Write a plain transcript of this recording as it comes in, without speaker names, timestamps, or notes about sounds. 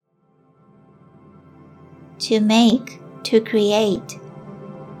to make, to create.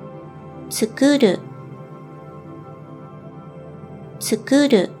 作る作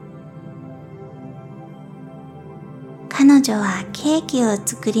る。彼女はケーキを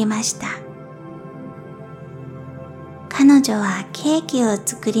作りました。彼女はケーキを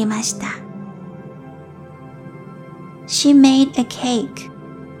作りました。She made a cake.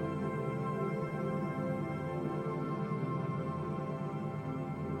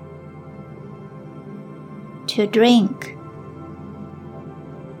 To drink.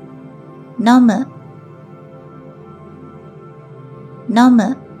 飲む飲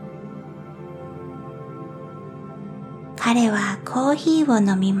む。彼はコーヒーを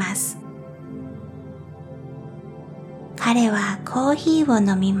飲みます。彼はコーヒーを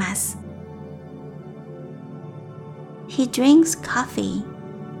飲みます。He drinks coffee.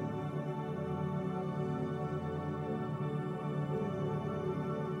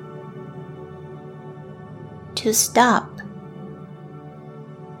 To stop.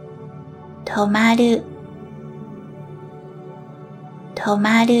 止まる止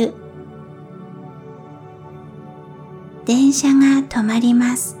まる。電車が止まり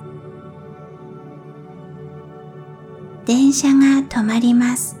ます。電車が止まり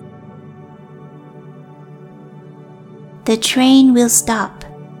ます。The train will stop.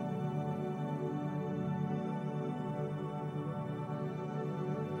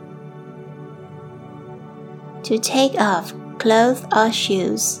 To take off clothes or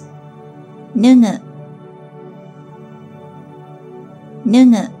shoes. 脱ぐ脱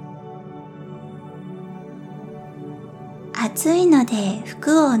ぐ。暑いので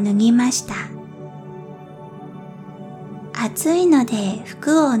服を脱ぎました。暑いので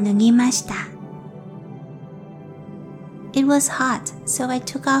服を脱ぎました。It was hot, so I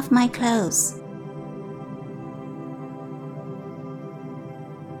took off my clothes.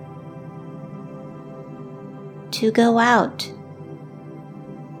 To go out.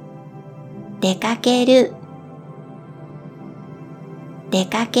 出かける出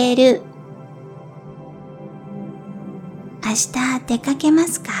かける。明日出かけま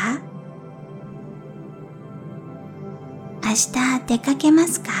すか？明日出かけま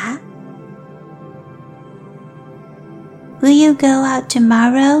すか？ Will you go out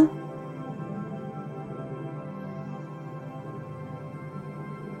tomorrow?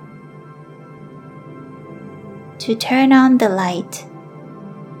 To turn on the light.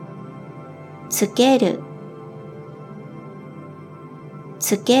 つける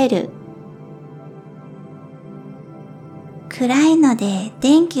つける。暗いので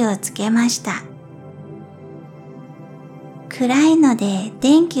電気をつけました。暗いので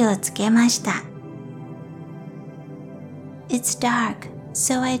電気をつけました。It's dark,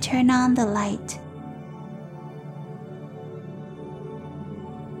 so I turn on the light.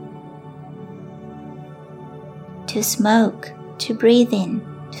 To smoke, to breathe in,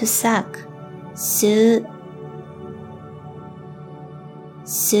 to suck. 吸う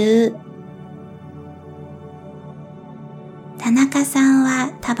吸う。田中さん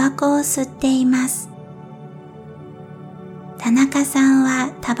はタバコを吸っています。田中さん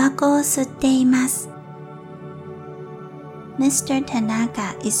はタバコを吸っています。Mr.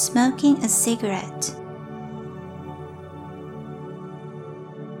 Tanaka is smoking a cigarette.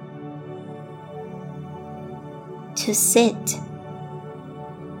 To sit.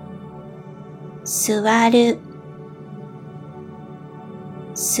 座る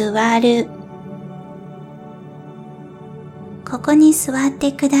座る。ここに座っ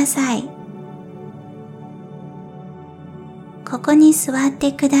てください。ここに座っ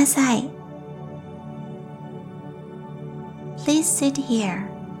てください。Please sit here.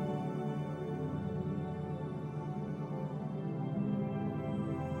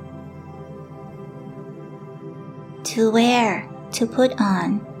 To wear, to put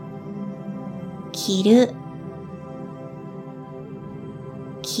on. 着る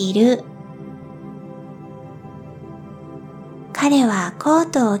着る。彼はコー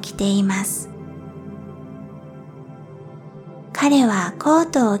トを着ています。彼はコー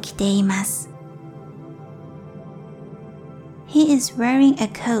トを着ています。He is wearing a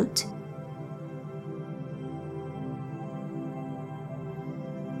coat.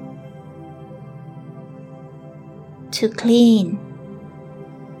 To clean.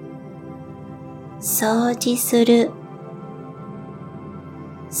 掃除する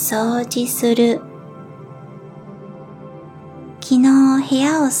掃除する。昨日部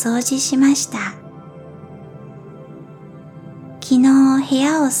屋を掃除しました。昨日部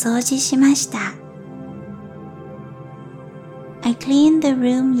屋を掃除しました。I cleaned the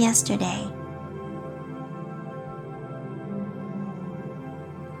room yesterday.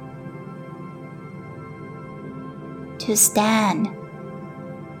 to stand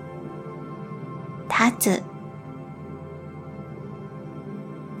立つ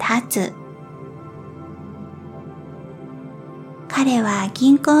立つ彼は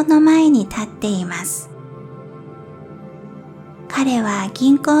銀行の前に立っています彼は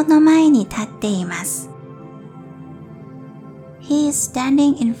銀行の前に立っています He is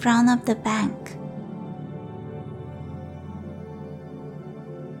standing in front of the bank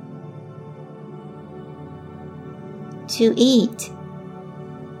To eat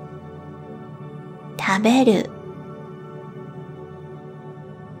食べる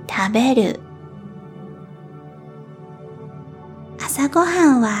食べる朝ご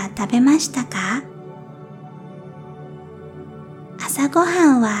はんは食べましたか朝ご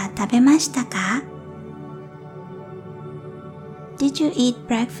はんは食べましたか Did you eat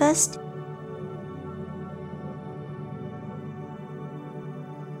breakfast?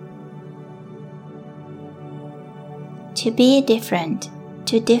 To be different,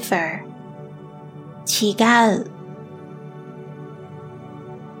 to differ 違う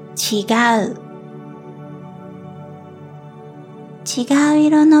違う違う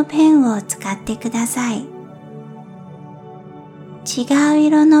色のペンを使ってください違う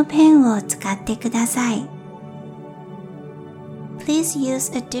色のペンを使ってください Please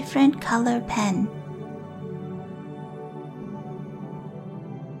use a different color pen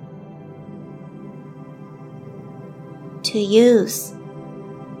To use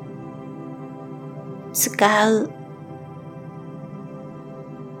使う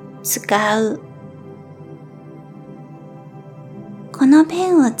使うこのペ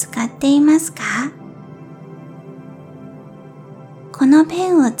ンを使っていますかこのペ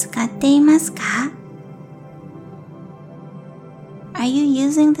ンを使っていますか Are you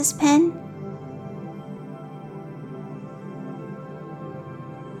using this pen?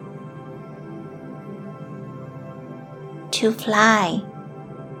 To fly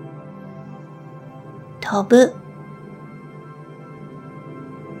飛ぶ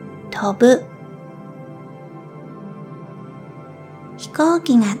飛ぶ飛行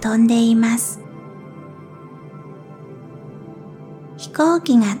機が飛んでいます飛行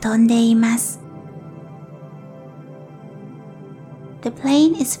機が飛んでいます The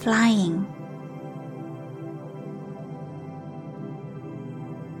plane is flying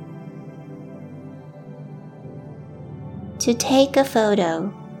To take a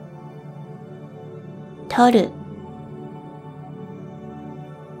photo 撮る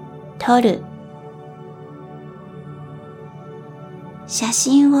撮る写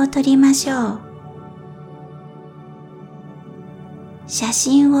真を撮りましょう写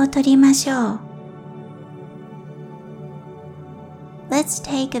真を撮りましょう Let's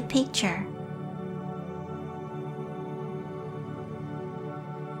take a picture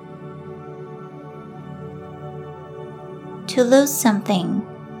To lose something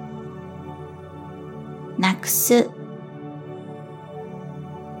なくす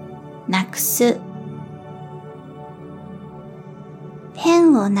なくすペ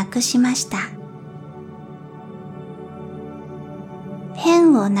ンをなくしましたペ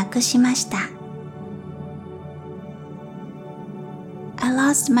ンをなくしました I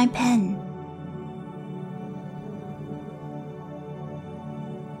lost my pen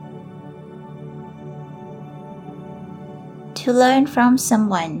To learn from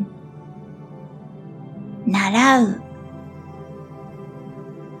someone 習う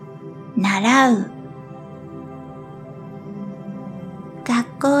習う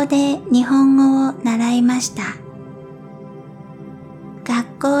学校で日本語を習いました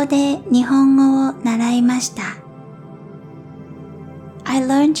学校で日本語を習いました I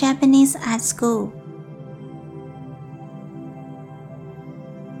learned Japanese at school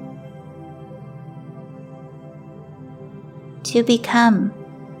To become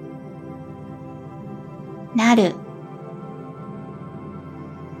なる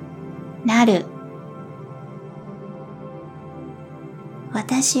なる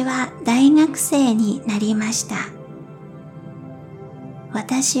私は大学生になりました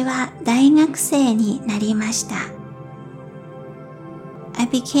私は大学生になりました I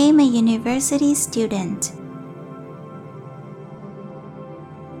became a university student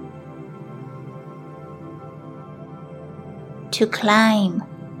To climb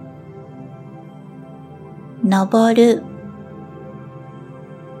登る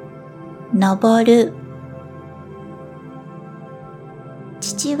登る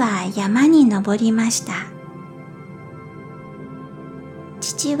父は山に登りました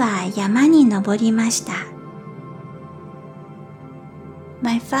父は山に登りました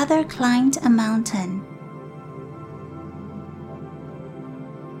My father climbed a mountain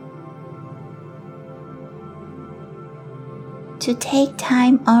to take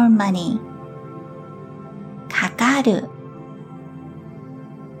time or money. かかる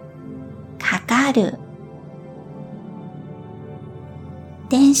かかる。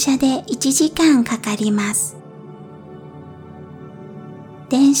電車で1時間かかります。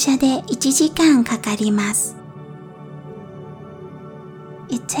電車で1時間かかります。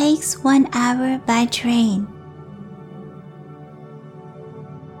It takes 1 hour by train.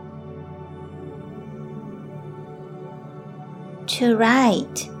 To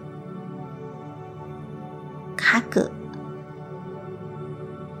write. 書く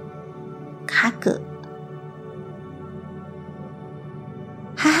書く。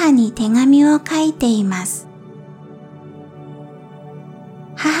母に手紙を書いています。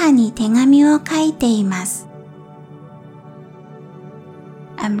母に手紙を書いています。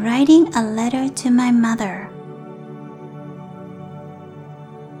I'm writing a letter to my mother.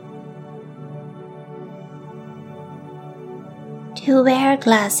 To wear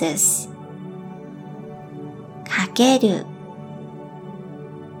glasses. かける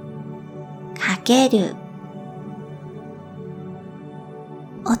かける。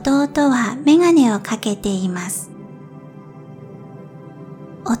弟はメガネをかけています。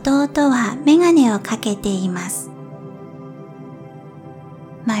弟はメガネをかけています。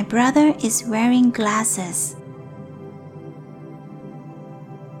My brother is wearing glasses.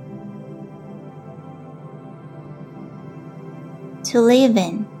 To live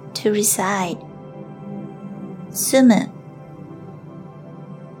in, to reside. 住む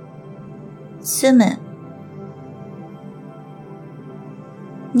住む。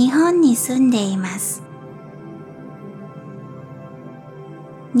日本に住んでいます。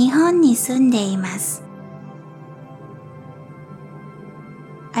日本に住んでいます。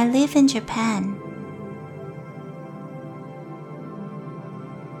I live in Japan.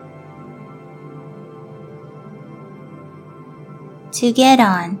 To get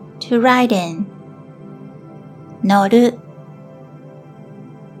on, to ride in. 乗る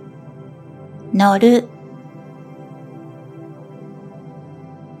乗る。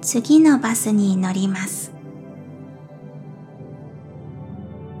次のバスに乗ります。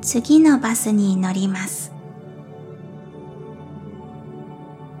次のバスに乗ります。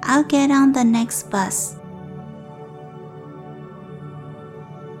I'll get on the next bus.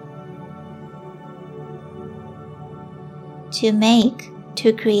 To make,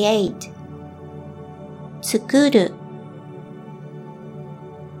 to create. 作る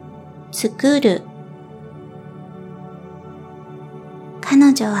作る。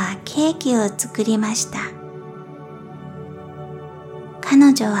彼女はケーキを作りました。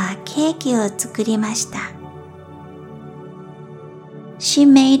彼女はケーキを作りました。She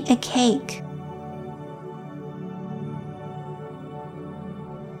made a cake.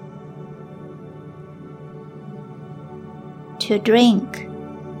 To drink.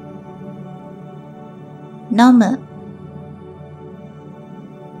 飲む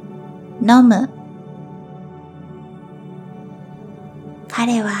飲む。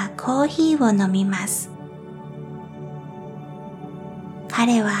彼はコーヒーを飲みます。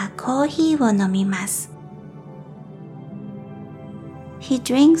彼はコーヒーを飲みます。He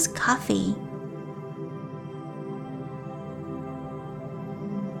drinks coffee.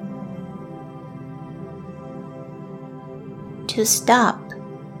 To stop.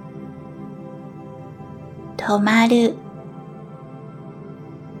 止まる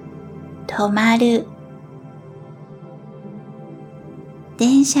止まる。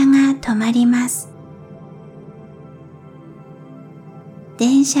電車が止まります。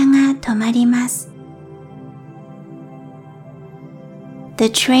電車が止まります。The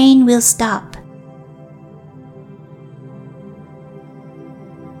train will stop.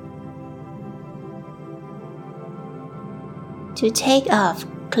 To take off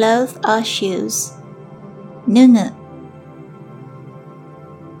clothes or shoes. 脱ぐ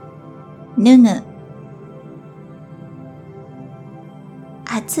脱ぐ。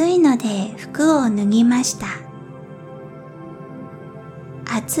暑いので服を脱ぎました。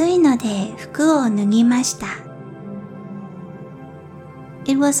暑いので服を脱ぎました。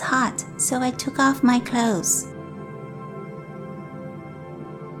It was hot, so I took off my clothes.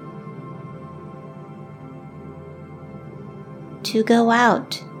 To go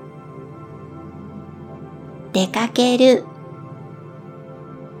out. 出かける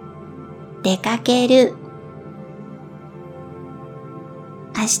出かける。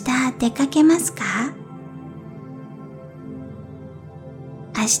明日出かけますか？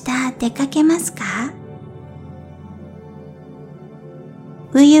明日出かけますか？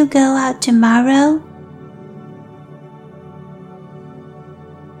 Will you go out tomorrow?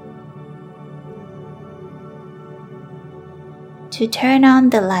 To turn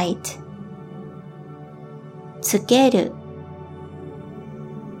on the light. つける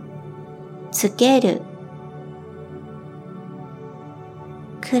つける。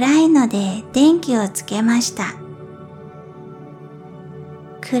暗いので電気をつけました。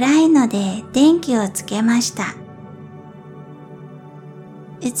暗いので電気をつけました。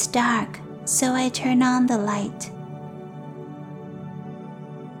It's dark, so I turn on the light.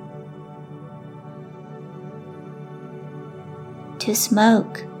 To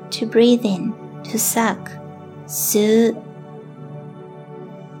smoke, to breathe in, to suck. 吸う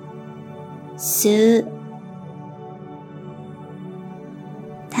吸う。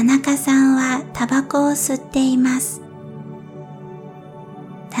田中さんはタバコを吸っています。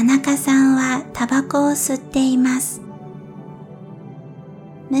田中さんはタバコを吸っています。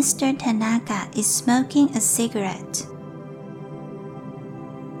Mr. Tanaka is smoking a cigarette.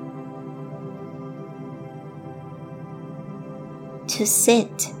 To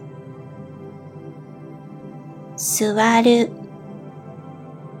sit. 座る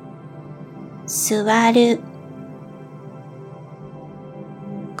座る。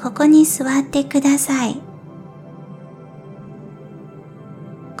ここに座ってください。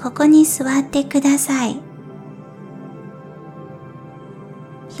ここに座ってください。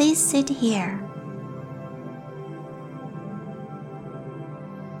Please sit here.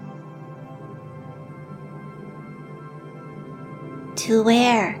 To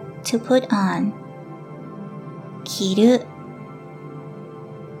wear, to put on. 着る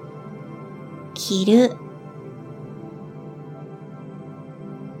着る。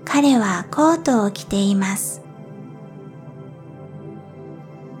彼はコートを着ています。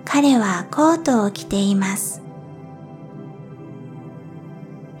彼はコートを着ています。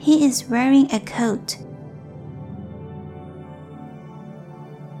He is wearing a coat.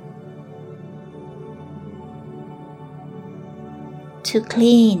 To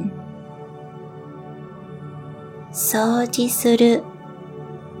clean. 掃除する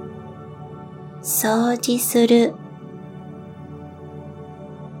掃除する。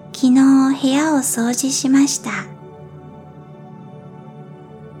昨日部屋を掃除しました。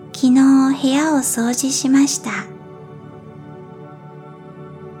昨日部屋を掃除しました。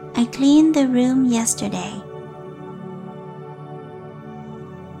I cleaned the room yesterday.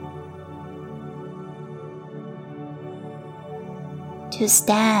 To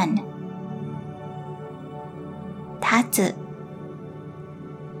stand. 立つ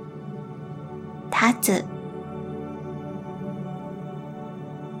立つ。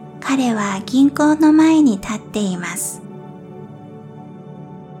彼は銀行の前に立っています。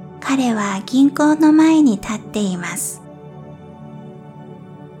彼は銀行の前に立っています。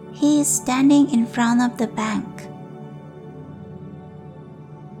He is standing in front of the bank.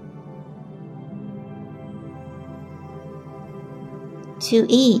 To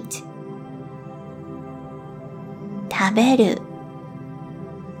eat. 食べる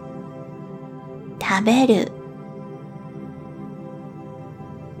食べる。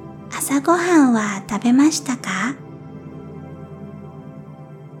朝ごはんは食べましたか？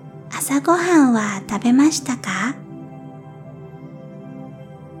朝ごはんは食べましたか？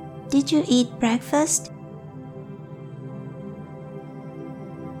 Did you eat breakfast?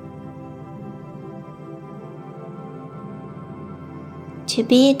 To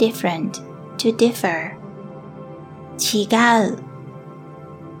be different, to differ. 違う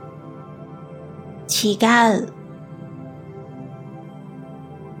違う。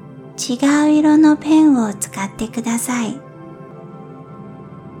違う色のペンを使ってください。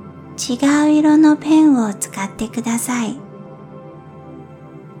違う色のペンを使ってください。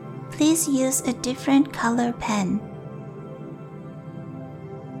Please use a different color pen.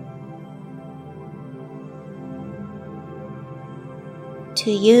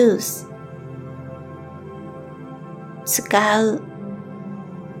 To use. 使う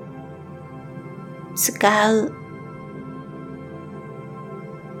使う。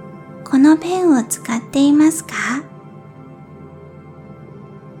このペンを使っていますか？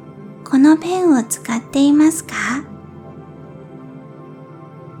このペンを使っていますか？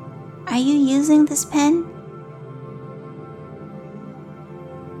 Are you using this pen?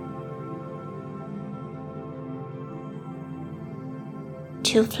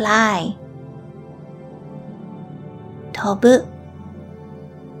 To fly. 飛ぶ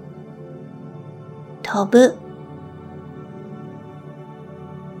飛ぶ。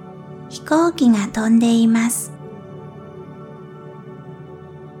飛行機が飛んでいます。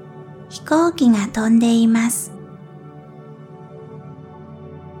飛行機が飛んでいます。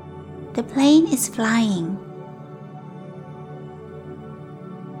The plane is flying.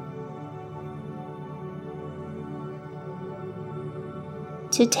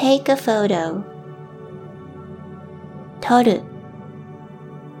 To take a photo. 撮る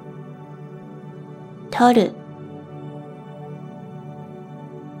撮る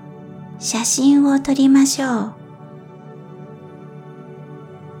写真を撮りましょう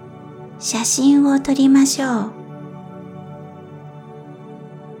写真を撮りましょう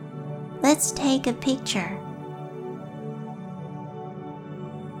Let's take a picture.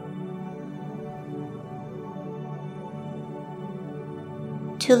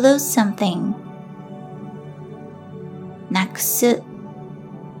 To lose something. なくす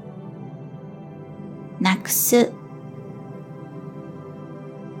なくす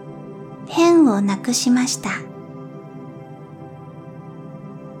ペンをなくしました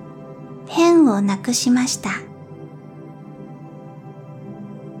ペンをなくしました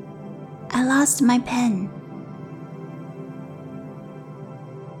I lost my pen.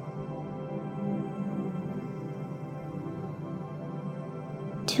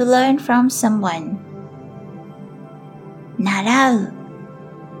 To learn from someone. 習う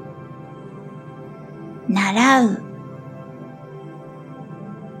習う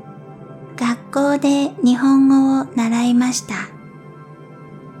学校で日本語を習いました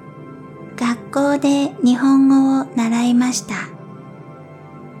学校で日本語を習いました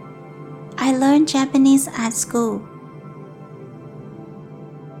I learned Japanese at school.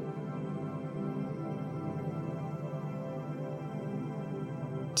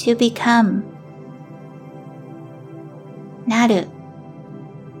 To become. なる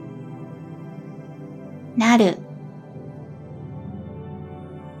なる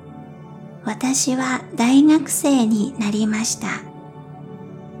私は大学生になりました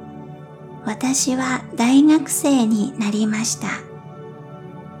私は大学生になりました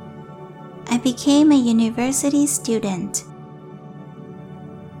I became a university student.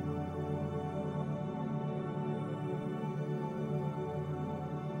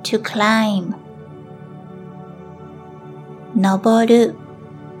 To climb. 登る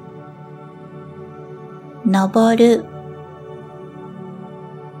登る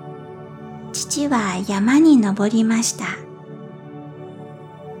父は山に登りました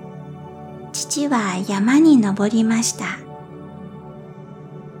父は山に登りました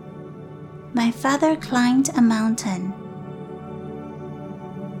My father climbed a mountain.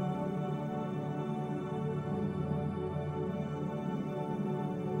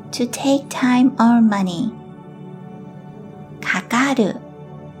 To take time or money. かかる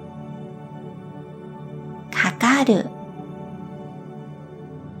かかる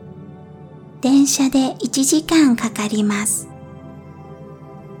電車で1時間かかります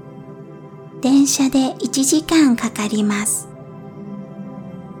電車で1時間かかります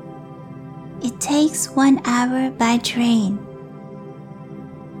It takes 1 hour by train.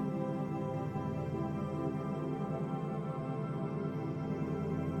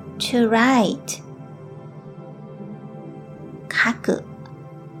 To write. 書く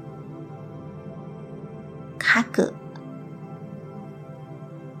書く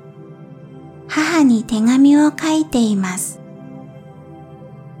母に手紙を書いています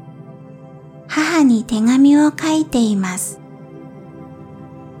母に手紙を書いています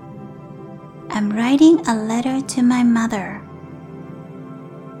I'm writing a letter to my mother.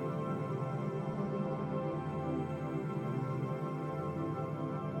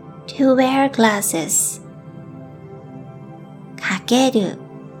 To wear glasses. かける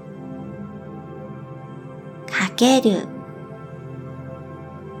かける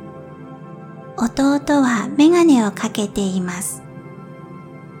弟はメガネをかけています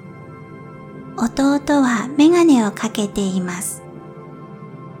弟はメガネをかけています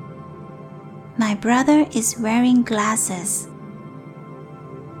My brother is wearing glasses.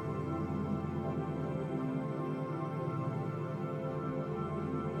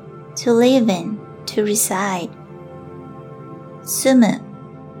 To live in, to reside. 住む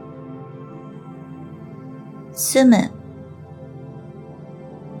住む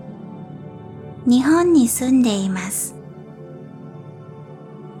日本に住んでいます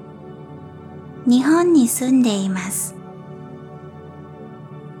日本に住んでいます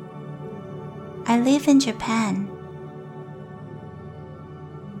I live in Japan.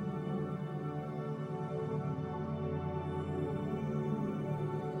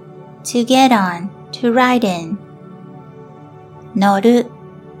 To get on, to ride in. 乗る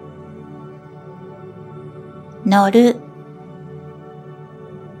乗る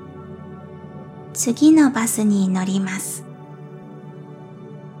次のバスに乗ります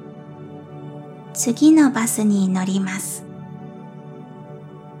次のバスに乗ります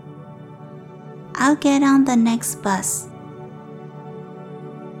I'll get on the next bus.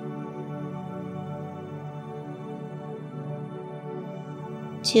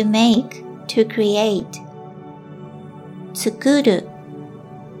 to make, to create. 作る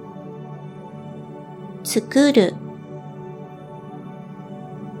作る。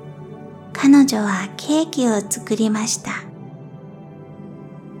彼女はケーキを作りました。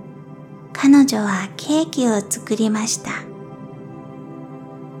彼女はケーキを作りました。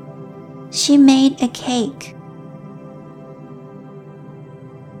She made a cake.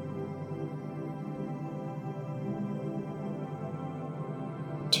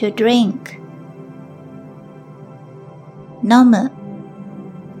 To drink. 飲む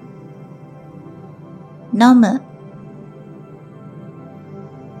飲む。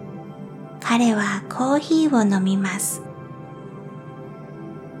彼はコーヒーを飲みます。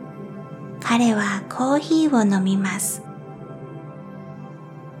彼はコーヒーを飲みます。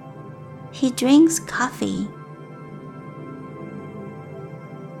He drinks coffee.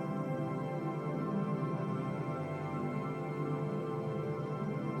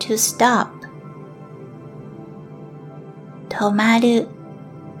 To stop. 止まる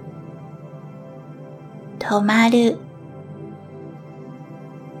止まる。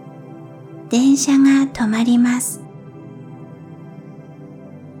電車が止まります。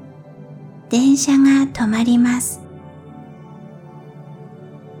電車が止まります。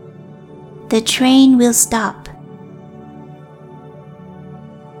The train will stop.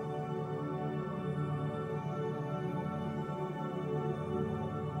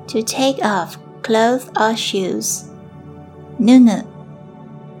 To take off clothes or shoes. 脱ぐ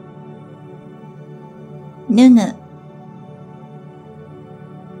脱ぐ。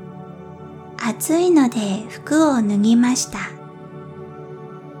暑いので服を脱ぎました。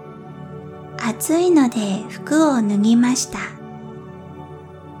暑いので服を脱ぎました。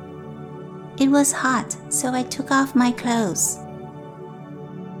It was hot, so I took off my clothes.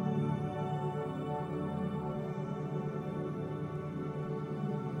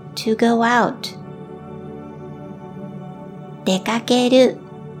 To go out. 出かける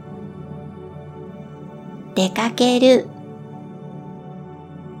出かける。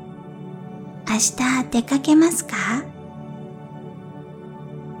明日出かけますか？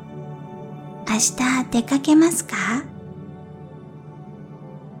明日出かけますか？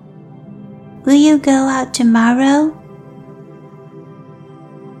 Will you go out tomorrow?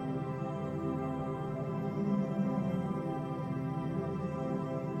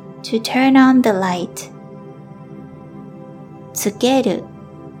 To turn on the light. つける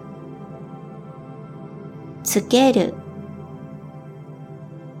つける。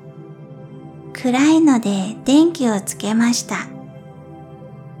暗いので電気をつけました。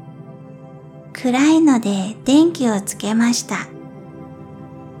暗いので電気をつけました。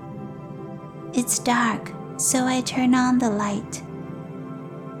It's dark, so I turn on the light.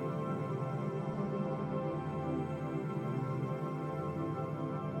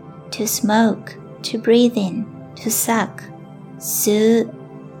 To smoke, to breathe in, to suck. 吸う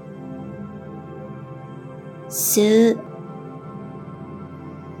吸う。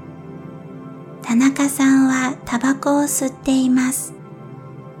田中さんはタバコを吸っています。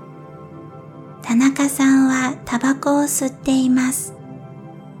田中さんはタバコを吸っています。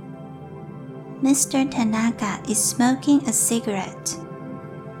Mr. Tanaka is smoking a cigarette.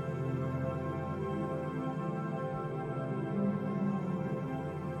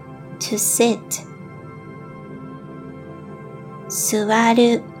 To sit. 座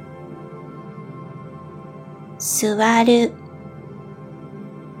る座る。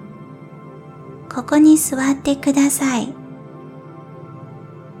ここに座ってください。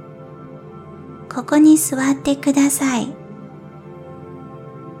ここに座ってください。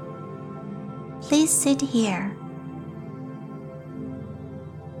Please sit here.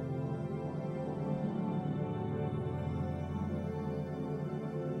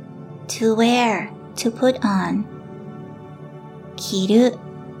 To wear, to put on. 着る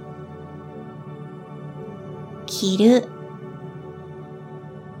着る。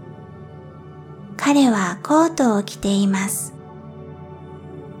彼はコートを着ています。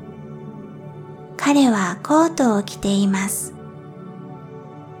彼はコートを着ています。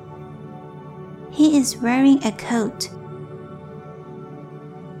He is wearing a coat.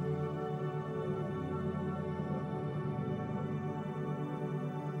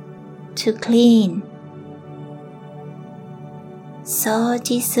 To clean. 掃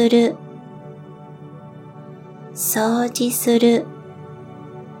除する掃除する。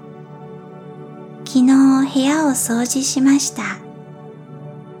昨日部屋を掃除しました。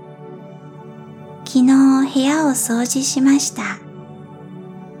昨日部屋を掃除しました。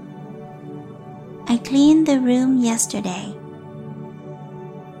I cleaned the room yesterday.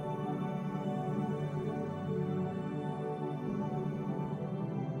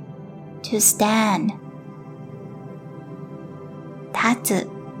 to stand 立つ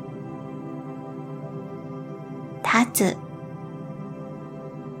立つ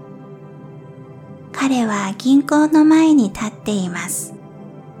彼は銀行の前に立っています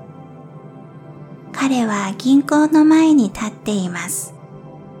彼は銀行の前に立っています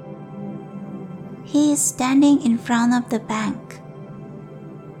He is standing in front of the bank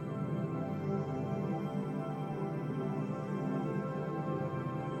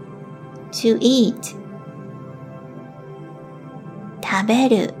to eat 食べ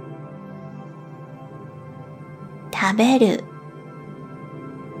る食べる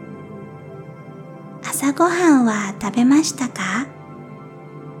朝ごはんは食べましたか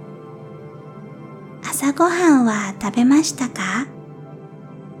朝ごはんは食べましたか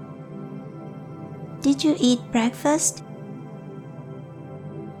Did you eat breakfast?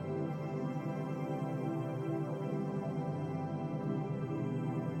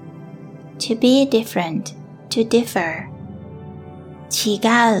 To be different, to differ 違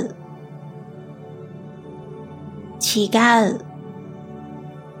う違う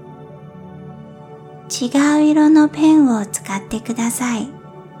違う色のペンを使ってください違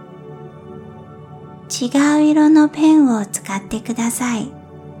う色のペンを使ってください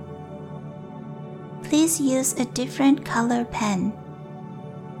Please use a different color pen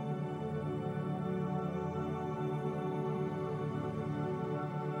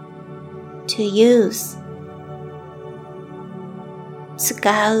To use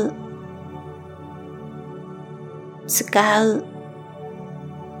使う使う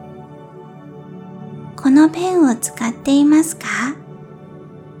このペンを使っていますか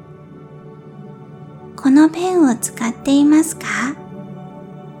このペンを使っていますか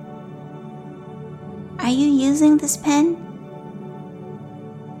Are you using this pen?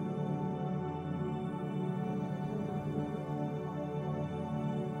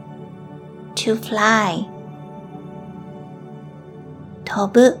 To fly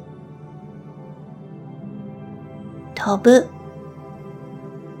飛ぶ飛ぶ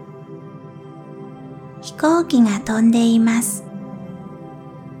飛行機が飛んでいます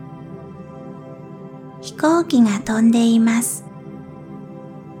飛行機が飛んでいます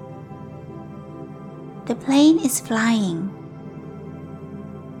The plane is flying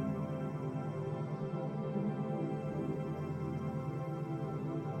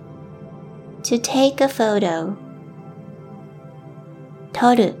To take a photo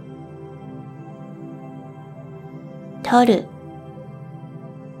撮る撮る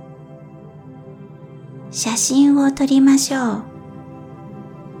写真を撮りましょう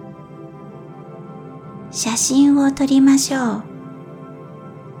写真を撮りましょう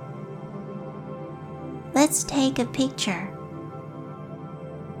Let's take a picture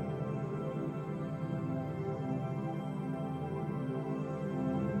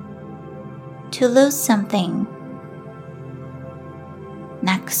To lose something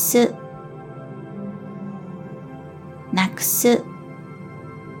なくすなくす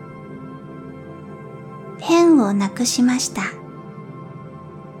ペンをなくしました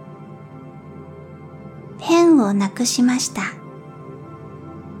ペンをなくしました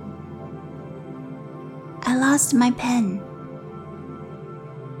I lost my pen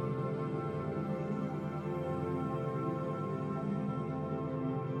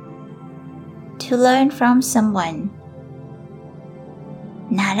To learn from someone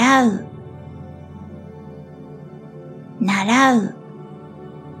習う習う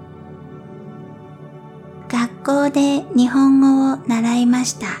学校で日本語を習いま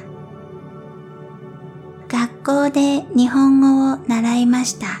した学校で日本語を習いま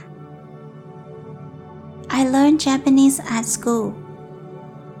した I learned Japanese at school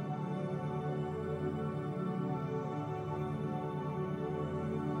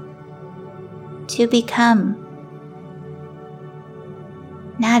To become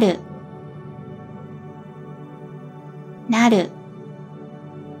なるなる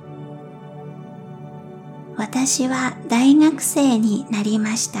私は大学生になり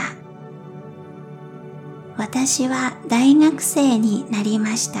ました私は大学生になり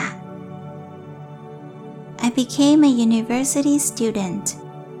ました I became a university student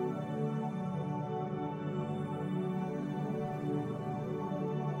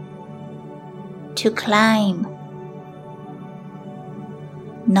To climb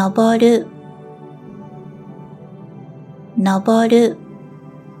登る登る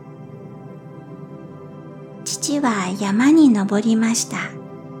父は山に登りました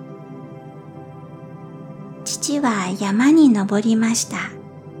父は山に登りました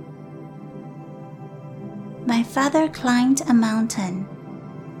My father climbed a mountain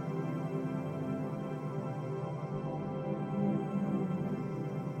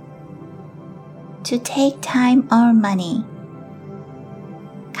to take time or money.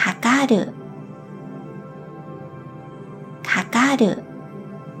 かかるかかる。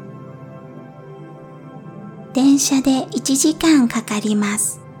電車で1時間かかりま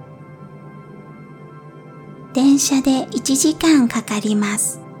す。電車で1時間かかりま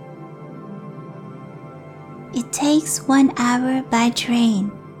す。It takes 1 hour by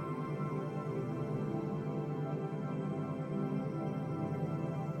train.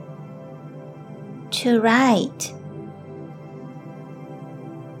 To write.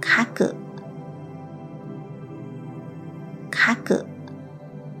 書く書く。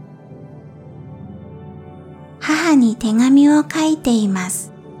母に手紙を書いていま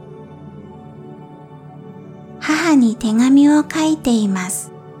す。母に手紙を書いていま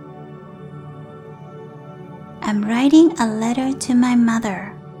す。I'm writing a letter to my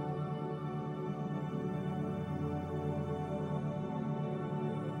mother.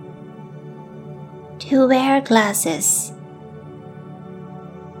 To wear glasses.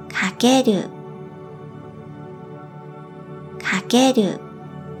 かけるかける。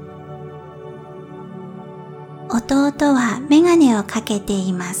弟はメガネをかけて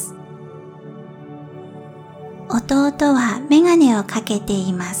います。弟はメガネをかけて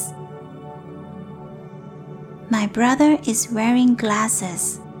います。My brother is wearing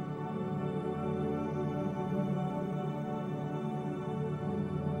glasses.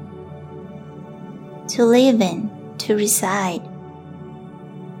 To live in, to reside.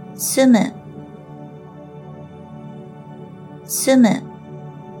 住む住む。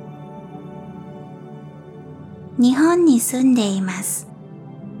日本に住んでいます。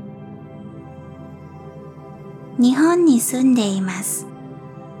日本に住んでいます。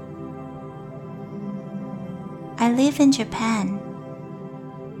I live in Japan.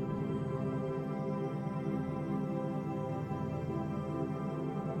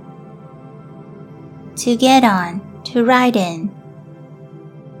 To get on, to ride in.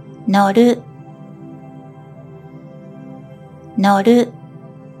 乗る乗る。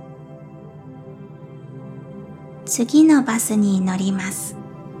次のバスに乗ります。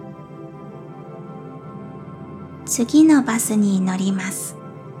次のバスに乗ります。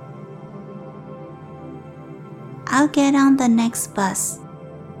I'll get on the next bus.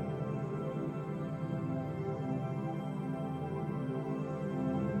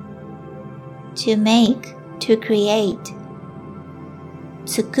 To make, to create.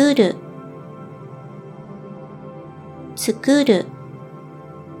 作る作る。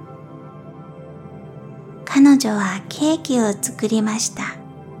彼女はケーキを作りました。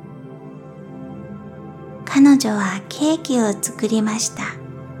彼女はケーキを作りました。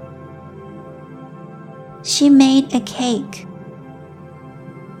She made a cake.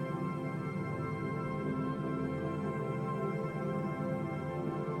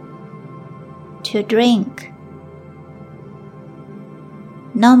 To drink.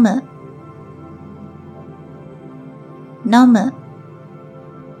 飲む飲む。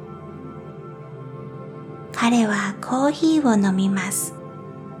彼はコーヒーを飲みます。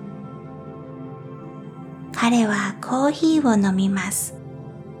彼はコーヒーを飲みます。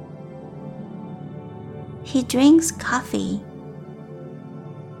He drinks coffee.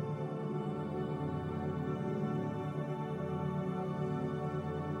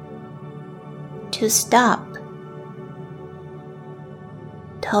 To stop.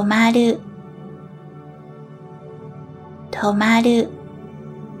 止まる止まる。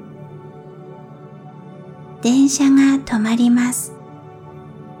電車が止まります。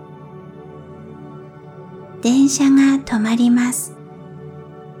電車が止まります。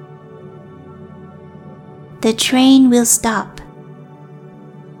The train will stop.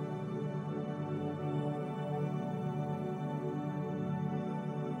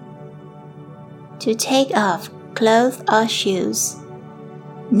 To take off clothes or shoes.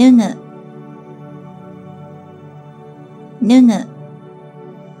 脱ぐ脱ぐ。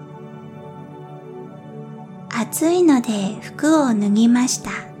暑いので服を脱ぎまし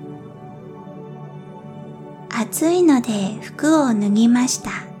た。暑いので服を脱ぎまし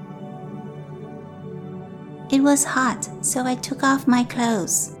た。It was hot, so I took off my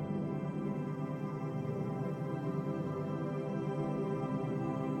clothes.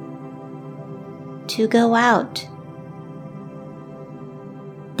 To go out.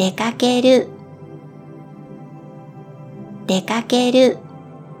 出かける出かける。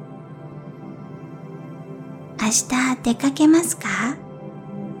明日出かけますか？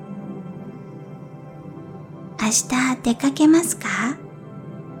明日出かけますか？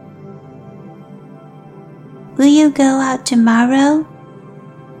 Will you go out tomorrow?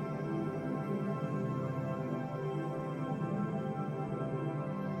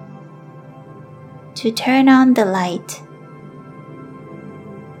 To turn on the light.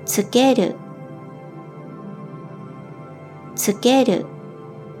 つけるつける。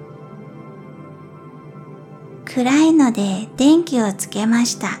暗いので電気をつけま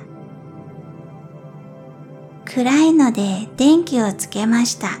した。暗いので電気をつけま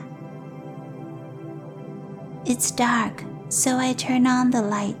した。It's dark, so I turn on the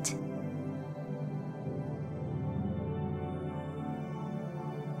light.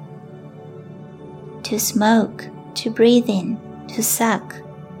 To smoke, to breathe in, to suck.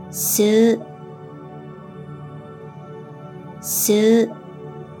 吸う吸う。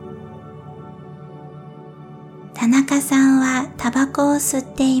田中さんはタバコを吸っ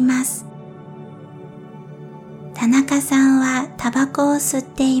ています。田中さんはタバコを吸っ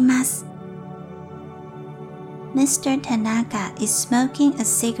ています。Mr. Tanaka is smoking a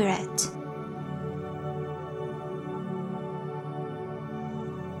cigarette.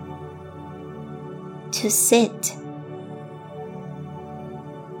 To sit.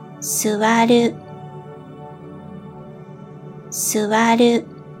 座る座る。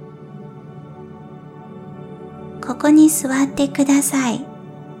ここに座ってください。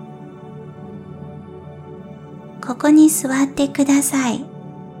ここに座ってください。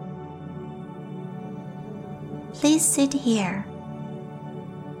Please sit here.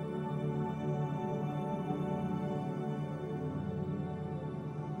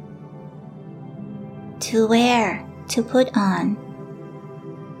 To wear, to put on.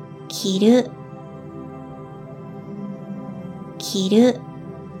 着る着る。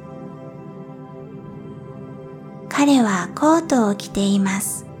彼はコートを着ていま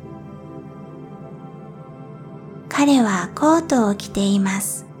す。彼はコートを着ていま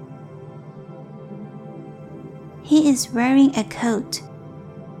す。He is wearing a coat.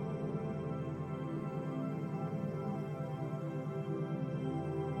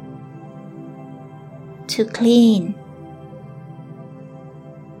 To clean.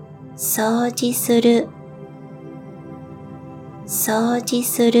 掃除する掃除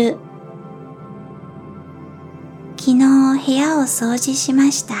する。昨日部屋を掃除し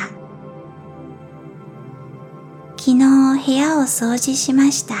ました。昨日部屋を掃除し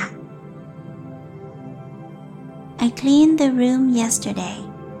ました。I cleaned the room yesterday.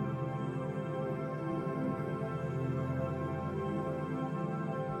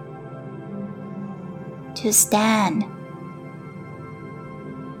 To stand.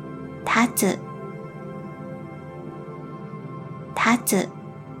 立つ立つ。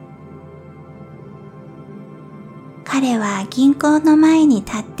彼は銀行の前に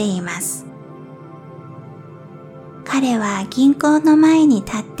立っています。彼は銀行の前に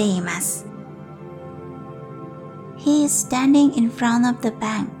立っています。He is standing in front of the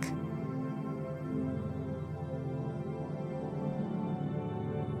bank.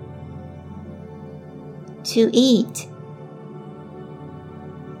 To eat.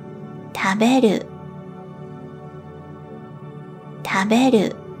 食べる食べ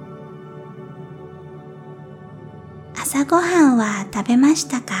る。朝ごはんは食べまし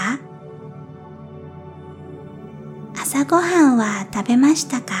たか？朝ごはんは食べまし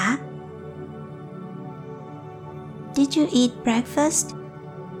たか？ Did you eat breakfast?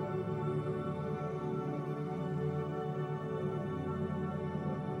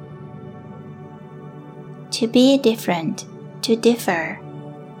 To be different, to differ.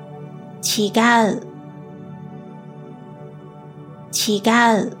 違う違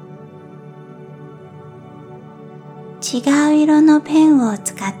う。違う色のペンを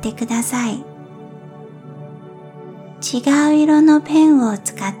使ってください。違う色のペンを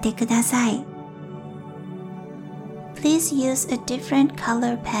使ってください。Please use a different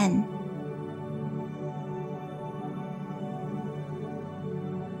color pen.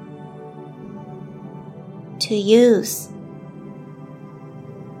 To use.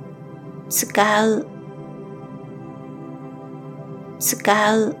 使う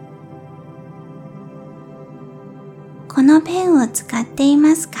使う。このペンを使ってい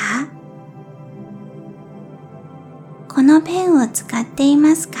ますか？このペンを使ってい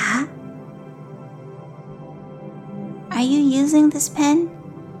ますか？ Are you using this pen?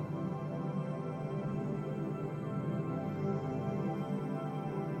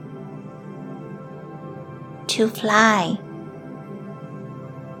 To fly.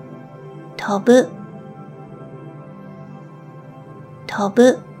 飛ぶ飛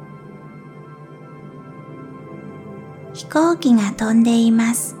ぶ。飛行機が飛んでい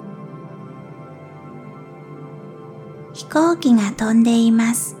ます。飛行機が飛んでい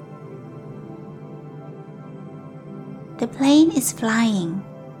ます。The plane is flying.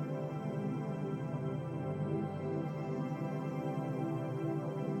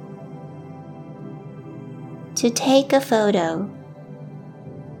 To take a photo.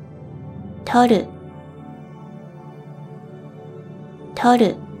 撮る撮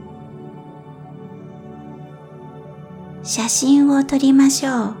る写真を撮りまし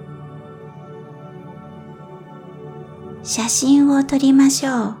ょう写真を撮りまし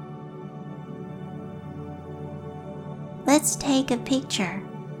ょう Let's take a picture.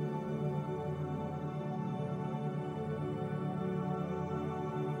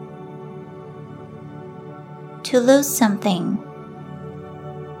 To lose something.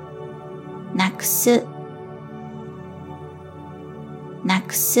 なくすな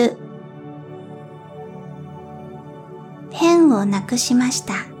くすペンをなくしまし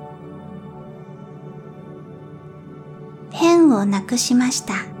たペンをなくしまし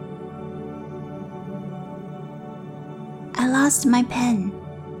た I lost my pen.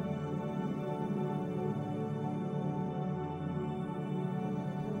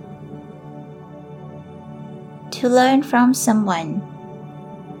 To learn from someone.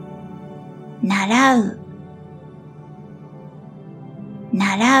 習う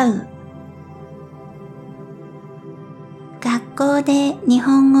習う学校で日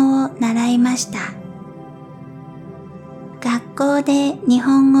本語を習いました学校で日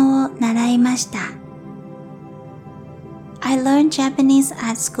本語を習いました I learned Japanese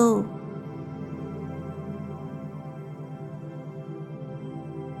at school.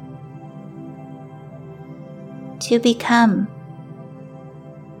 To become.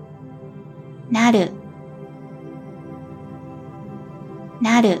 なる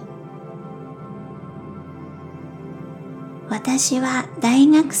なる私は大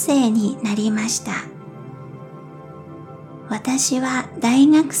学生になりました私は大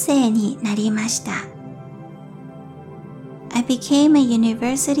学生になりました I became a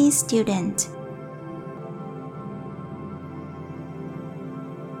university student.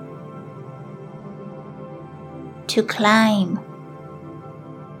 To climb.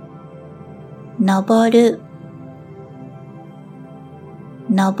 登る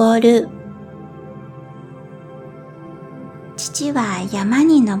登る父は山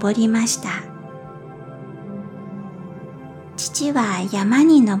に登りました父は山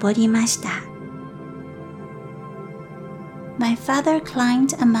に登りました My father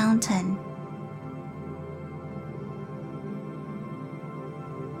climbed a mountain.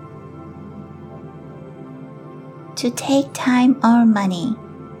 To take time or money.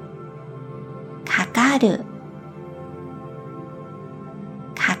 かかる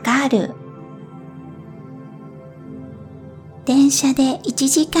かかる電車で1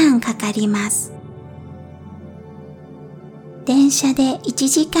時間かかります電車で1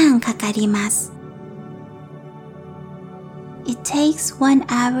時間かかります It takes 1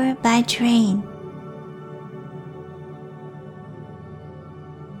 hour by train.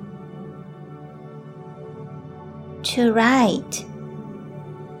 To write.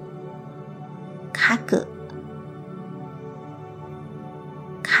 書く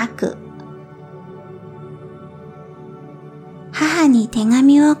書く母に手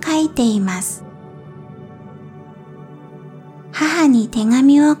紙を書いています母に手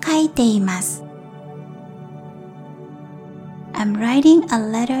紙を書いています I'm writing a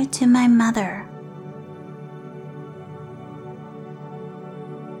letter to my mother.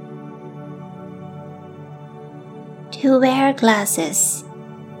 To wear glasses.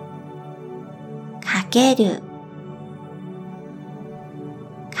 かける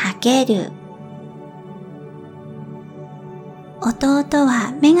かける弟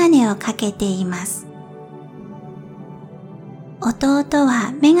はメガネをかけています弟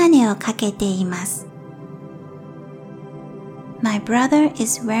はメガネをかけています My brother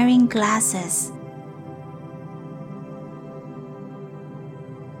is wearing glasses.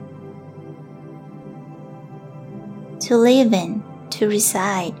 To live in, to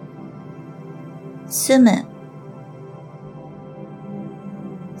reside. 住む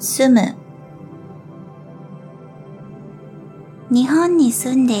住む日本に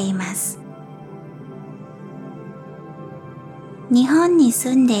住んでいます日本に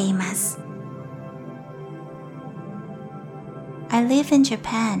住んでいます I live in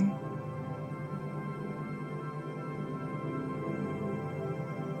Japan.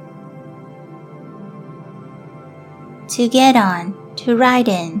 To get on, to ride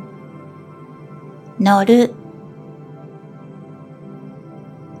in. 乗る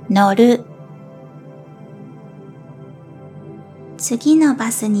乗る次の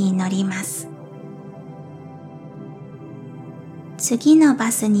バスに乗ります次の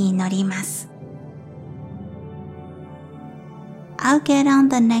バスに乗ります I'll get on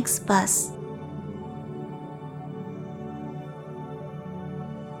the next bus.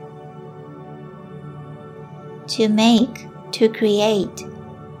 to make, to create.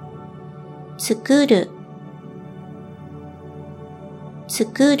 作る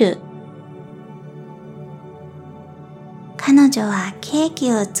作る。彼女はケー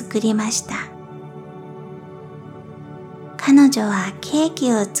キを作りました。彼女はケー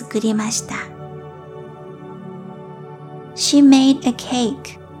キを作りました。She made a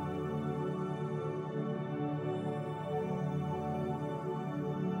cake.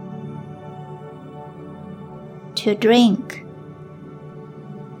 To drink.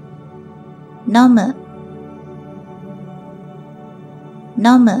 飲む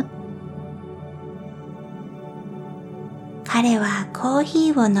飲む。彼はコー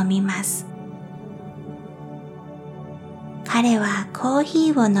ヒーを飲みます。彼はコー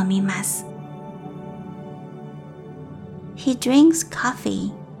ヒーを飲みます。He drinks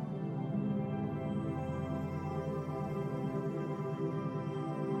coffee.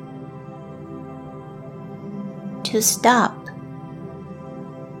 To stop.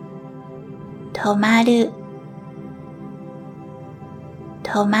 止まる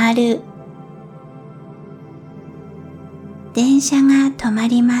止まる。電車が止ま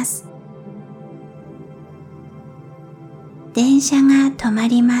ります。電車が止ま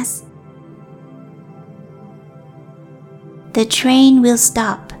ります。The train will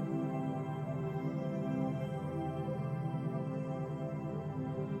stop.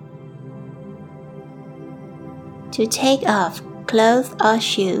 To take off clothes or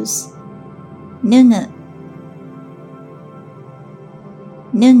shoes. 脱ぐ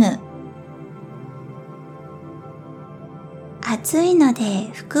脱ぐ。暑いので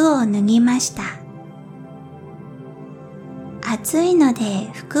服を脱ぎました。暑いの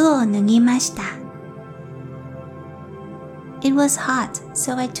で服を脱ぎました。It was hot,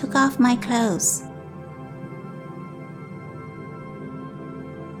 so I took off my clothes.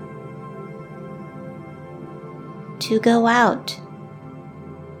 To go out.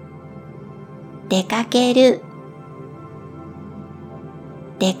 出かける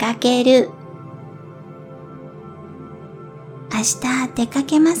出かける。明日出か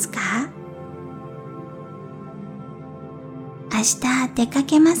けますか？明日出か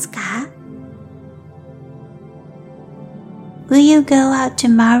けますか？ Will you go out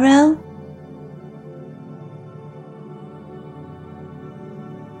tomorrow?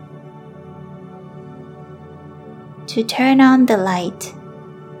 To turn on the light.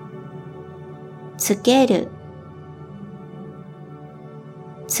 つける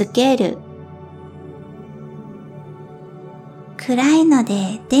つける。暗いの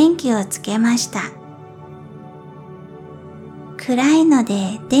で電気をつけました。暗いの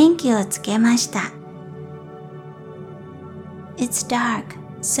で電気をつけました。It's dark,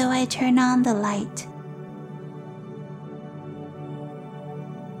 so I turn on the light.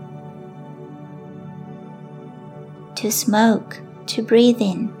 To smoke, to breathe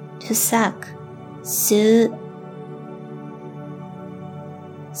in, to suck. 吸う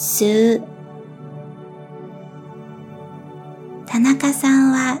吸う。田中さ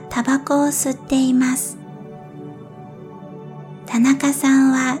んはタバコを吸っています。田中さ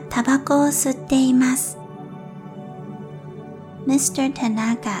んはタバコを吸っています。Mr.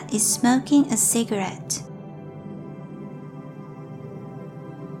 Tanaka is smoking a cigarette.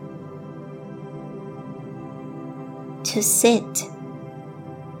 To sit.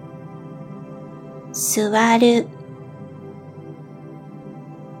 座る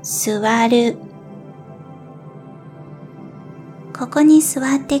座る。ここに座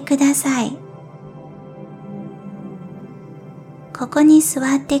ってください。ここに座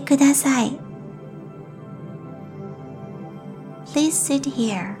ってください。Please sit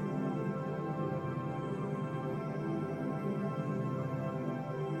here.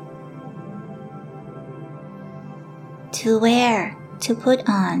 To wear, to put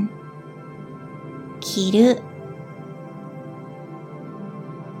on. 着る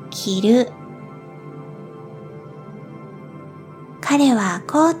着る。彼は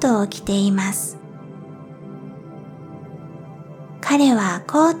コートを着ています。彼は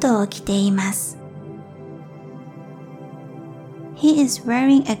コートを着ています。He is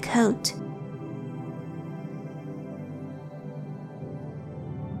wearing a coat.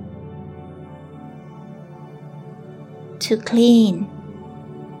 To clean.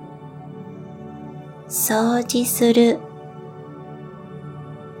 掃除する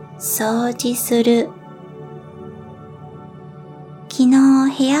掃除する。昨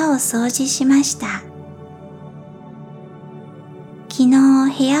日部屋を掃除しました。昨日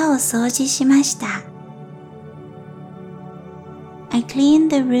部屋を掃除しました。I cleaned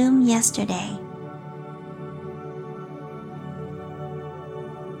the room yesterday.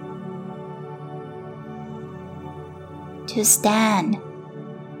 to stand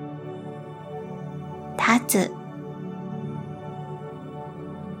立つ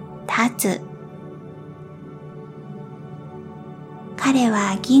立つ彼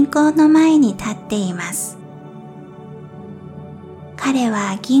は銀行の前に立っています彼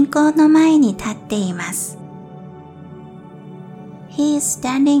は銀行の前に立っています He is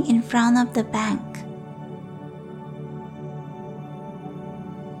standing in front of the bank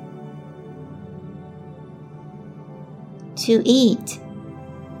To eat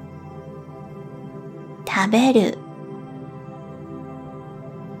食べる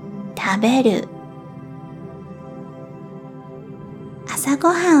食べる朝ご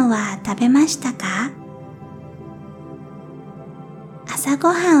はんは食べましたか朝ご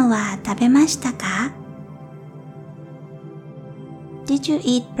はんは食べましたか Did you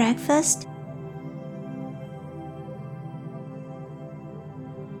eat breakfast?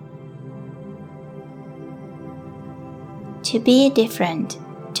 To be different,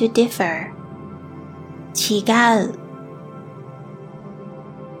 to differ 違う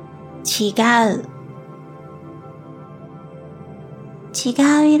違う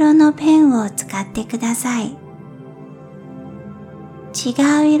違う色のペンを使ってください違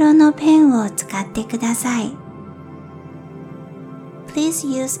う色のペンを使ってください Please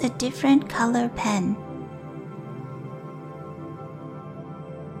use a different color pen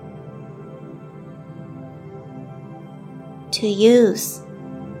To use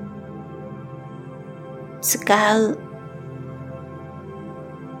使う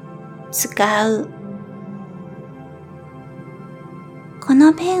使うこ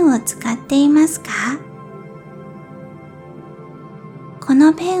のペンを使っていますかこ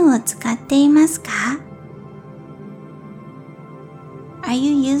のペンを使っていますか Are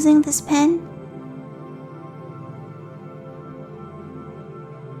you using this pen?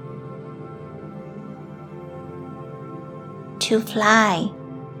 To fly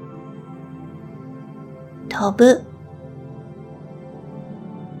飛ぶ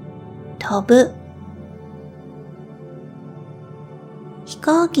飛ぶ飛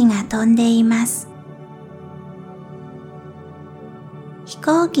行機が飛んでいます飛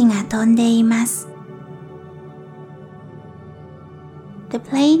行機が飛んでいます The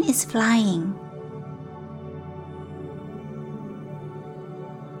plane is flying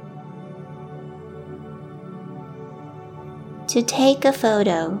To take a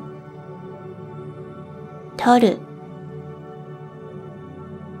photo 撮る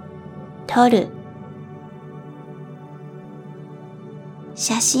撮る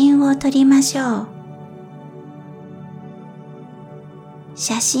写真を撮りましょう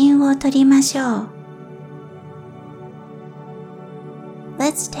写真を撮りましょう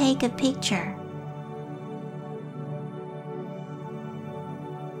Let's take a picture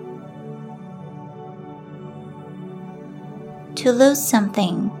To lose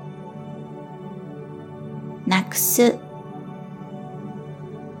something なくす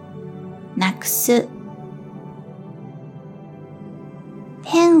なくす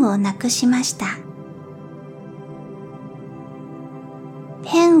ペンをなくしました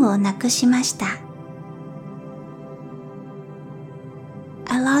ペンをなくしました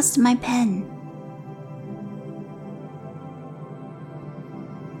I lost my pen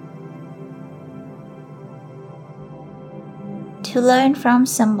To learn from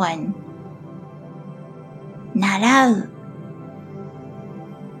someone 習う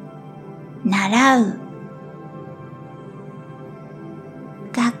習う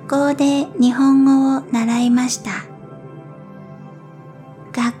学校で日本語を習いました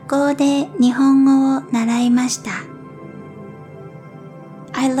学校で日本語を習いました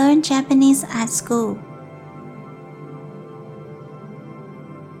I learned Japanese at school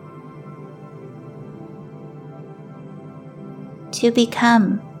To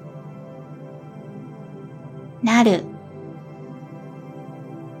become なる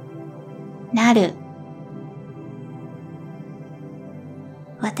なる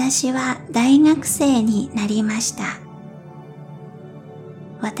私は大学生になりました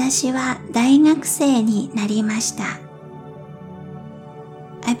私は大学生になりました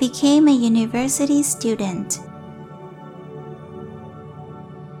I became a university student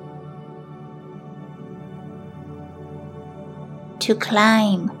To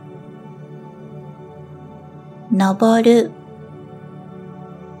climb 登る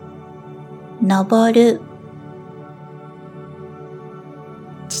登る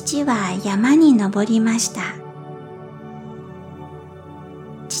父は山に登りました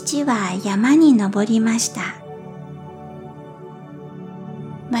父は山に登りました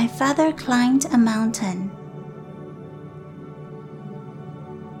My father climbed a mountain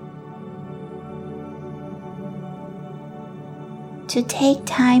To take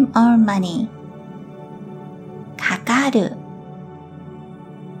time or money. かかる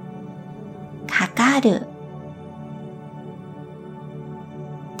かかる。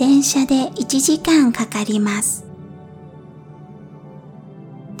電車で1時間かかります。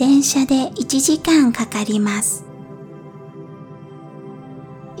電車で1時間かかります。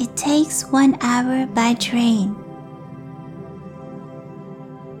It takes 1 hour by train.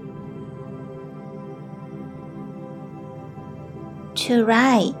 To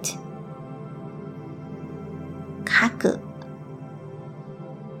write. 書く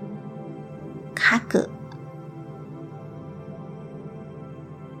書く。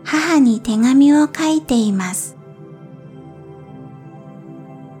母に手紙を書いています。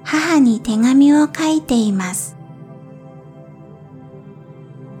母に手紙を書いています。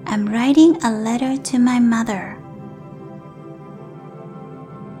I'm writing a letter to my mother.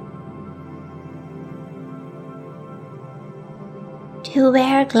 To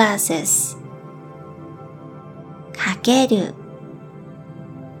wear glasses. かける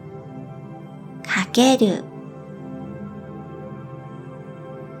かける。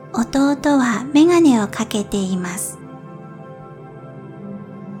弟はメガネをかけています。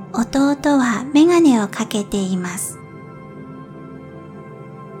弟はメガネをかけています。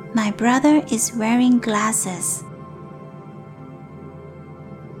My brother is wearing glasses.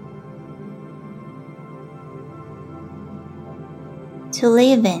 To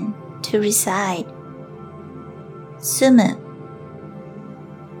live in, to reside. 住む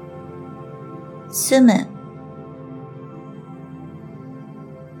住む。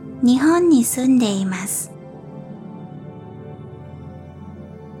日本に住んでいます。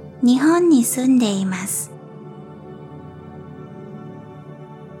日本に住んでいます。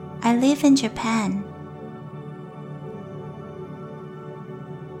I live in Japan.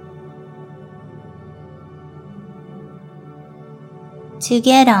 To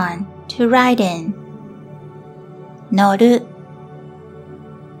get on, to ride in. 乗る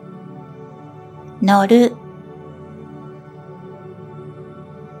乗る。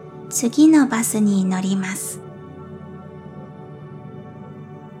次のバスに乗ります。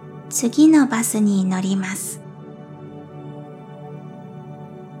次のバスに乗ります。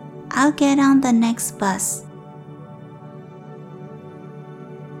I'll get on the next bus.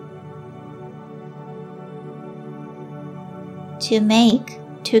 To make,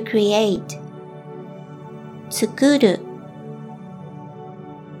 to create. 作る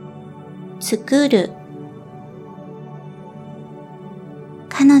作る。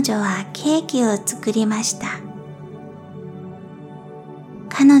彼女はケーキを作りました。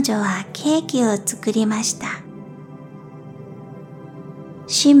彼女はケーキを作りました。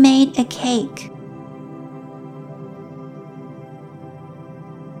She made a cake.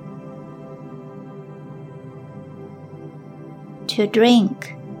 To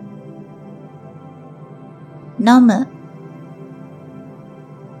drink. 飲む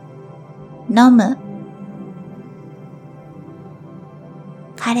飲む。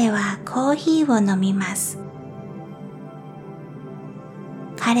彼はコーヒーを飲みます。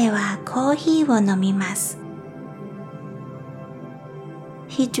彼はコーヒーを飲みます。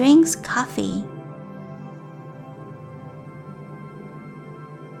He drinks coffee.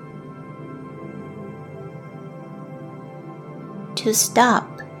 To stop.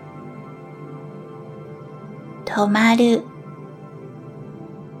 止まる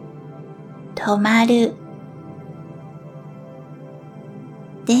止まる。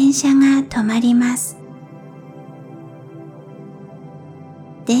電車が止まります。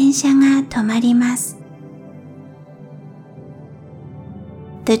電車が止まります。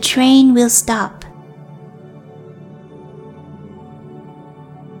The train will stop.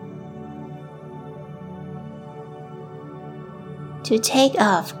 To take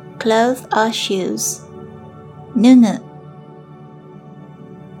off clothes or shoes. 脱ぐ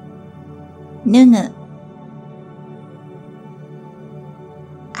脱ぐ。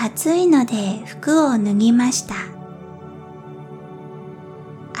暑いので服を脱ぎました。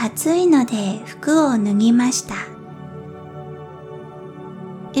暑いので服を脱ぎました。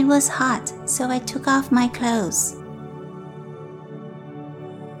It was hot, so I took off my clothes.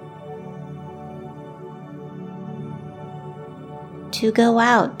 To go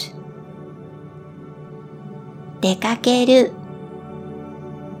out. 出かける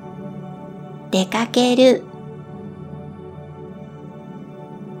出かける。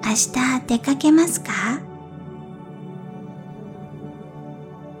明日出かけますか？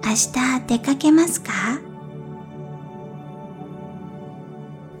明日出かけますか？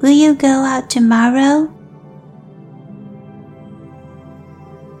 Will you go out tomorrow?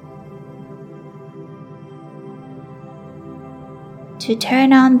 To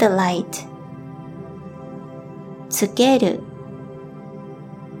turn on the light. つける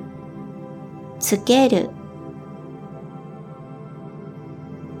つける。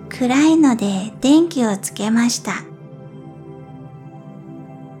暗いので電気をつけました。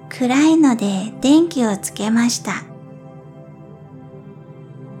暗いので電気をつけました。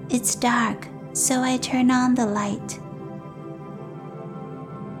It's dark, so I turn on the light.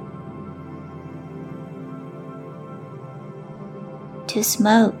 To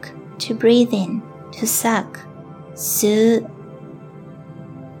smoke, to breathe in, to suck. 吸う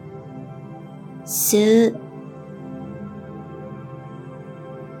吸う。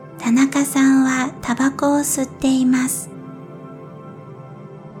田中さんはタバコを吸っています。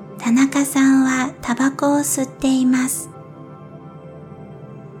田中さんはタバコを吸っています。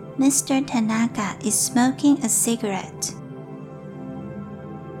Mr. Tanaka is smoking a cigarette.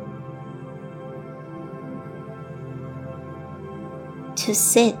 To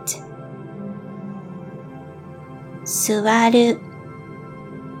sit. 座る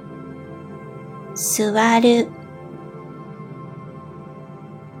座る。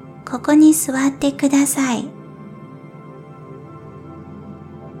ここに座ってください。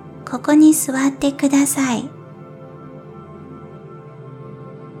ここに座ってください。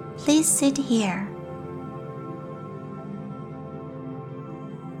Please sit here.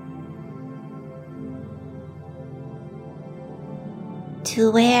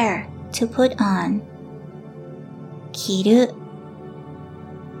 To wear, to put on. 着る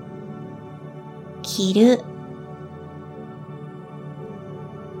着る。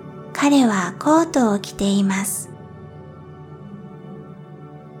彼はコートを着ています。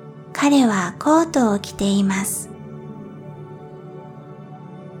彼はコートを着ています。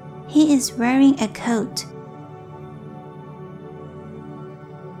He is wearing a coat.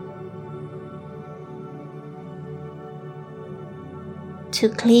 To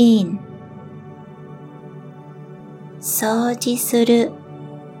clean. 掃除する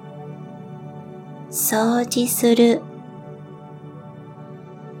掃除する。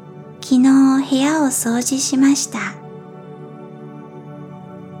昨日部屋を掃除しました。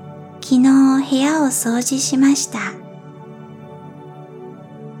昨日部屋を掃除しました。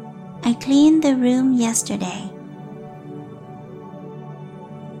I cleaned the room yesterday.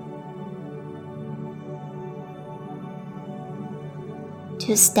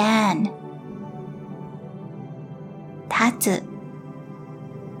 To stand. 立つ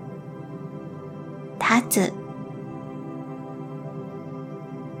立つ。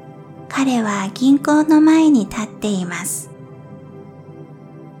彼は銀行の前に立っています。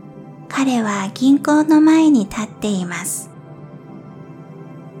彼は銀行の前に立っています。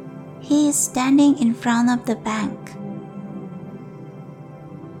He is standing in front of the bank.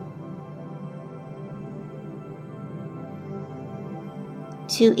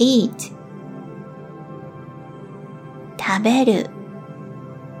 To eat. 食べる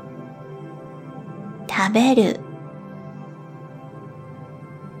食べる。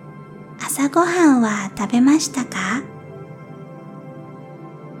朝ごはんは食べましたか？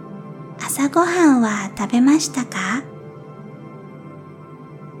朝ごはんは食べましたか？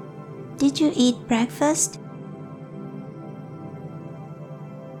 Did you eat breakfast?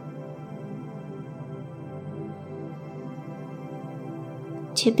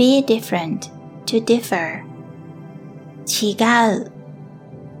 To be different, to differ. 違う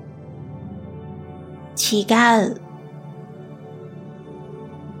違う。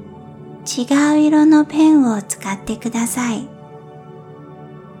違う色のペンを使ってください。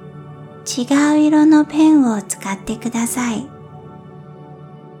違う色のペンを使ってください。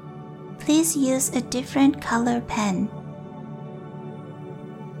Please use a different color pen.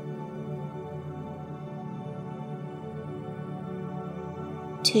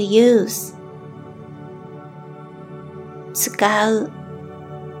 To use. 使う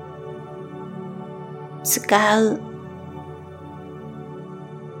使う。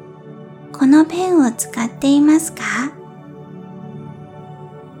このペンを使っていますか？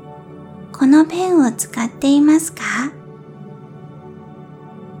このペンを使っていますか？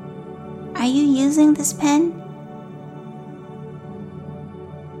 Are you using this pen?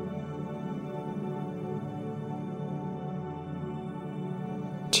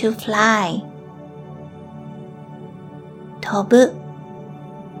 To fly. 飛ぶ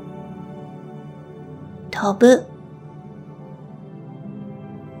飛ぶ。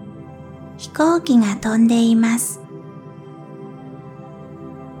飛行機が飛んでいます。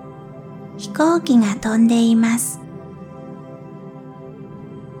飛行機が飛んでいます。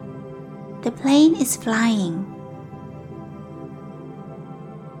The plane is flying.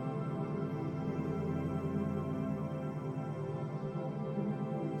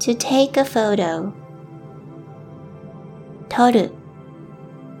 To take a photo. 撮る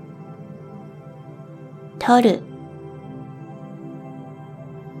撮る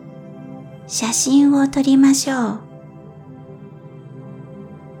写真を撮りましょう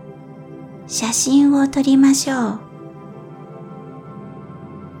写真を撮りましょう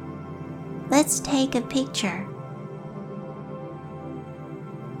Let's take a picture.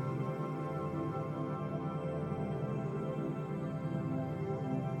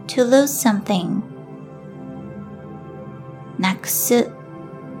 To lose something. なくす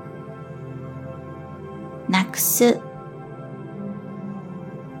なくす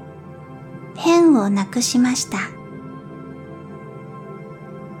ペンをなくしました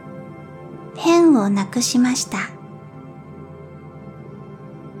ペンをなくしました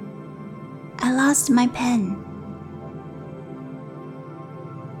I lost my pen.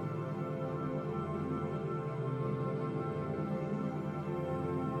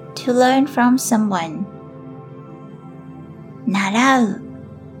 To learn from someone. 習う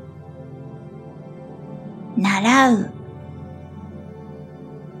習う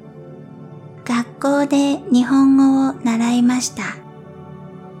学校で日本語を習いました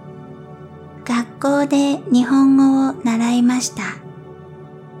学校で日本語を習いました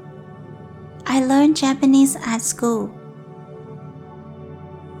I learned Japanese at school.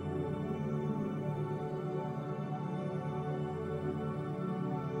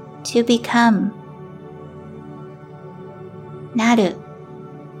 To become. なる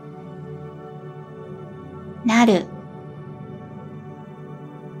なる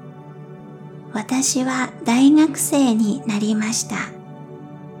私は大学生になりました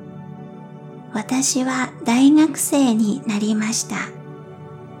私は大学生になりました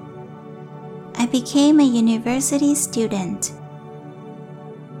I became a university student.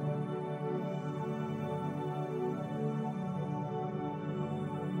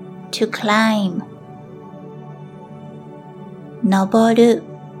 To climb. 登る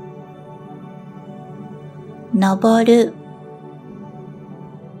登る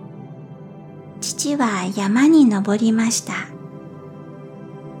父は山に登りました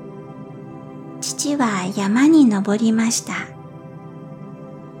父は山に登りました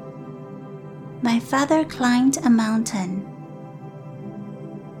My father climbed a mountain.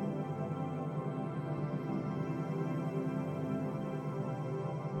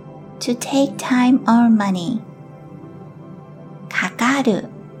 To take time or money. かかる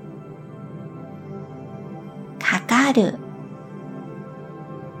かかる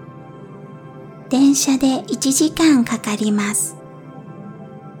電車で1時間かかります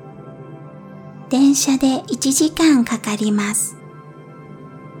電車で1時間かかります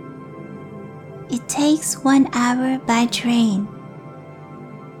It takes 1 hour by train.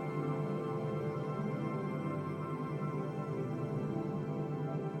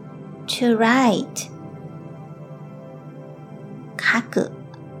 To write. 書く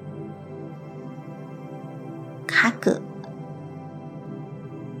書く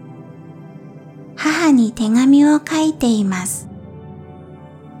母に手紙を書いています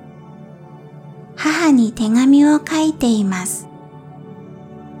母に手紙を書いています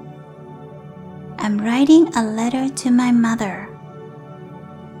I'm writing a letter to my mother.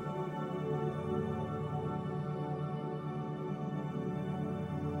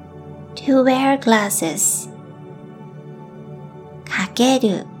 To wear glasses. かけ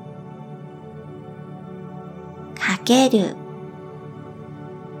るかける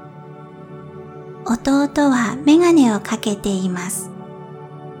弟はメガネをかけています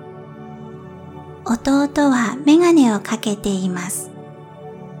弟はメガネをかけています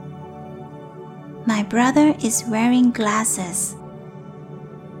My brother is wearing glasses.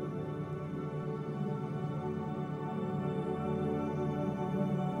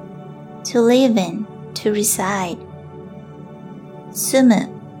 To live in, to reside. 住む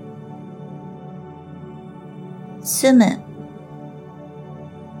住む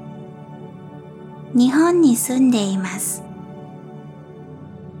日本に住んでいます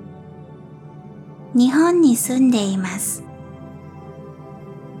日本に住んでいます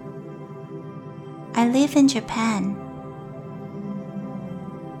I live in Japan.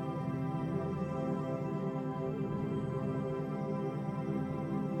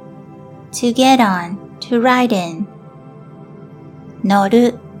 To get on, to ride in. 乗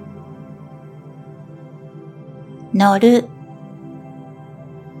る乗る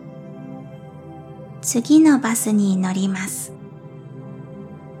次のバスに乗ります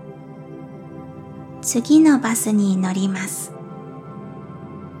次のバスに乗ります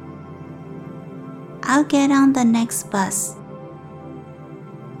I'll get on the next bus.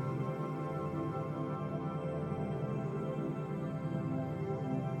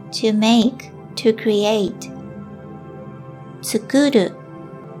 to make, to create. 作る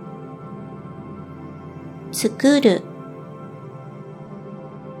作る。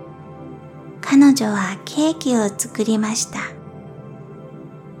彼女はケーキを作りました。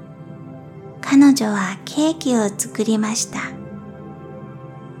彼女はケーキを作りました。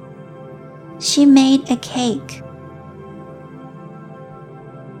She made a cake.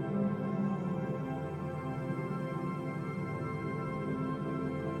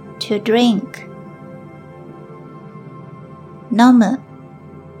 To drink. 飲む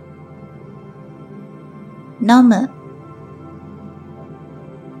飲む。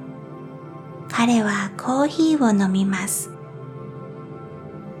彼はコーヒーを飲みます。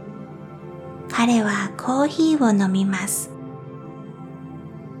彼はコーヒーを飲みます。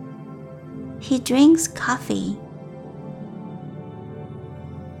He drinks coffee.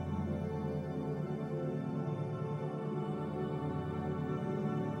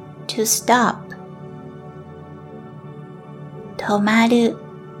 To stop. 止まる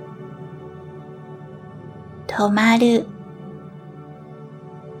止まる。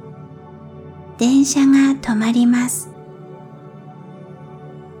電車が止まります。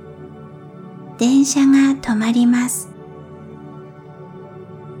電車が止まります。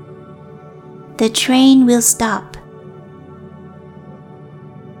The train will stop.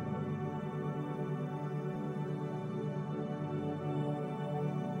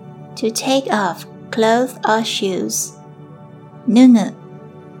 To take off clothes or shoes. 脱ぐ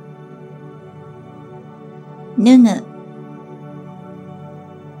脱ぐ。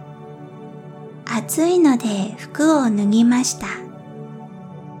暑いので服を脱ぎました。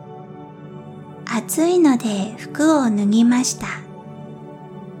暑いので服を脱ぎました。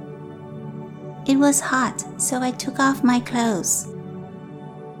It was hot, so I took off my clothes.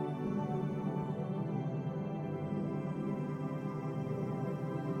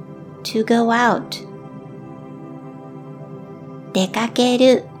 To go out. 出かけ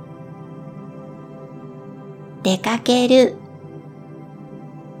る出かける。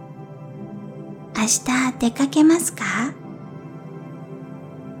明日出かけますか？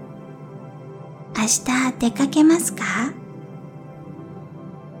明日出かけますか？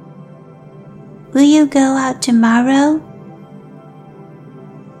 Will you go out tomorrow?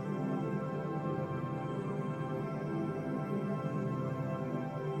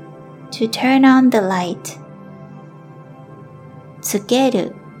 To turn on the light. つけ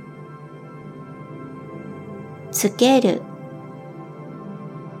るつける。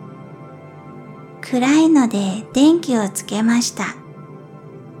暗いので電気をつけました。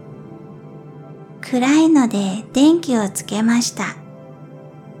暗いので電気をつけました。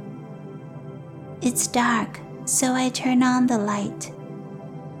It's dark, so I turn on the light.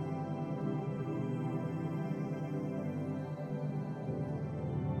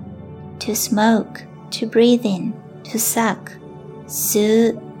 To smoke, to breathe in, to suck.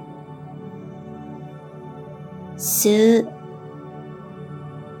 吸う吸う。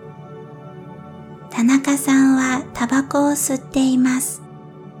田中さんはタバコを吸っています。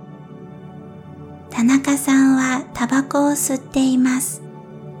田中さんはタバコを吸っています。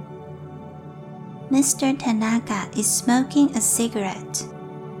Mr. Tanaka is smoking a cigarette.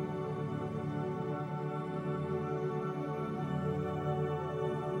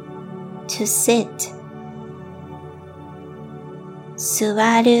 To sit.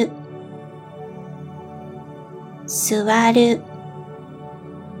 座る座る。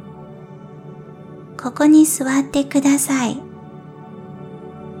ここに座ってください。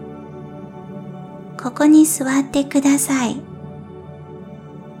ここに座ってください。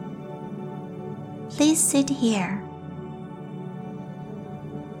Please sit here.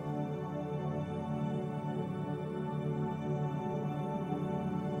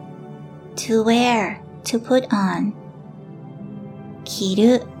 To wear, to put on. 着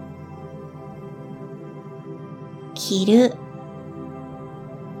る着る。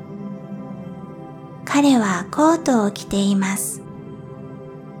彼はコートを着ています。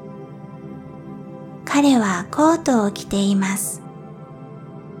彼はコートを着ています。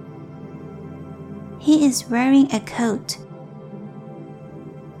He is wearing a coat.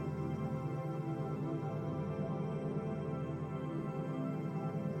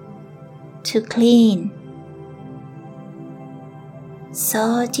 To clean.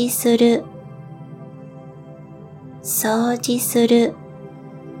 掃除する掃除する。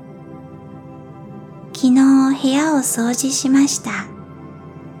昨日部屋を掃除しました。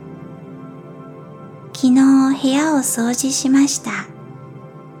昨日部屋を掃除しました。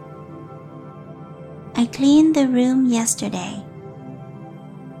I cleaned the room yesterday.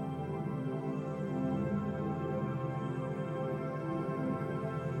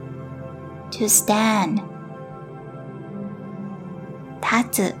 to stand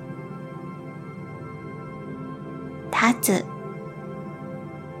立つ立つ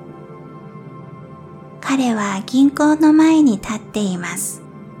彼は銀行の前に立っています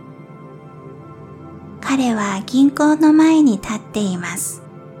彼は銀行の前に立っています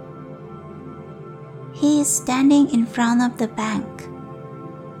He is standing in front of the bank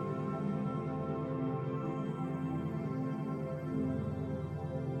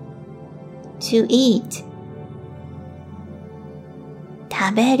To eat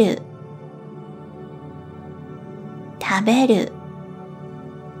食べる食べる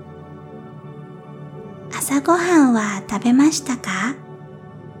朝ごはんは食べましたか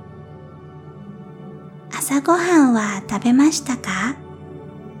朝ごはんは食べましたか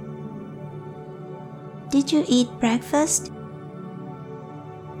Did you eat breakfast?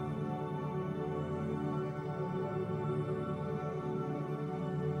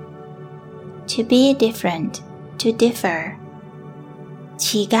 To be different, to differ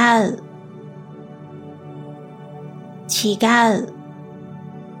違う違う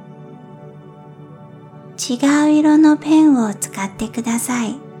違う色のペンを使ってくださ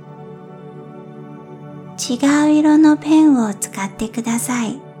い違う色のペンを使ってくださ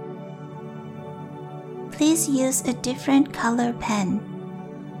い Please use a different color pen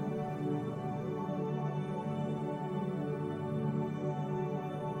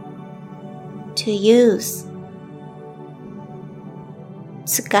To use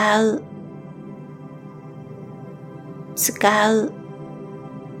使う使う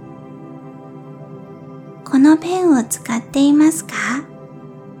このペンを使っていますか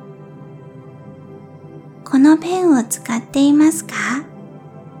このペンを使っていますか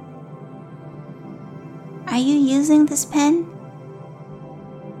Are you using this pen?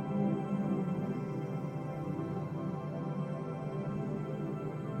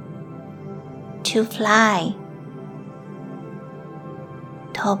 To fly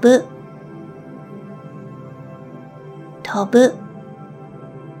飛ぶ飛ぶ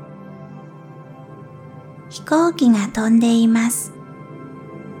飛行機が飛んでいます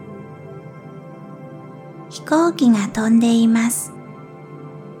飛行機が飛んでいます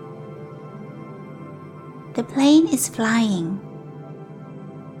The plane is flying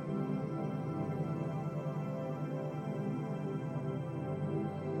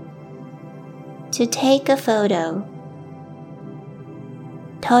To take a photo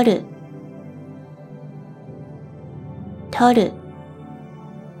撮る撮る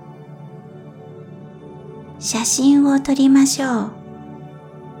写真を撮りましょう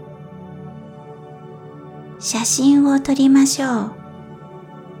写真を撮りましょう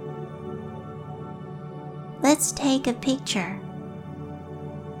Let's take a picture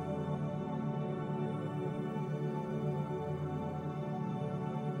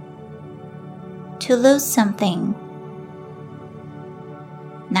To lose something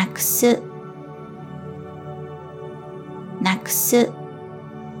なくすなくす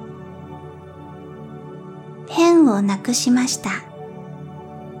ペンをなくしました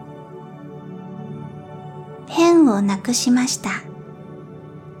ペンをなくしました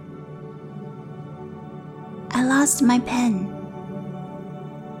I lost my pen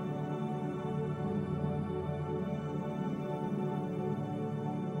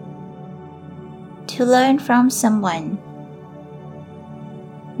To learn from someone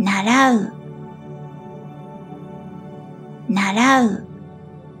習う習う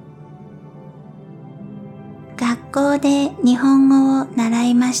学校で日本語を習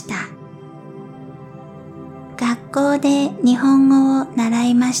いました学校で日本語を習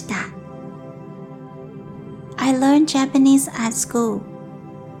いました I learned Japanese at school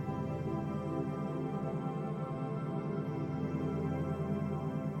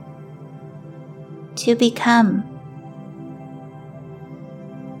To become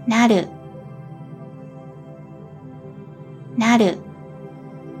なるなる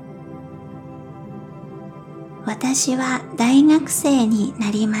私は大学生に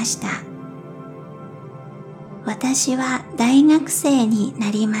なりました私は大学生にな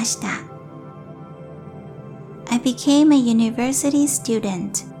りました I became a university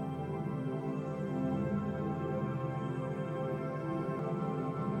student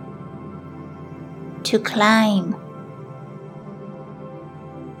To climb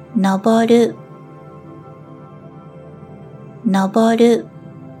登る登る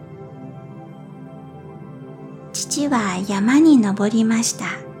父は山に登りました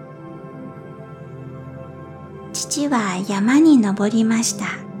父は山に登りました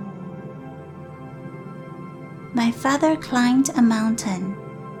My father climbed a mountain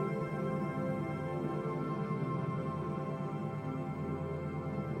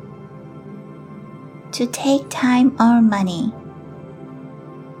to take time or money.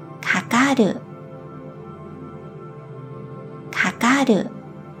 かかるかかる。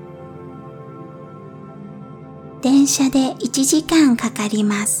電車で1時間かかり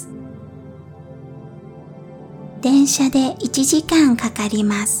ます。電車で1時間かかり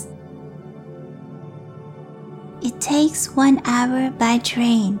ます。It takes 1 hour by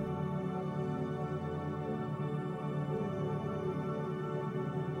train.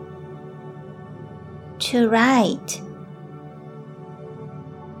 To write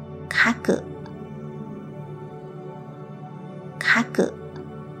書く書く。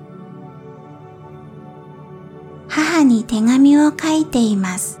母に手紙を書いてい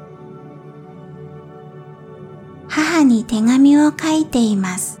ます。母に手紙を書いてい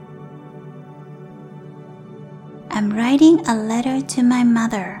ます。I'm writing a letter to my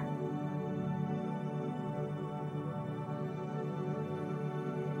mother.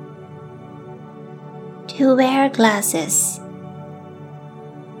 To wear glasses.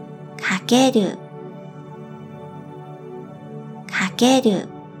 かけるかける。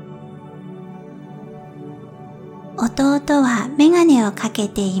弟はメガネをかけ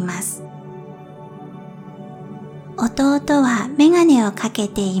ています。弟はメガネをかけ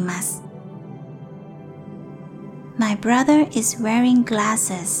ています。My brother is wearing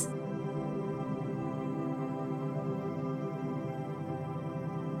glasses.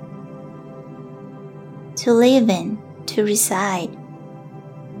 To live in, to reside.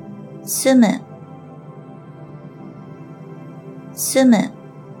 住む住む。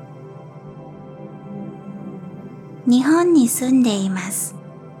日本に住んでいます。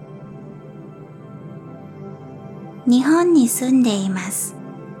日本に住んでいます。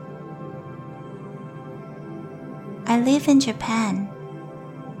I live in Japan.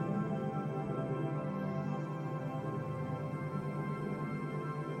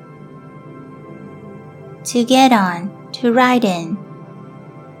 To get on, to ride in.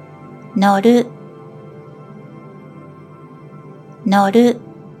 乗る乗る。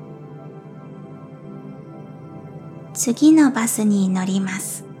次のバスに乗りま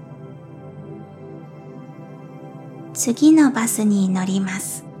す。次のバスに乗りま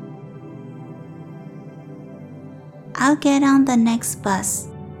す。I'll get on the next bus.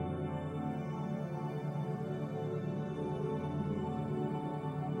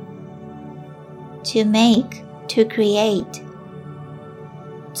 To make, to create.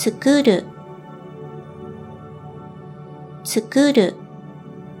 作る作る。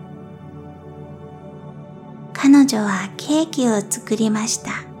彼女はケーキを作りまし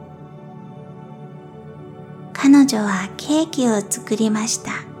た。彼女はケーキを作りまし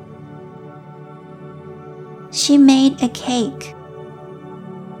た。She made a cake.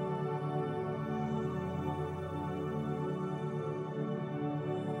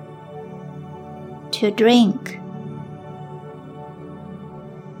 To drink.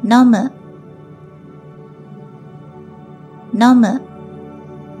 飲む飲む。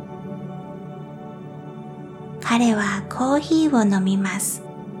彼はコーヒーを飲みます。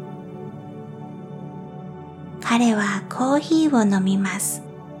彼はコーヒーを飲みます。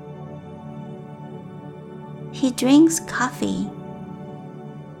He drinks coffee.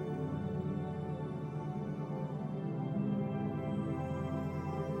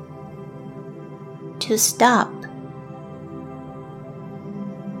 To stop.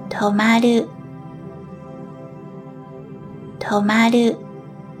 止まる止まる。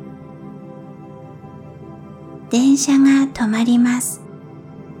電車が止まります。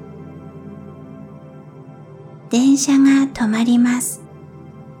電車が止まります。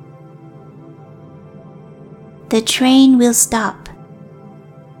The train will stop.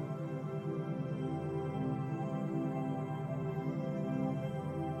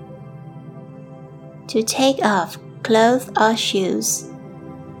 To take off clothes or shoes.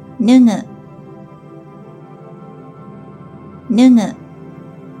 脱ぐ脱ぐ。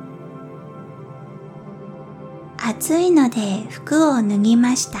暑いので服を脱ぎ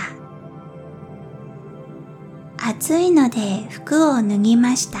ました。暑いので服を脱ぎ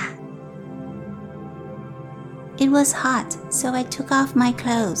ました。It was hot, so I took off my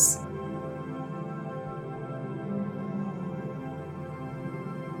clothes.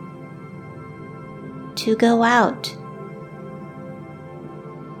 To go out.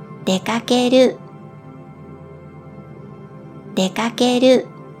 出かける出かける。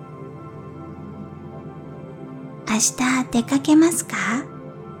明日出かけますか？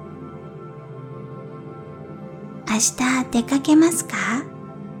明日出かけますか？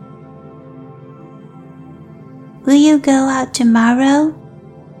 Will you go out tomorrow?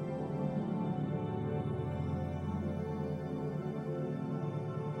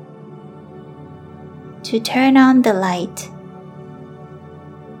 To turn on the light.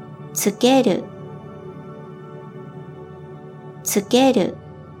 つけるつける。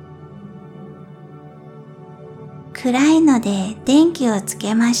暗いので電気をつ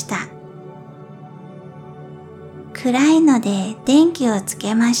けました。暗いので電気をつ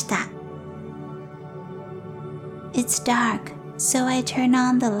けました。It's dark, so I turn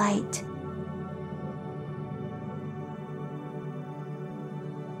on the light.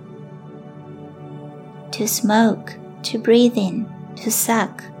 To smoke, to breathe in, to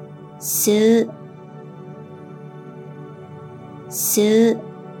suck. 吸う吸う。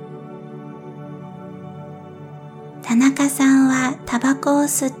田中さんはタバコを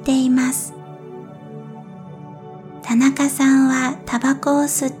吸っています。田中さんはタバコを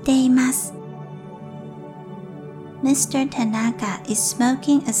吸っています。Mr. Tanaka is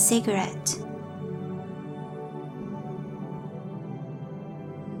smoking a cigarette.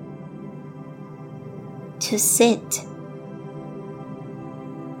 To sit.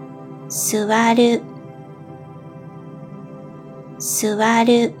 座る座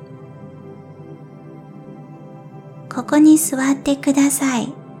る。ここに座ってくださ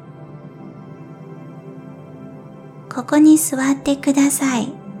い。ここに座ってくださ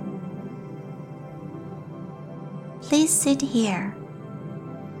い。Please sit here.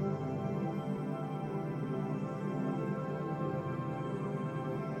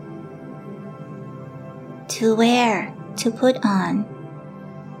 To wear, to put on.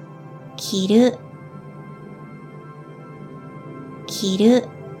 着る着る。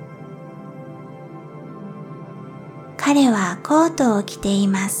彼はコートを着てい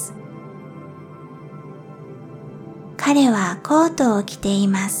ます。彼はコートを着てい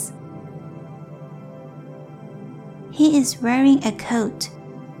ます。He is wearing a coat.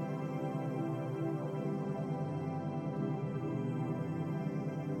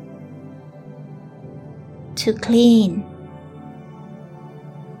 To clean.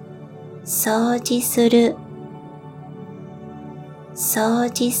 掃除する掃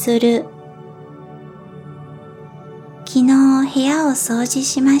除する。昨日部屋を掃除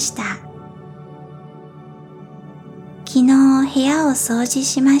しました。昨日部屋を掃除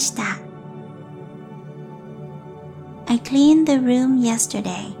しました。I cleaned the room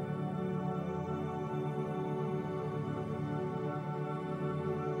yesterday.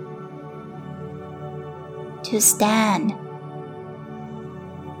 To stand.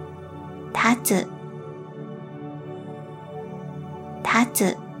 立つ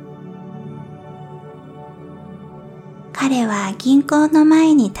立つ。彼は銀行の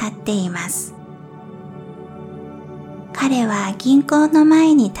前に立っています。彼は銀行の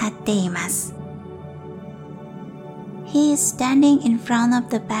前に立っています。He is standing in front of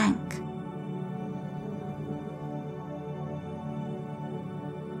the bank.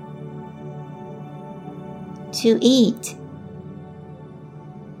 To eat.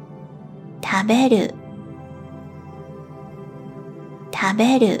 食べる食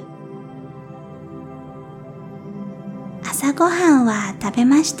べる。朝ごはんは食べ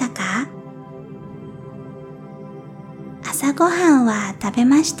ましたか？朝ごはんは食べ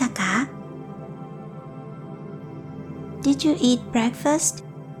ましたか？ Did you eat breakfast?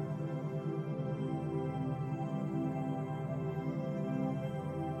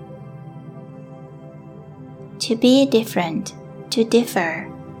 To be different, to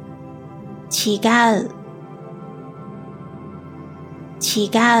differ. 違う違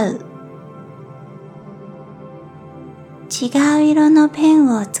う。違う色のペン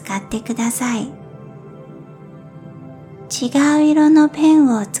を使ってください。違う色のペン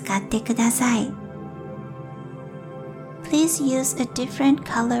を使ってください。Please use a different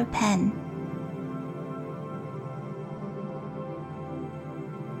color pen.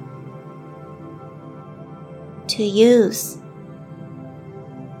 To use.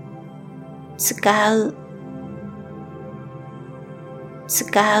 使う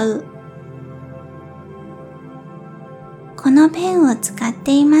使う。このペンを使っ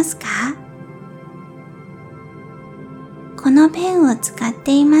ていますか？このペンを使っ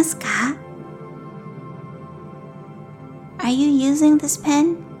ていますか？ Are you using this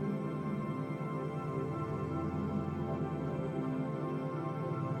pen?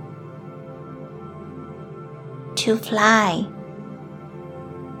 To fly.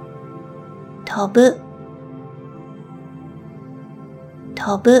 飛ぶ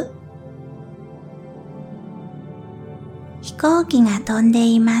飛ぶ。飛行機が飛んで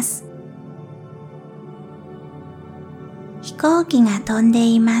います。飛行機が飛んで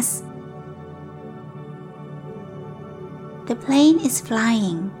います。The plane is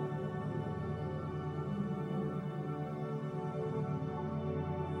flying.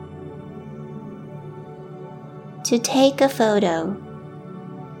 To take a photo.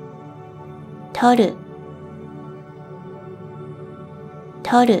 撮る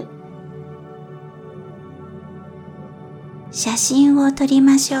撮る写真を撮り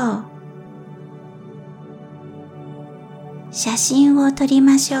ましょう写真を撮り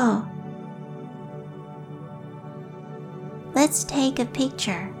ましょう Let's take a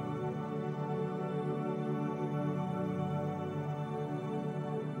picture.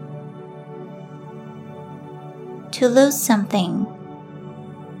 To lose something.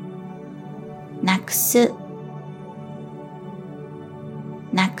 なくす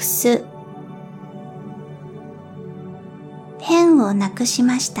なくすペンをなくし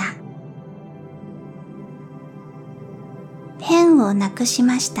ましたペンをなくし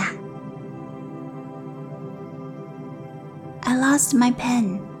ました I lost my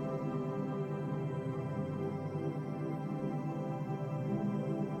pen.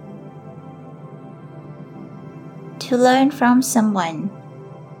 To learn from someone.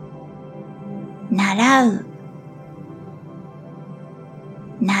 習う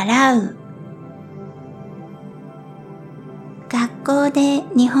習う学校で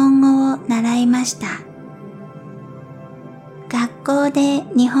日本語を習いました学校で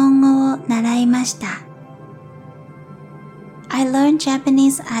日本語を習いました I learned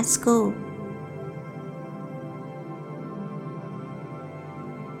Japanese at school.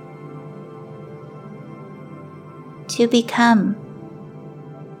 To become.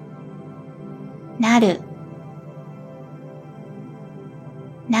 なる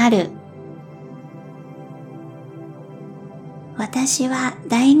なる私は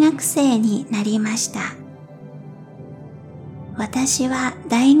大学生になりました私は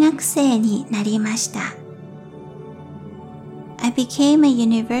大学生になりました I became a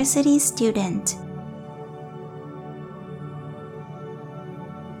university student.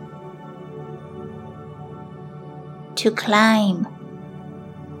 To climb.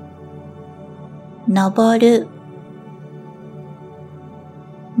 登る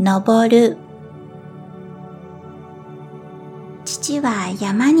登る父は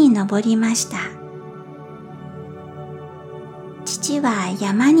山に登りました父は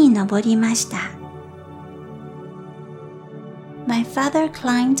山に登りました My father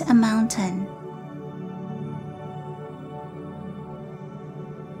climbed a mountain.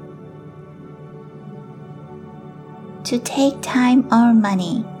 To take time or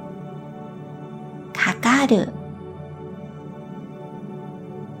money. かかる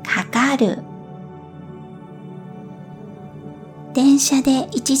かかる電車で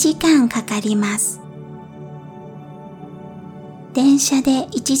1時間かかります電車で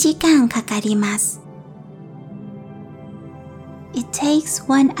1時間かかります It takes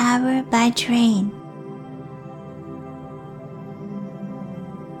 1 hour by train.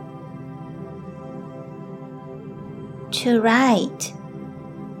 To write.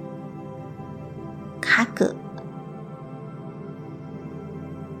 書く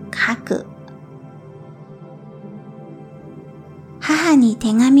書く母に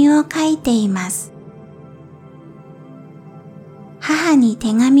手紙を書いています母に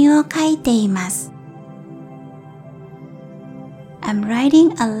手紙を書いています I'm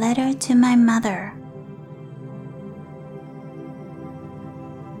writing a letter to my mother.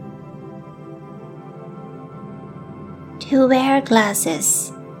 To wear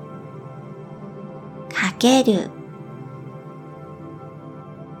glasses. かける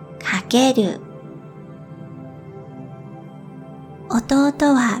かける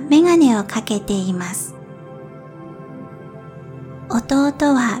弟はメガネをかけています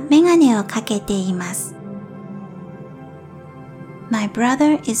弟はメガネをかけています My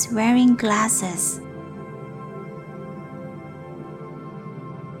brother is wearing glasses.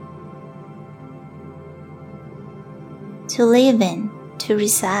 To live in, to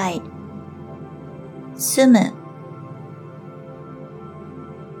reside. 住む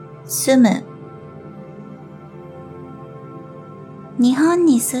住む日本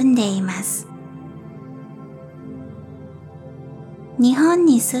に住んでいます日本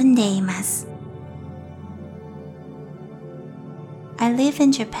に住んでいます I live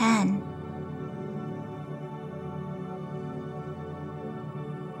in Japan.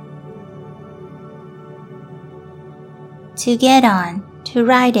 To get on, to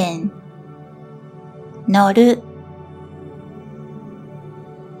ride in. 乗る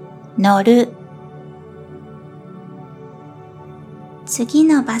乗る次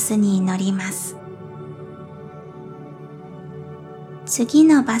のバスに乗ります次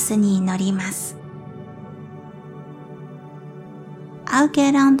のバスに乗ります I'll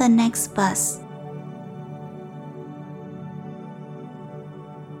get on the next bus.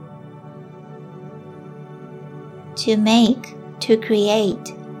 to make, to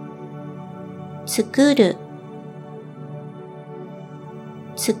create. 作る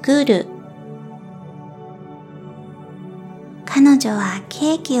作る。彼女は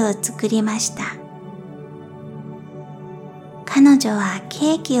ケーキを作りました。彼女は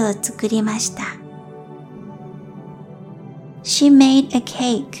ケーキを作りました。She made a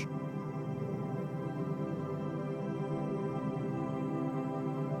cake.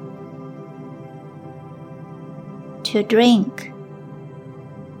 To drink.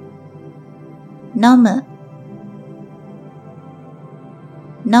 飲む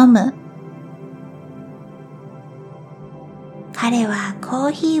飲む。彼はコー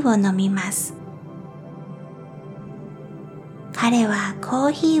ヒーを飲みます。彼はコー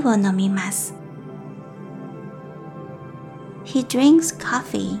ヒーを飲みます。He drinks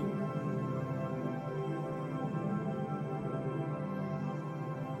coffee.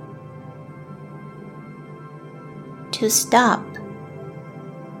 To stop.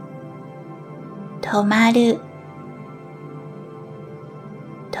 止まる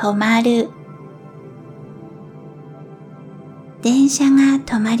止まる。電車が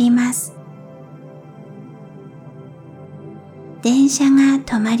止まります。電車が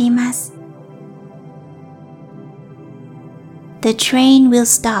止まります。The train will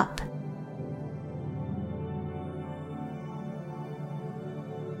stop.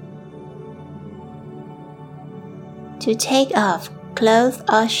 To take off clothes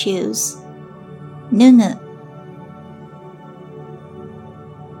or shoes. 脱ぐ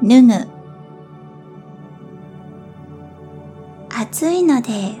脱ぐ。暑いの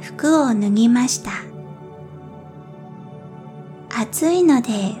で服を脱ぎました。暑いの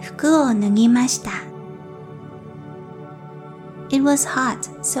で服を脱ぎました。It was hot,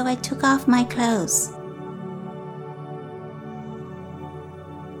 so I took off my clothes.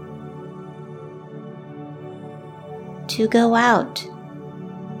 To go out.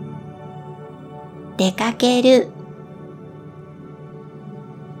 出かける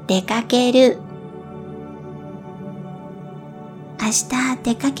出かける。明日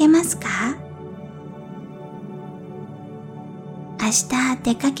出かけますか？明日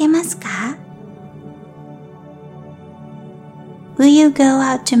出かけますか？ Will you go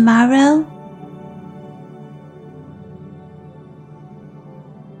out tomorrow?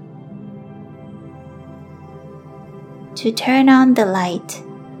 To turn on the light.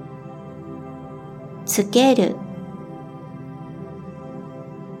 つける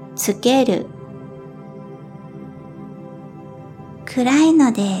つける。暗い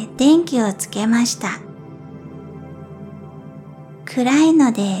ので電気をつけました。暗い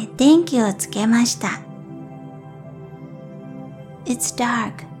ので電気をつけました。It's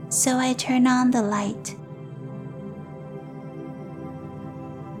dark, so I turn on the light.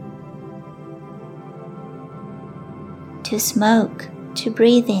 To smoke, to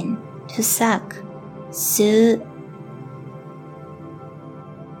breathe in, to suck. 吸う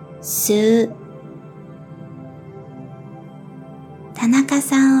吸う。田中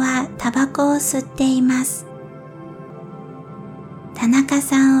さんはタバコを吸っています。田中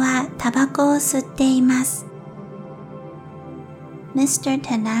さんはタバコを吸っています。Mr.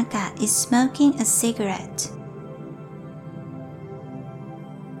 Tanaka is smoking a cigarette.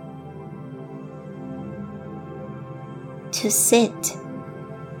 To sit.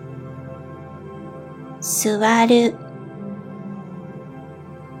 座る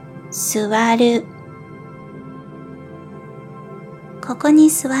座る。ここに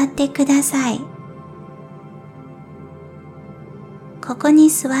座ってください。ここに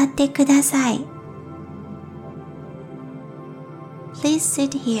座ってください。Please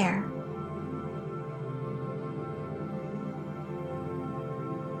sit here.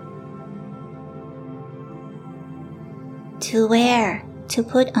 To wear, to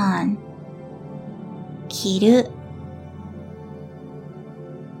put on. 着る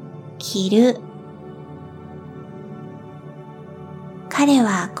着る。彼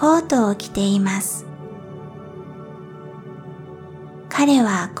はコートを着ています。彼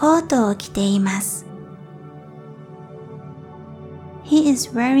はコートを着ています。He is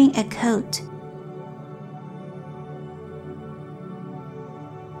wearing a coat.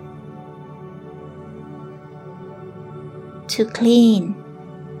 To clean.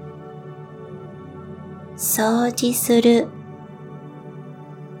 掃除する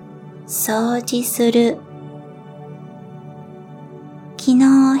掃除する。昨日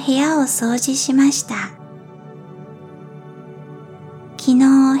部屋を掃除しました。昨日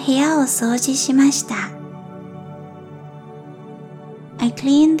部屋を掃除しました。I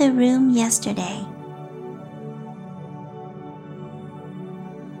cleaned the room yesterday.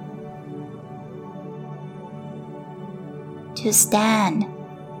 to stand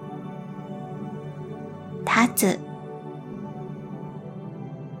立つ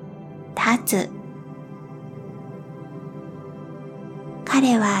立つ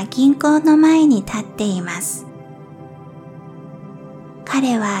彼は銀行の前に立っています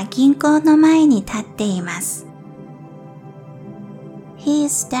彼は銀行の前に立っています He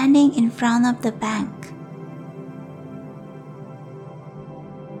is standing in front of the bank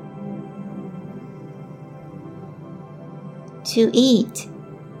To eat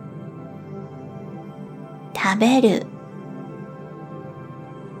食べる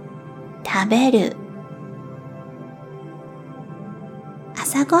食べる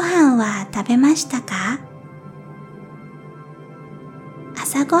朝ごはんは食べましたか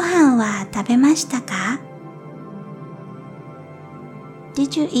朝ごはんは食べましたか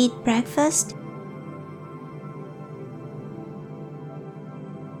Did you eat breakfast?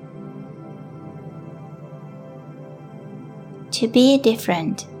 To be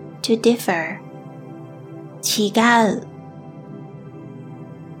different, to differ 違う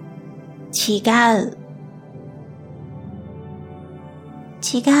違う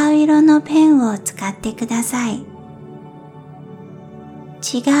違う色のペンを使ってください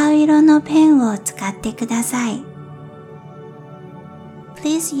違う色のペンを使ってください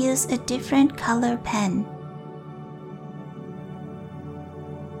Please use a different color pen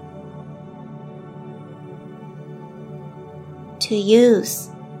To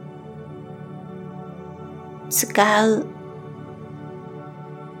use 使う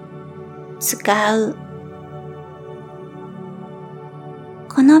使う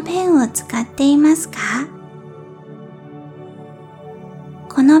このペンを使っていますか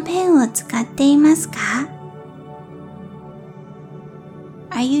このペンを使っていますか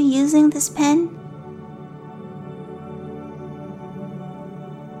Are you using this pen?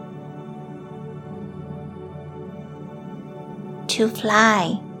 To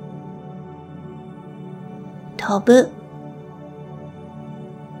fly 飛ぶ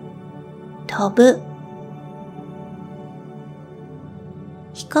飛ぶ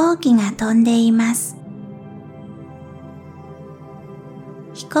飛行機が飛んでいます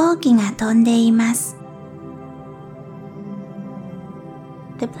飛行機が飛んでいます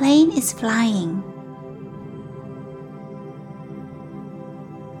The plane is flying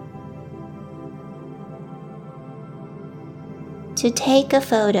To take a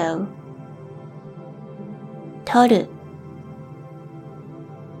photo 撮る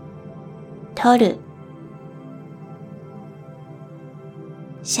撮る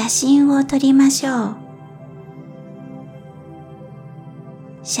写真を撮りましょう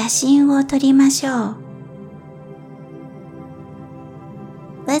写真を撮りましょう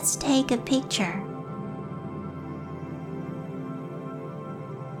Let's take a picture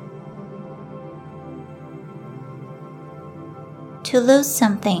To lose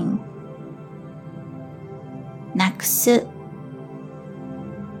something なくす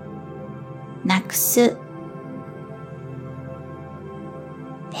なくす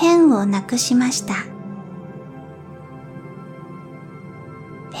ペンをなくしました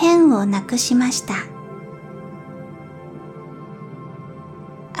ペンをなくしました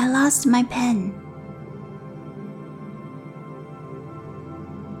I lost my pen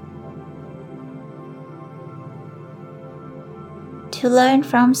To learn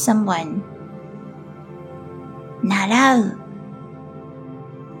from someone 習う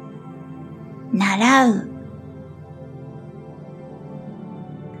習う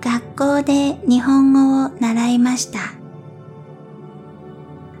学校で日本語を習いました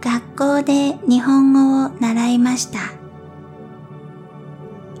学校で日本語を習いました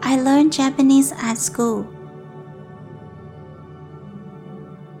I learned Japanese at school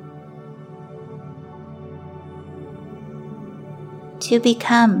To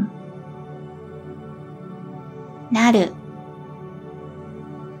become なる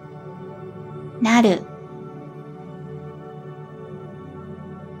なる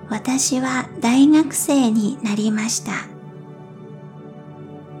私は大学生になりました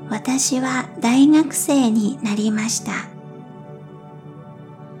私は大学生になりました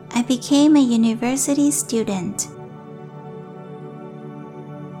I became a university student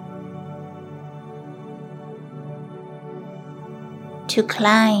To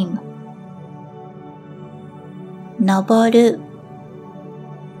climb 登る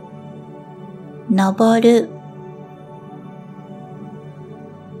登る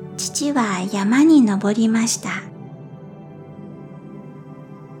父は山に登りました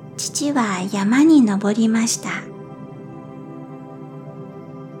父は山に登りました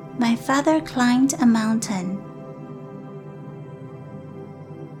My father climbed a mountain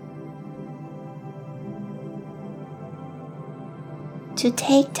to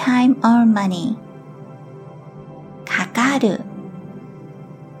take time or money. かかる、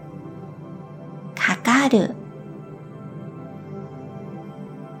かかる。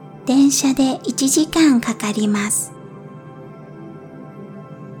電車で1時間かかります。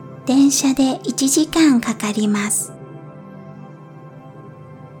電車で1時間かかります。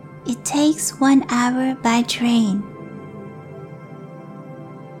It takes 1 hour by train.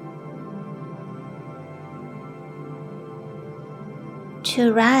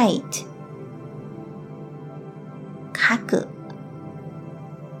 To write. 書く、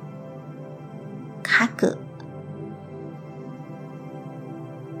書く。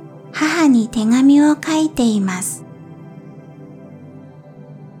母に手紙を書いています。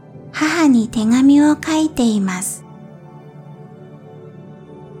母に手紙を書いています。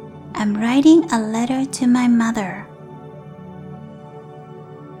I'm writing a letter to my mother.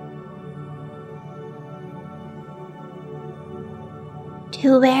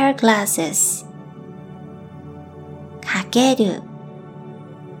 To wear glasses. かける、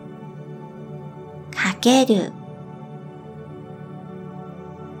かける。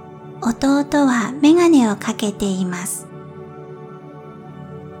弟はメガネをかけています。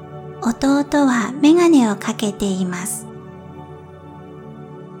弟はメガネをかけています。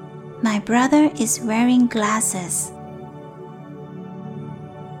My brother is wearing glasses.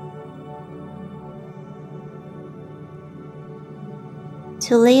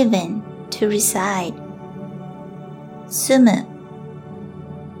 To live in, to reside. 住む、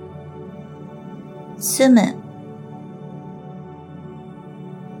住む。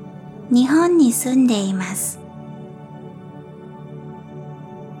日本に住んでいます。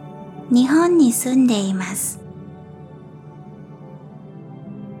日本に住んでいます。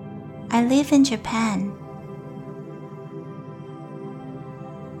I live in Japan.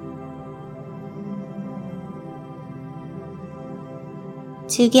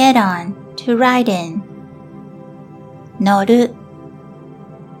 To get on, to ride in. 乗る、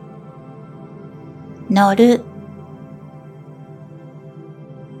乗る。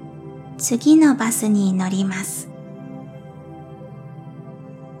次のバスに乗ります。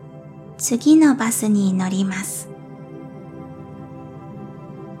次のバスに乗ります。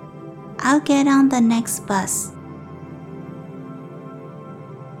I'll get on the next bus.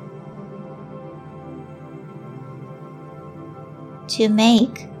 To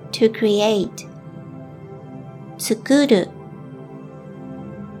make, to create. 作る、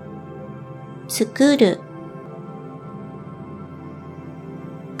作る。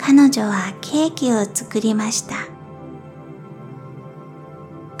彼女はケーキを作りました。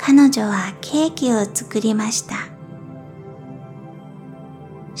彼女はケーキを作りました。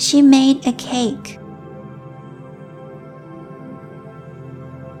She made a cake.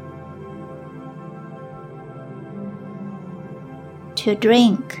 To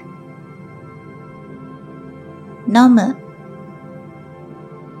drink. 飲む、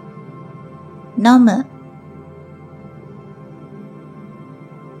飲む。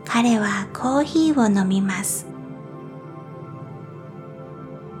彼はコーヒーを飲みます。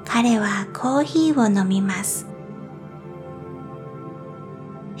彼はコーヒーを飲みます。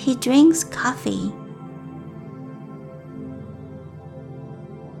He drinks coffee.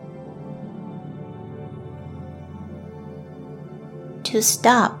 To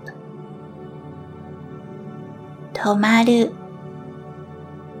stop. 止まる、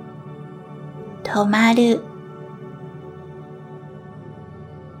止まる。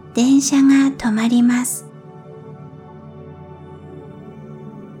電車が止まります。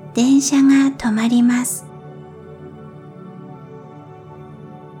電車が止まります。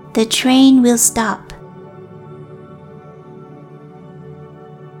The train will stop.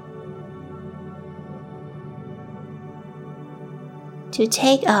 To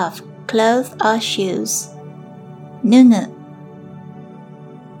take off clothes or shoes. 脱ぐ、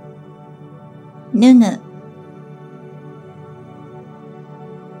脱ぐ。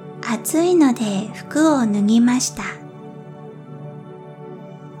暑いので服を脱ぎました。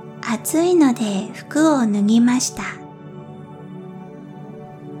暑いので服を脱ぎました。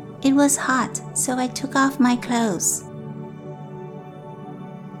It was hot, so I took off my clothes.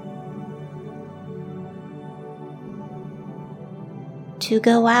 To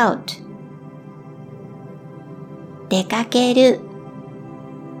go out. 出かける、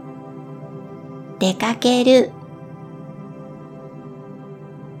出かける。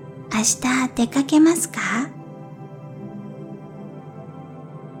明日出かけますか？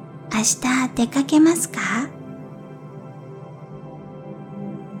明日出かけますか？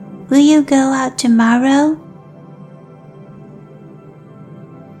 Will you go out tomorrow?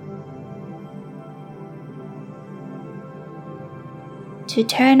 to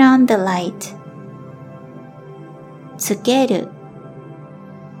turn on the light. つける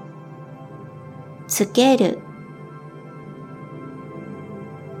つける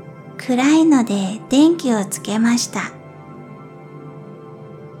暗いので電気をつけました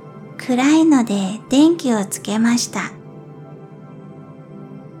暗いので電気をつけました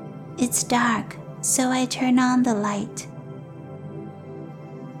It's dark, so I turn on the light.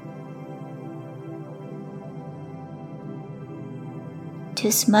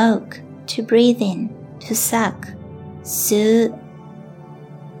 To smoke, to breathe in, to suck. 吸う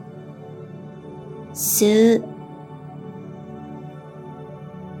吸う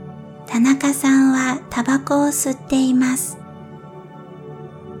田中さんはタバコを吸っています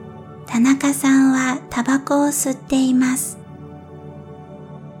田中さんはタバコを吸っています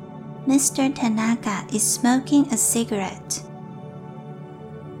Mr. Tanaka is smoking a cigarette.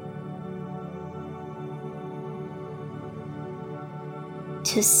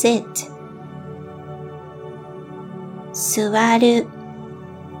 To sit 座る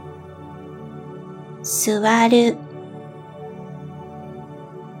座る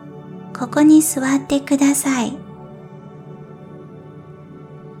ここに座ってください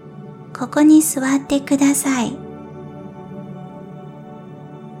ここに座ってください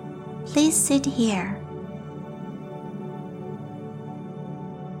Please sit here.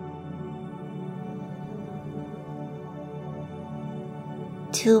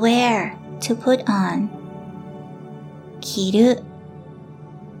 To wear, to put on. 着る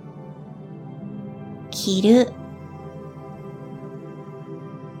着る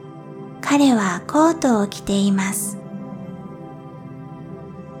彼はコートを着ています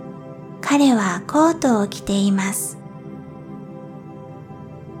彼はコートを着ています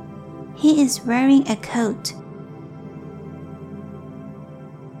He is wearing a coat.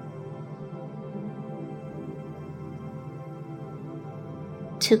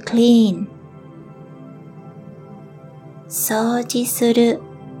 To clean 掃除する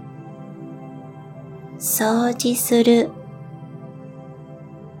掃除する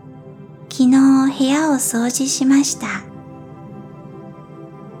昨日部屋を掃除しました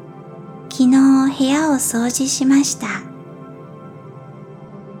昨日部屋を掃除しました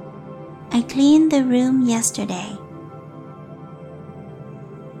I cleaned the room yesterday.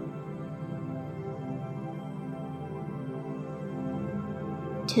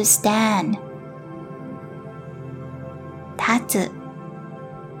 To stand 立つ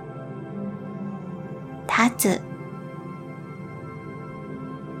立つ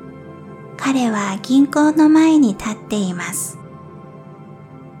彼は銀行の前に立っています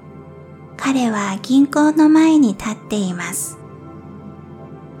彼は銀行の前に立っています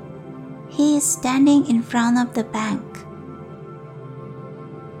He is standing in front of the bank.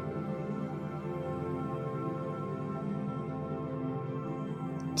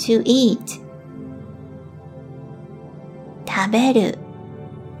 To eat 食べる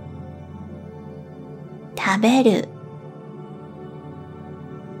食べる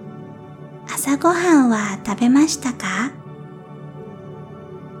朝ごはんは食べましたか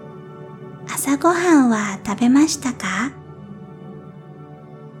朝ごはんは食べましたか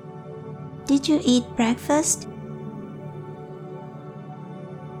Did you eat breakfast?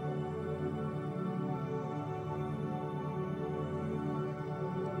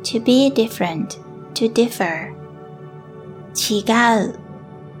 To be different, to differ. 違う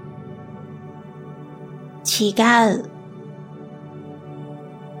違う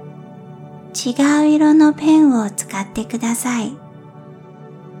違う色のペンを使ってください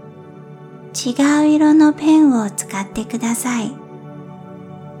違う色のペンを使ってください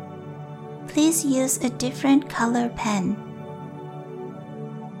Please use a different color pen.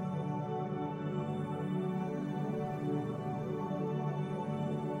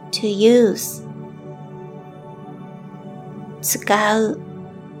 To use 使う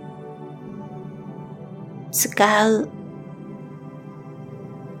使う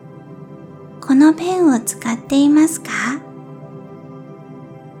このペンを使っていますか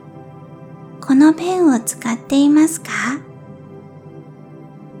このペンを使っていますか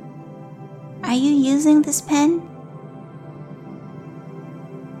Are you using this pen?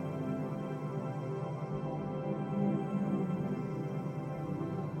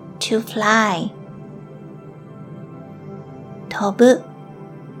 To fly 飛ぶ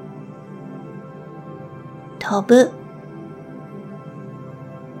飛ぶ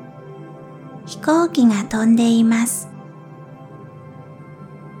飛行機が飛んでいます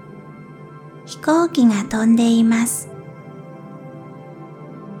飛行機が飛んでいます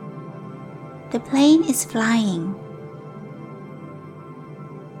The plane is flying.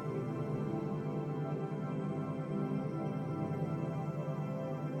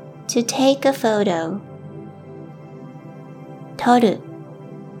 To take a photo. 撮る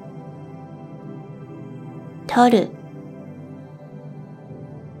撮る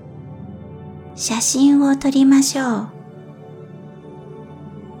写真を撮りましょう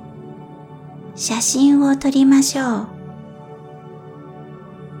写真を撮りましょう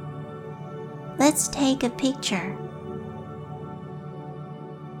Let's take a picture.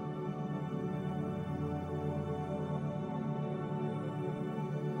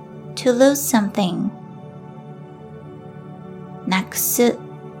 To lose something. なくす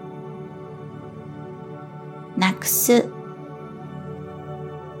なくす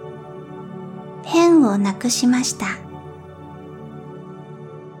ペンをなくしました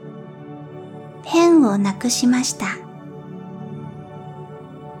ペンをなくしました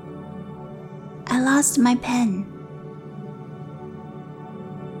I lost my pen.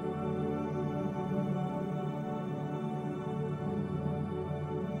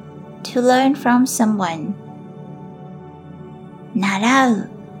 To learn from someone. 習う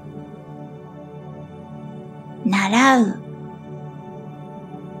習う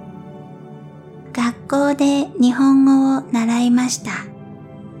学校で日本語を習いました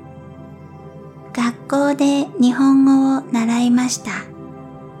学校で日本語を習いました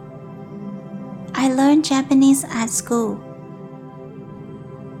I learned Japanese at school.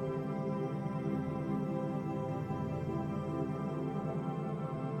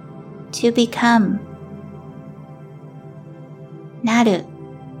 To become. なる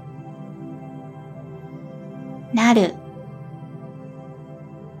なる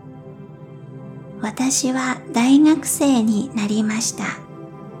私は大学生になりました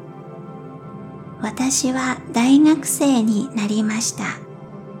私は大学生になりました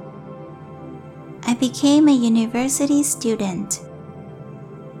I became a university student.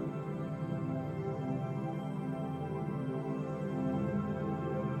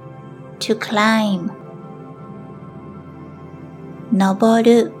 To climb. 登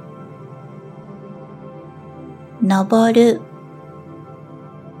る登る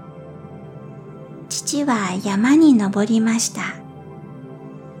父は山に登りました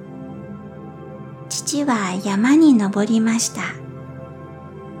父は山に登りました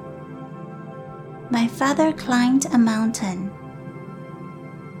My father climbed a mountain.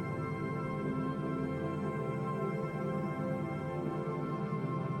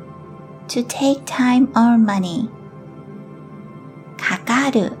 To take time or money. か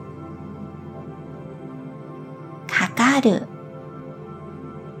かるかかる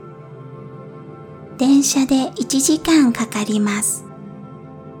電車で1時間かかります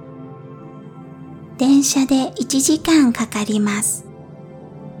電車で1時間かかります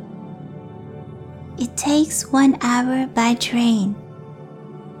It takes 1 hour by train.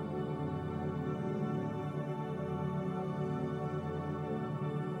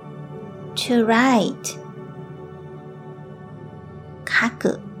 To write. 書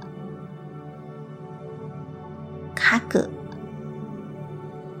く書く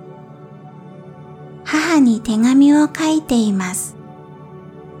母に手紙を書いています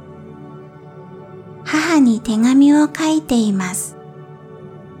母に手紙を書いています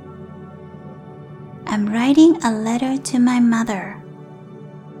I'm writing a letter to my mother.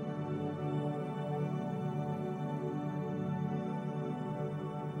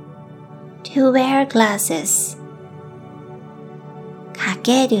 To wear glasses. か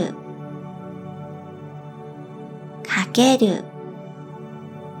けるかける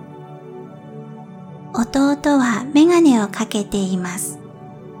弟はメガネをかけています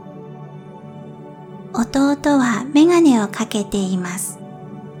弟はメガネをかけています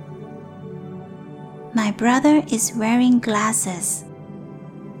My brother is wearing glasses.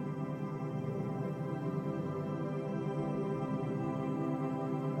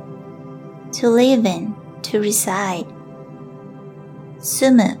 To live in, to reside.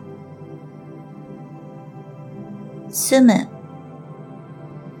 住む住む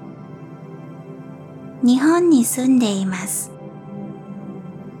日本に住んでいます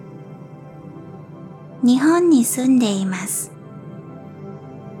日本に住んでいます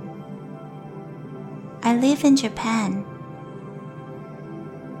I live in Japan.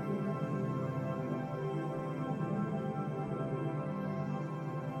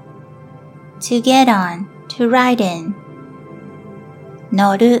 To get on, to ride in.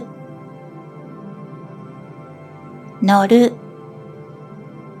 乗る乗る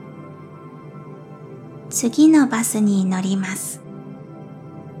次のバスに乗ります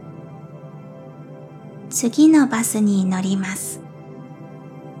次のバスに乗ります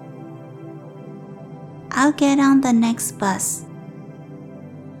I'll get on the next bus.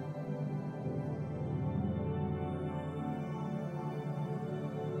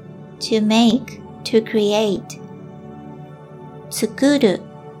 to make, to create. 作る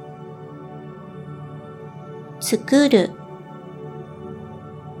作る。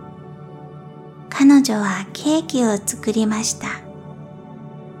彼女はケーキを作りました。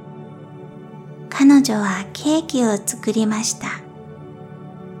彼女はケーキを作りました。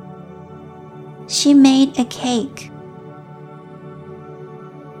She made a cake.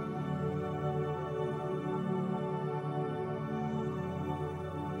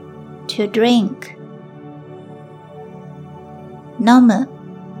 To drink. 飲む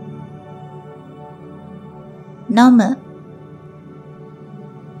飲む。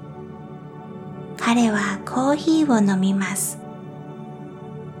彼はコーヒーを飲みます。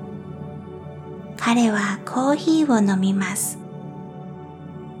彼はコーヒーを飲みます。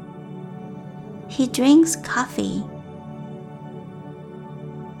He drinks coffee.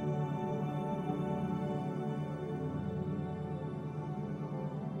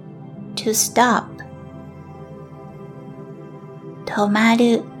 To stop. 止ま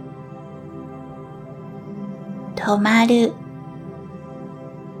る止まる。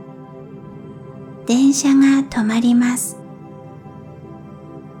電車が止まります。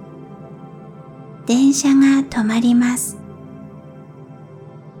電車が止まります。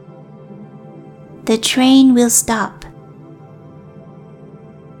The train will stop.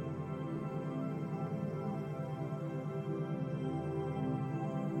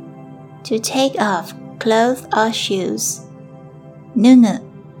 To take off clothes or shoes. 脱ぐ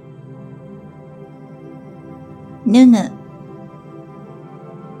脱ぐ。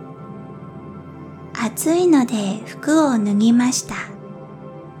暑いので服を脱ぎました。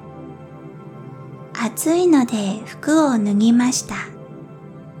暑いので服を脱ぎました。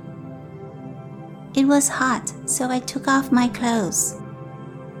It was hot, so I took off my clothes.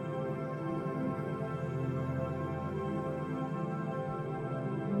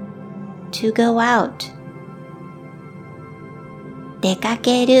 To go out. 出か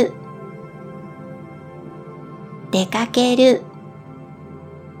ける出かける。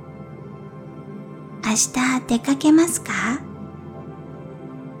明日出かけますか？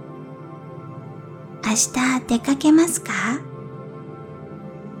明日出かけますか？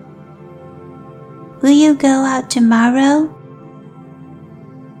 Will you go out tomorrow?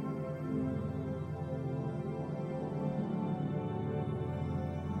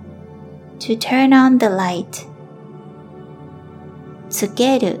 To turn on the light. つ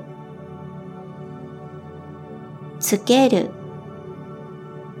けるつける。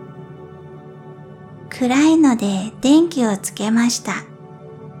暗いので電気をつけました。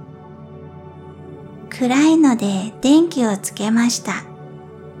暗いので電気をつけました。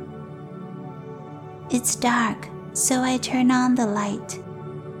It's dark, so I turn on the light.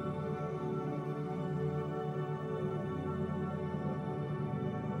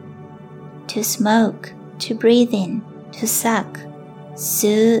 To smoke, to breathe in, to suck.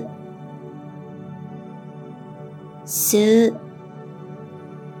 吸う吸う。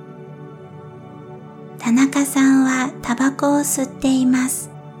田中さんはタバコを吸っています。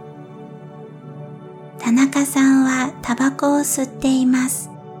田中さんはタバコを吸っています。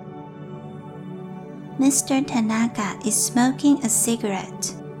Mr. Tanaka is smoking a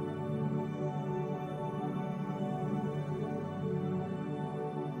cigarette.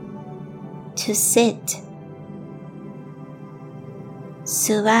 To sit.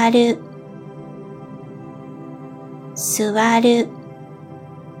 座る座る。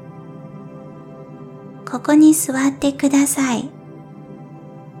ここに座ってください。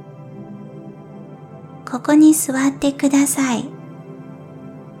ここに座ってください。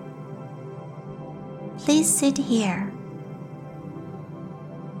Please sit here.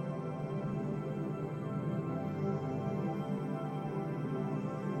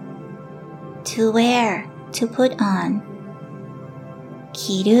 To wear, to put on.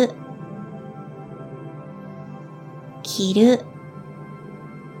 着る着る。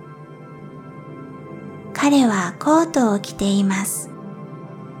彼はコートを着ています。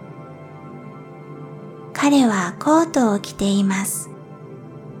彼はコートを着ています。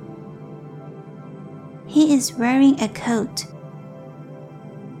He is wearing a coat.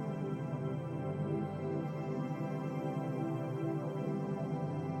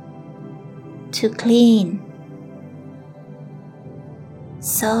 To clean.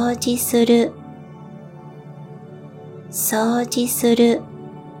 掃除する掃除する。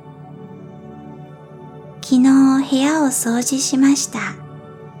昨日部屋を掃除しました。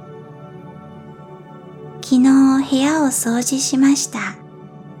昨日部屋を掃除しました。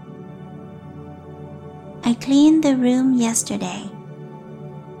I cleaned the room yesterday.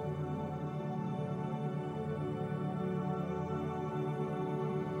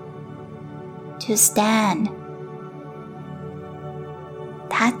 to stand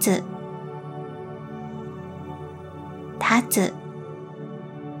立つ立つ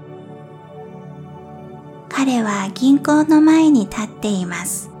彼は銀行の前に立っていま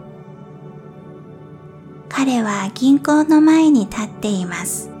す彼は銀行の前に立っていま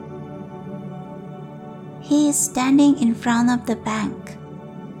す He is standing in front of the bank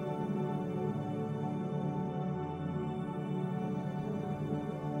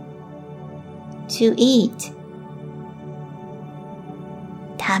To eat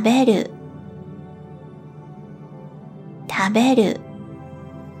食べる食べる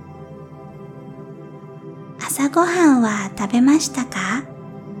朝ごはんは食べましたか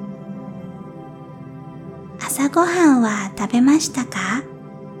朝ごはんは食べましたか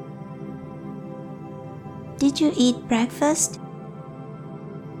Did you eat breakfast?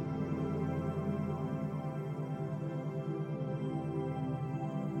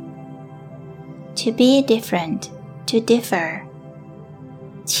 To be different, to differ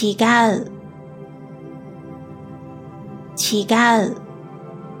違う違う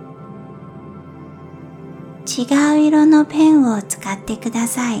違う色のペンを使ってくだ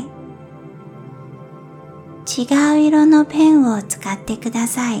さい違う色のペンを使ってくだ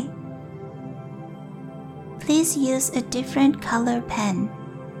さい Please use a different color pen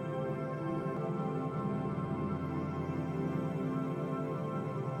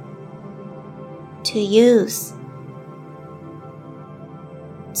To use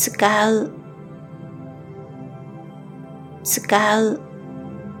使う使う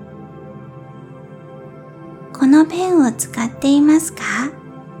このペンを使っていますか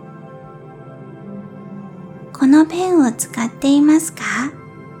このペンを使っていますか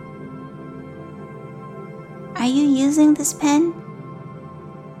Are you using this pen?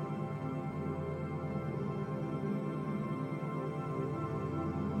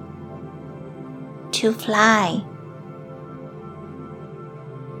 To fly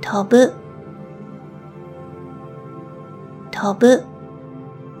飛ぶ飛ぶ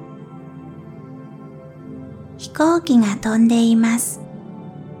飛行機が飛んでいます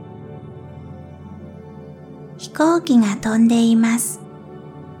飛行機が飛んでいます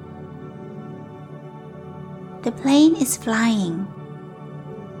The plane is flying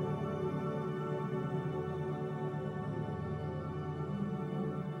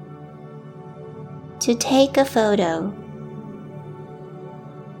To take a photo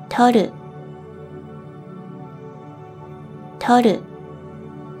撮る撮る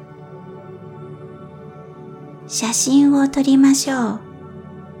写真を撮りましょう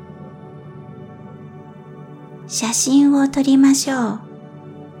写真を撮りましょう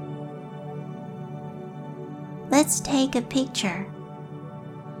Let's take a picture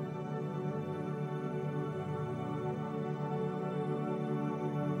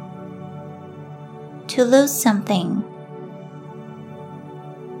To lose something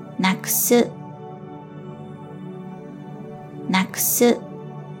なくすなくす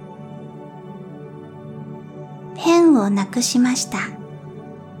ペンをなくしました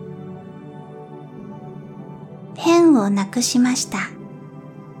ペンをなくしました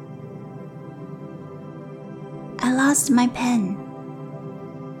I lost my pen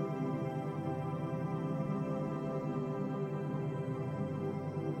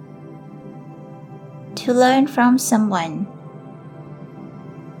To learn from someone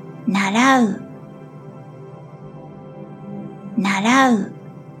習う習う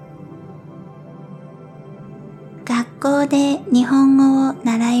学校で日本語を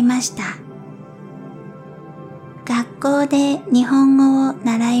習いました学校で日本語を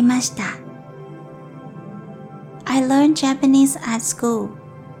習いました I learned Japanese at school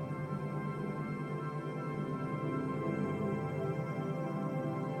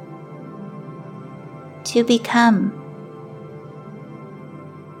To become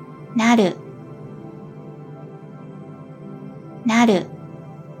なるなる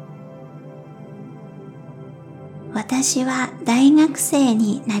私は大学生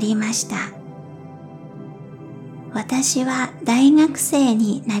になりました私は大学生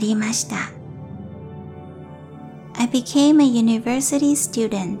になりました I became a university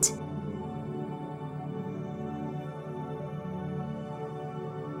student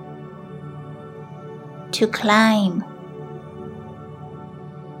To climb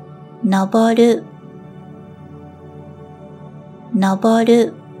登る登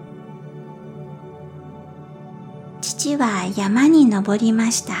る父は山に登りま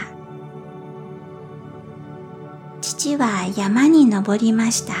した父は山に登り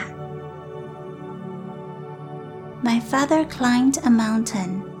ました My father climbed a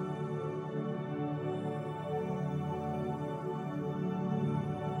mountain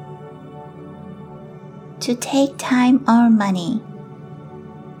to take time or money.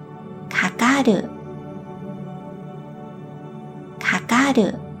 かかるかか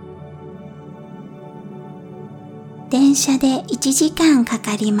る。電車で1時間か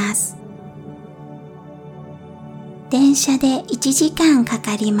かります。電車で1時間か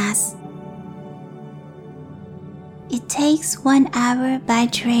かります。It takes 1 hour by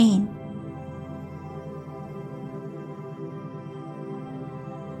train.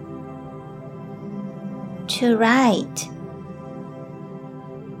 To write.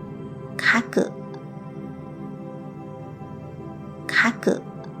 書く書く。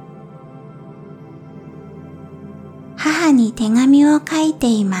母に手紙を書いて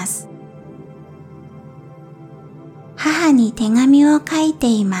います。母に手紙を書いて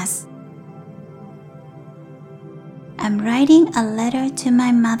います。I'm writing a letter to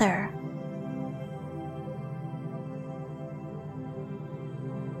my mother.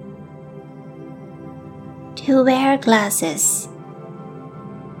 To wear glasses.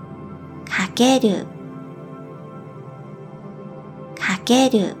 かけるかけ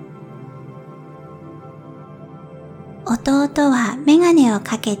る。弟はメガネを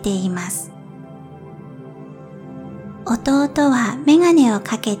かけています。弟はメガネを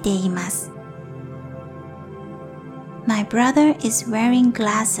かけています。My brother is wearing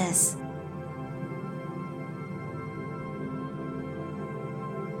glasses.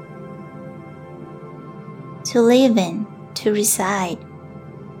 To live in, to reside.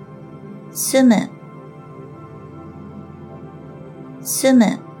 住む住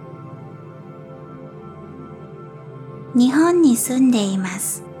む。日本に住んでいま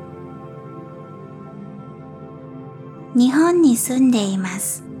す。日本に住んでいま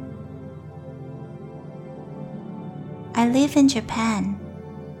す。I live in Japan.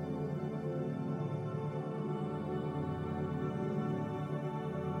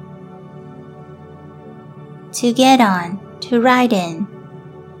 To get on, to ride in.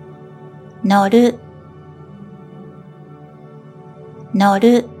 乗る乗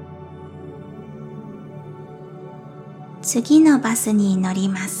る。次のバスに乗り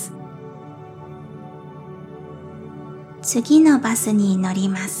ます。次のバスに乗り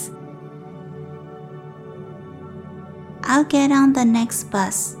ます。I'll get on the next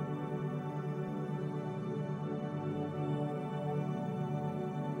bus.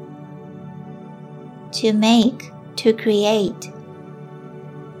 To make, to create.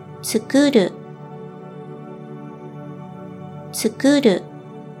 作る作る。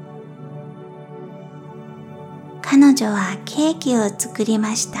彼女はケーキを作り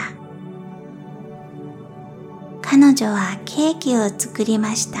ました。彼女はケーキを作り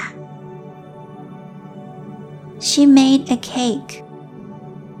ました。She made a cake.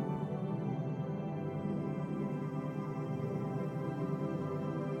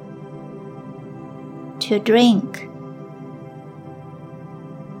 To drink.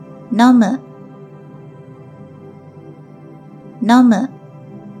 飲む飲む。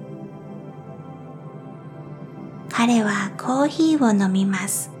彼はコーヒーを飲みま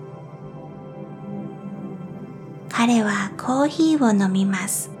す。彼はコーヒーを飲みま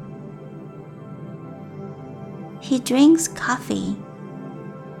す。He drinks coffee.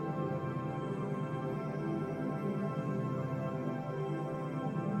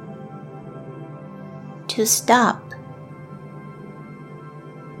 To stop.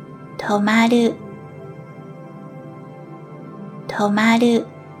 止まる止まる。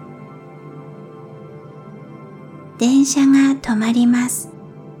電車が止まります。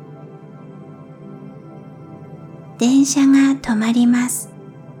電車が止まります。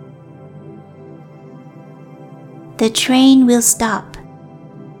The train will stop.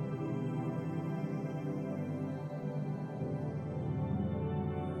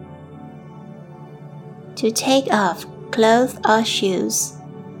 To take off clothes or shoes.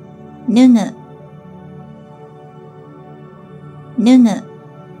 脱ぐ脱ぐ。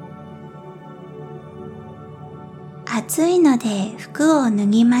暑いので服を脱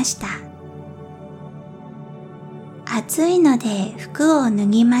ぎました。暑いので服を脱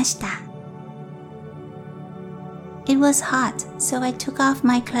ぎました。It was hot, so I took off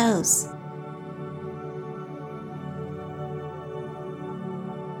my clothes.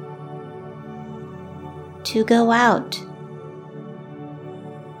 To go out.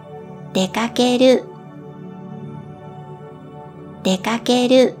 出かける出かけ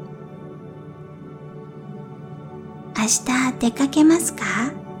る。明日出かけますか？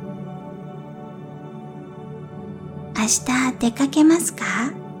明日出かけますか？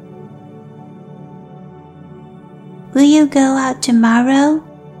 Will you go out tomorrow?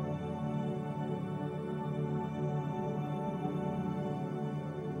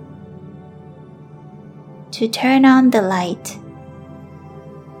 to turn on the light.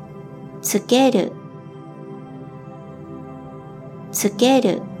 つけるつけ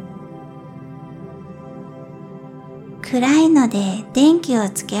る。暗いので電気を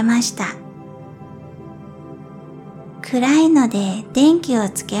つけました。暗いので電気を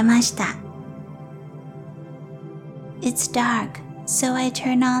つけました。It's dark, so I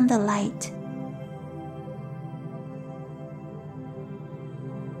turn on the light.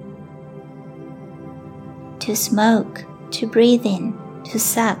 To smoke, to breathe in, to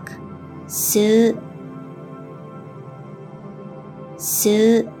suck. 吸う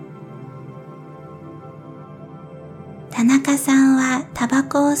吸う。田中さんはタバ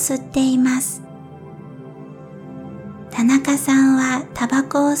コを吸っています。田中さんはタバ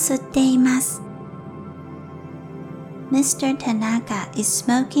コを吸っています。Mr. Tanaka is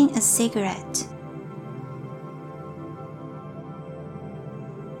smoking a cigarette.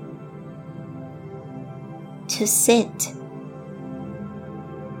 To sit.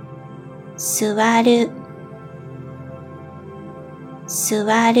 座る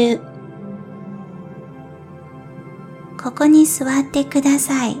座る。ここに座ってくだ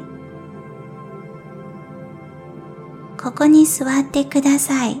さい。ここに座ってくだ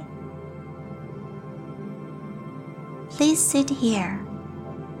さい。Please sit here.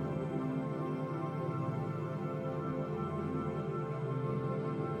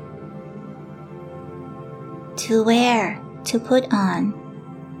 To wear, to put on.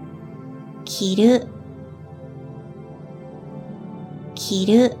 着る着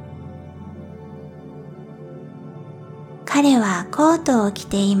る。彼はコートを着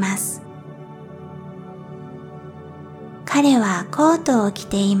ています。彼はコートを着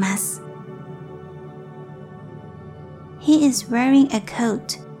ています。He is wearing a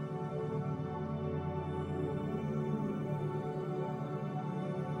coat.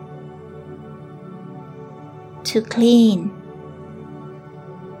 To clean.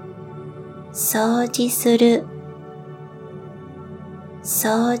 掃除する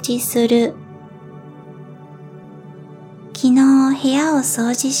掃除する。昨日部屋を掃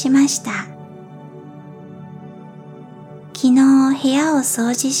除しました。昨日部屋を掃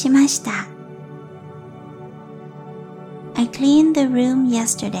除しました。I cleaned the room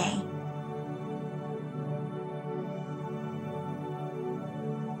yesterday.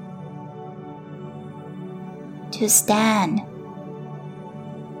 To stand.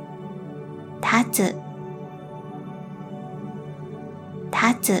 立つ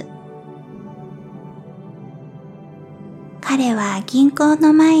立つ。彼は銀行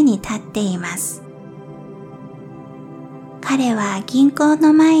の前に立っています。彼は銀行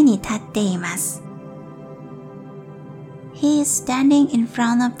の前に立っています。He is standing in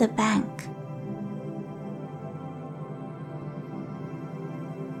front of the bank.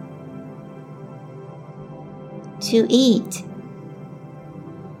 To eat.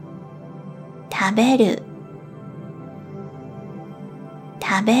 食べる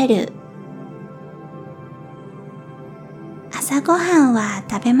食べる。朝ごはんは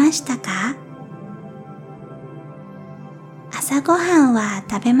食べましたか？朝ごはんは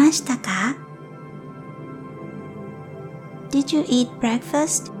食べましたか？ Did you eat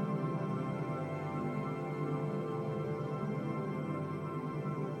breakfast?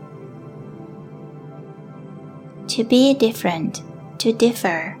 To be different, to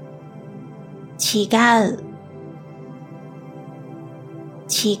differ. 違う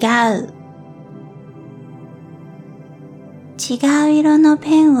違う。違う色の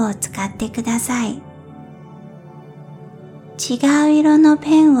ペンを使ってください。違う色の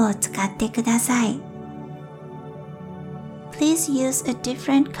ペンを使ってください。Please use a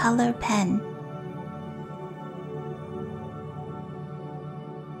different color pen.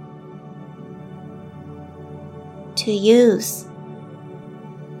 To use.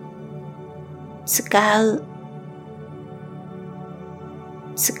 使う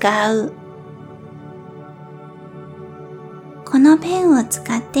使う。このペンを使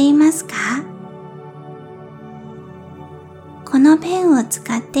っていますか？このペンを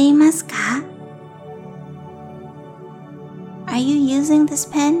使っていますか？ Are you using this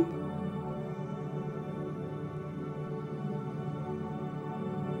pen?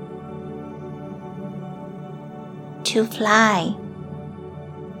 To fly.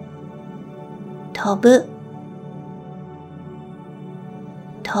 飛ぶ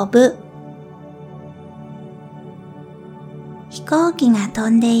飛ぶ。飛行機が飛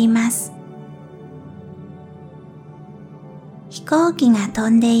んでいます。飛行機が飛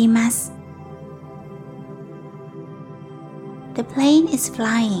んでいます。The plane is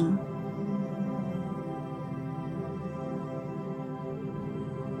flying.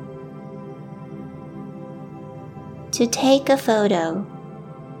 To take a photo.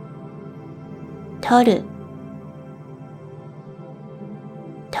 撮る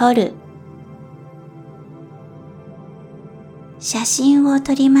撮る写真を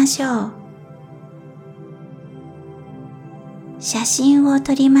撮りましょう写真を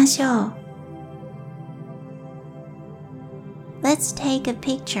撮りましょう Let's take a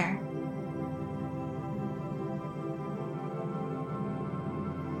picture.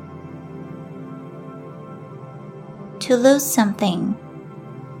 To lose something.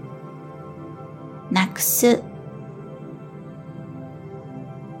 なくす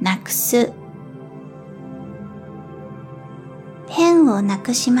なくすペンをな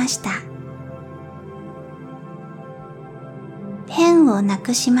くしましたペンをな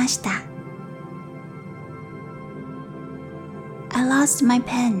くしました I lost my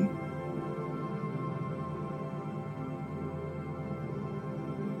pen.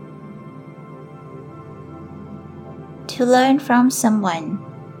 To learn from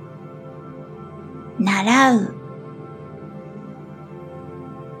someone. 習う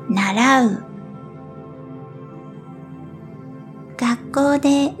習う学校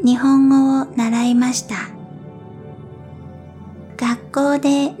で日本語を習いました学校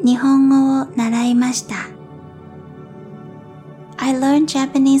で日本語を習いました I learned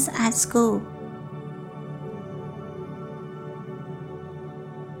Japanese at school.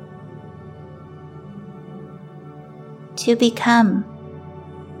 To become.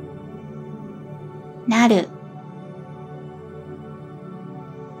 なる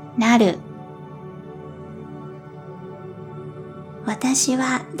なる私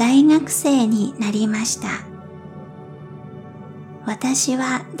は大学生になりました私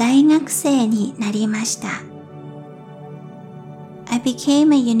は大学生になりました I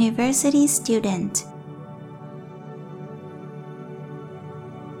became a university student.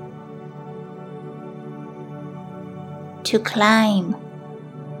 To climb.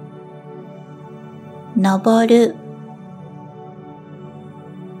 登る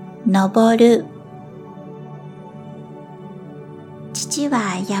登る父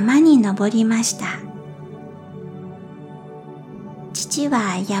は山に登りました父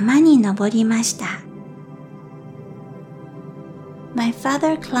は山に登りました My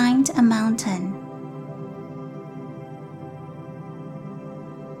father climbed a mountain.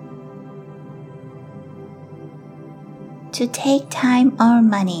 To take time or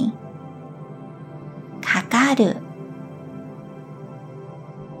money. かかる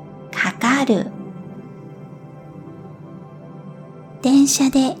かかる電車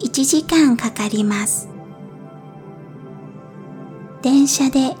で1時間かかります電車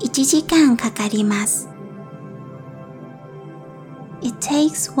で1時間かかります It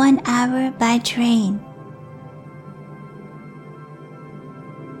takes 1 hour by train.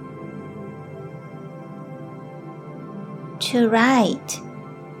 To write.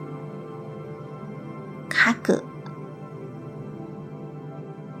 書く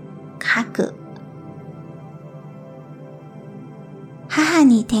書く母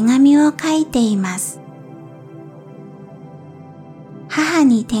に手紙を書いています母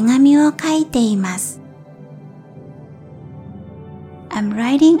に手紙を書いています I'm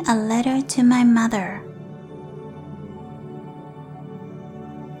writing a letter to my mother.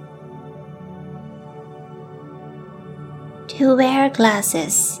 To wear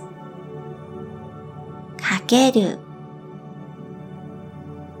glasses. かける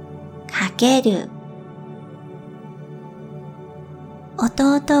かける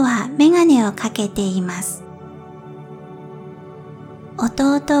弟はメガネをかけています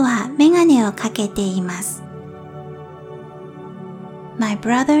弟はメガネをかけています My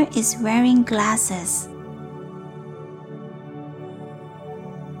brother is wearing glasses.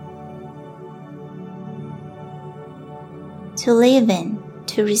 To live in,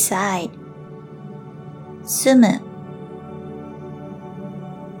 to reside. 住む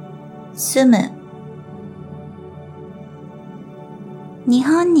住む日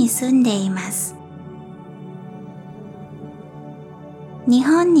本に住んでいます日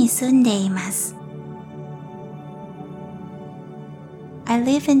本に住んでいます I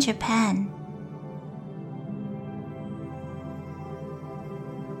live in Japan.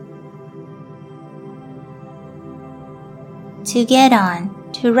 To get on,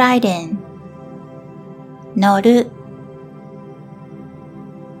 to ride in. 乗る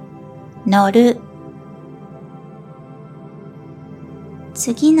乗る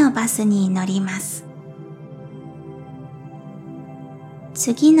次のバスに乗ります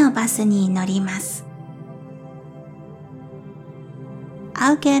次のバスに乗ります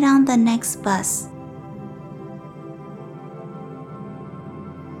I'll get on the next bus.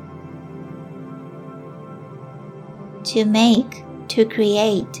 to make, to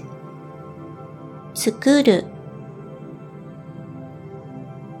create. 作る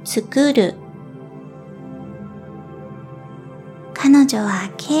作る。彼女は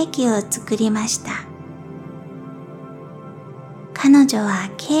ケーキを作りました。彼女は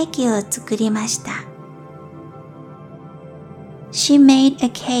ケーキを作りました。She made a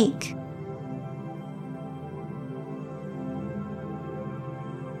cake.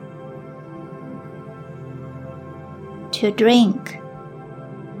 To drink.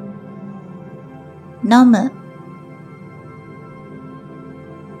 飲む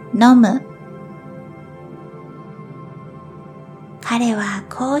飲む。彼は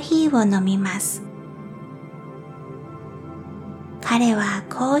コーヒーを飲みます。彼は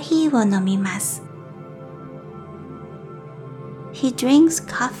コーヒーを飲みます。He drinks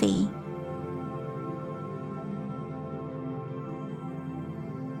coffee.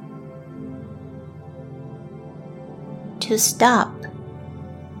 To stop.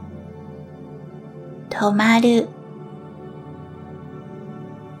 止まる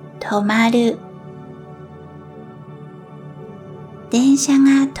止まる。電車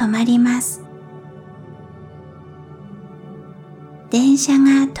が止まります。電車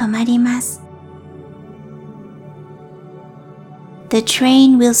が止まります。The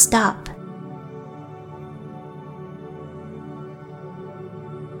train will stop.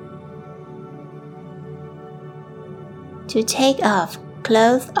 To take off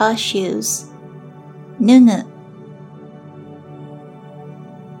clothes or shoes. 脱ぐ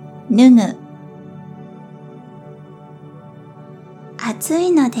脱ぐ。暑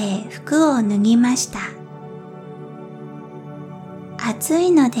いので服を脱ぎました。暑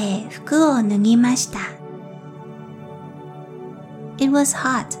いので服を脱ぎました。It was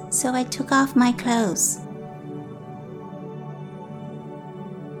hot, so I took off my clothes.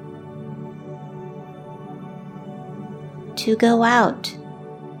 To go out.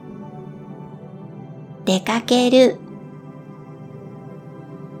 出かける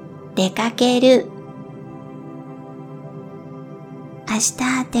出かける。明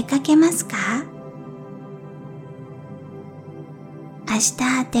日出かけますか？明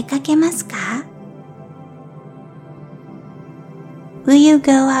日出かけますか？ Will you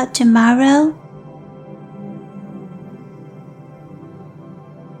go out tomorrow?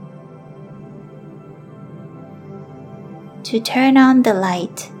 To turn on the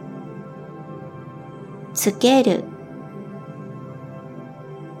light. つける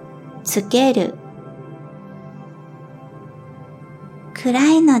つける。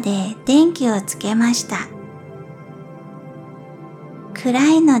暗いので電気をつけました。暗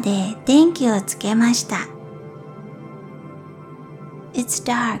いので電気をつけました。It's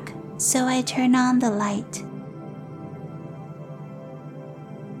dark, so I turn on the light.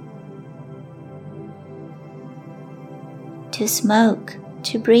 To smoke,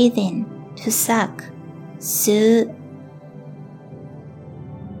 to breathe in, to suck. 吸う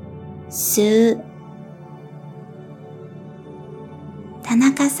吸う。田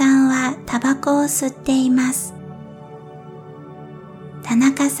中さんはタバコを吸っています。田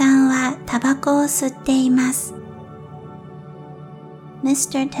中さんはタバコを吸っています。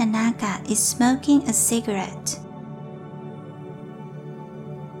Mr. Tanaka is smoking a cigarette.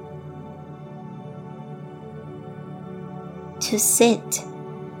 To sit.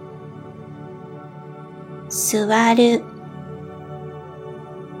 座る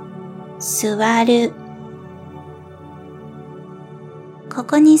座る。こ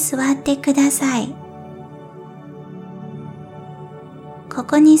こに座ってください。こ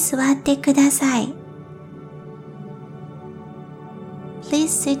こに座ってください。Please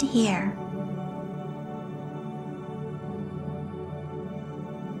sit here.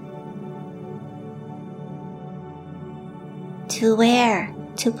 To wear,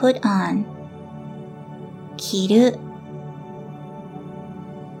 to put on. 着る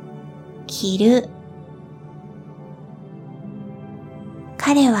着る。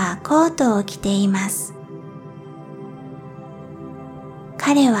彼はコートを着ています。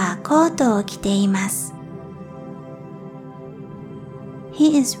彼はコートを着ています。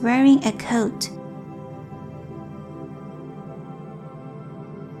He is wearing a coat.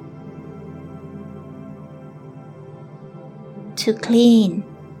 To clean.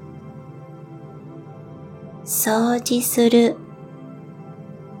 掃除する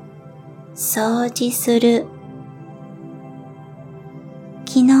掃除する。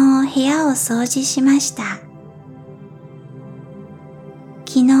昨日部屋を掃除しました。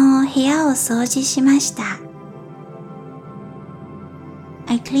昨日部屋を掃除しました。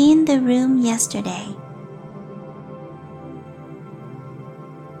I cleaned the room yesterday.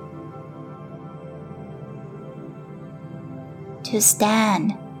 to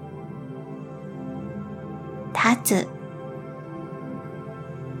stand 立つ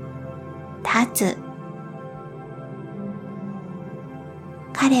立つ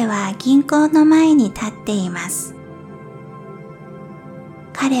彼は銀行の前に立っています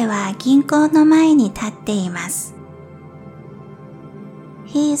彼は銀行の前に立っています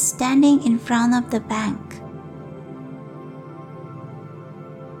He is standing in front of the bank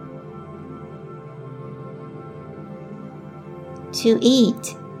To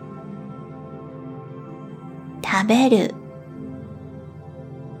eat 食べる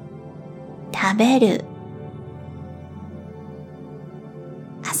食べる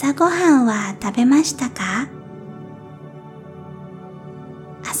朝ごはんは食べましたか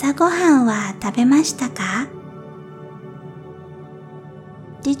朝ごはんは食べましたか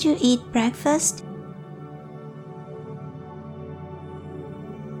Did you eat breakfast?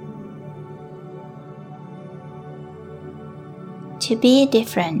 To be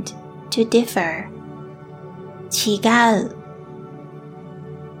different, to differ 違う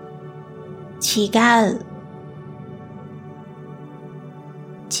違う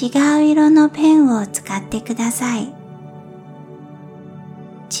違う色のペンを使ってください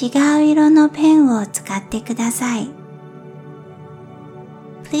違う色のペンを使ってください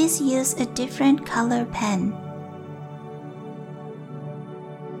Please use a different color pen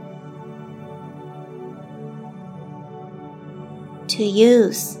To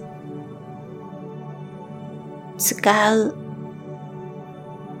use 使う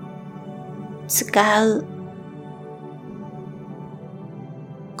使う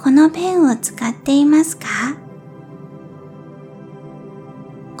このペンを使っていますか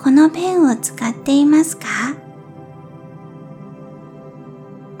このペンを使っていますか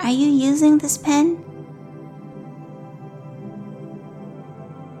Are you using this pen?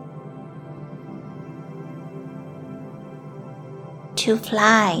 To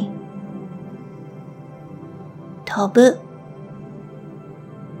fly 飛ぶ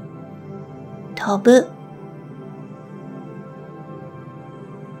飛ぶ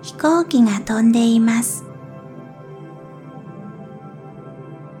飛行機が飛んでいます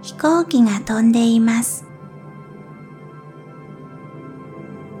飛行機が飛んでいます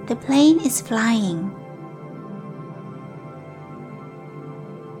The plane is flying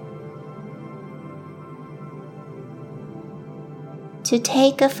To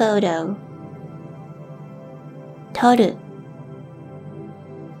take a photo 撮る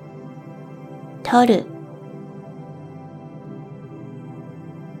撮る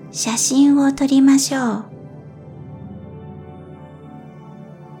写真を撮りましょう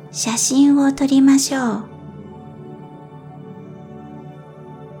写真を撮りましょう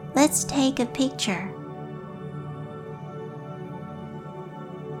Let's take a picture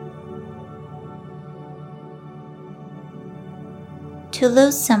To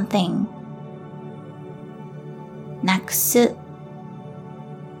lose something なくす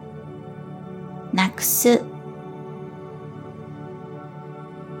なくす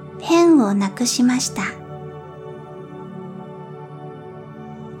ペンをなくしました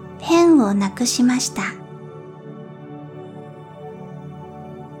ペンをなくしました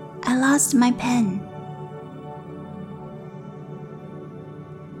I lost my pen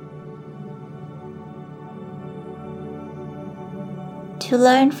To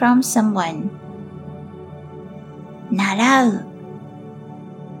learn from someone 習う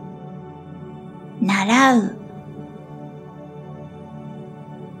習う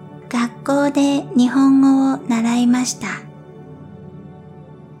学校で日本語を習いました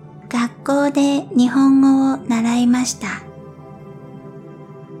学校で日本語を習いました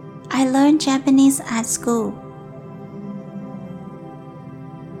I learned Japanese at school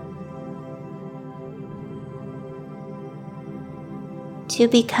To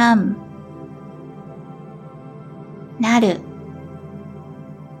become なる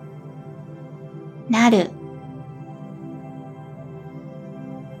なる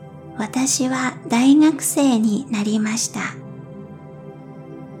私は大学生になりました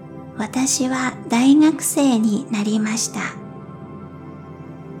私は大学生になりました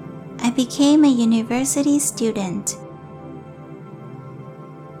I became a university student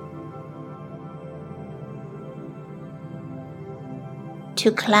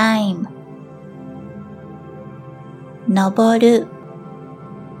To climb 登る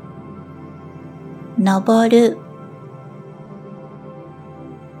登る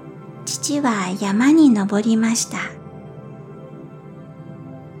父は山に登りました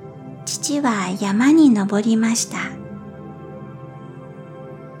父は山に登りました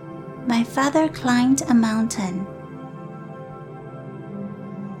My father climbed a mountain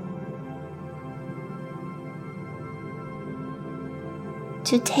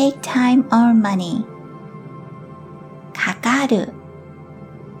to take time or money. かかる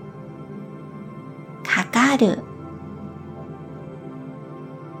かかる。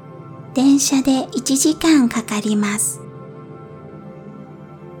電車で1時間かかります。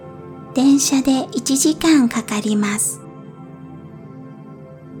電車で1時間かかります。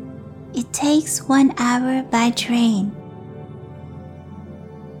It takes 1 hour by train.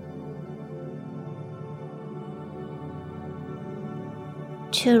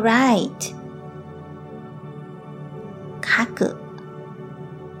 To write. 書く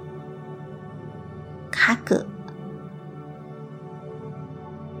書く。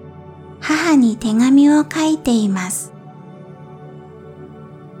母に手紙を書いています。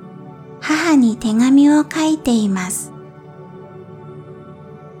母に手紙を書いています。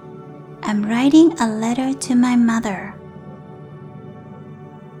I'm writing a letter to my mother.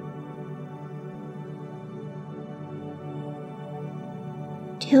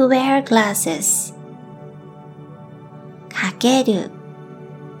 To wear glasses. かける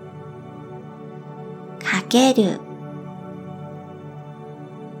かける。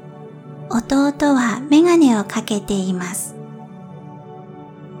弟はメガネをかけています。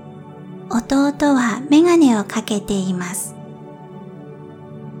弟はメガネをかけています。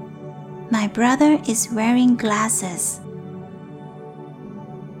My brother is wearing glasses.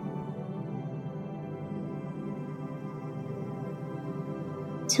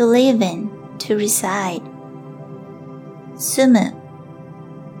 To live in, to reside. 住む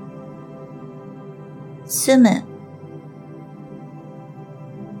住む。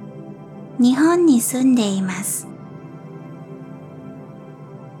日本に住んでいます。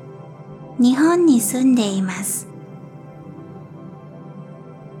日本に住んでいます。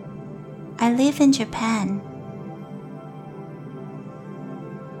I live in Japan.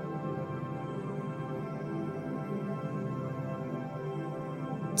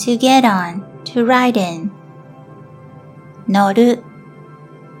 To get on, to ride in. 乗る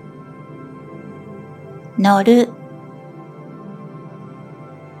乗る。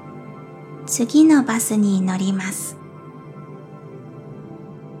次のバスに乗ります。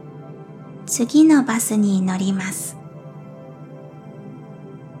次のバスに乗ります。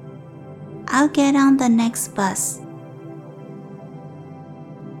I'll get on the next bus.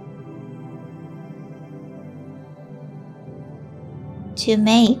 To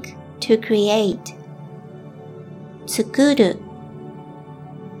make, to create. 作る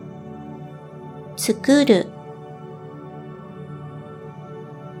作る。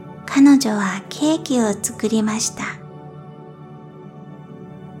彼女はケーキを作りました。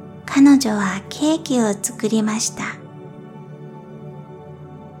彼女はケーキを作りました。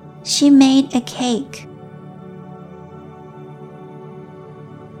She made a cake.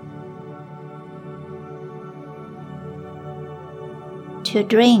 To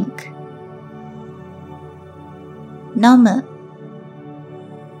drink. 飲む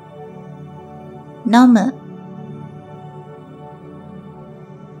飲む。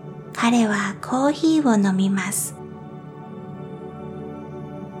彼はコーヒーを飲みます。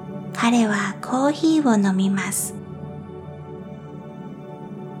彼はコーヒーを飲みます。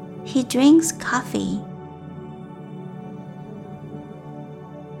He drinks coffee.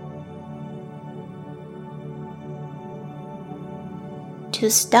 To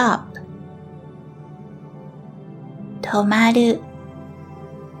stop. 止まる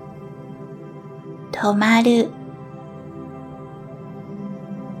止まる。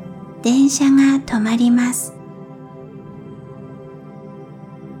電車が止まります。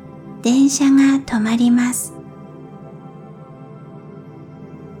電車が止まります。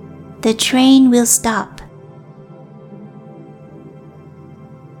The train will stop.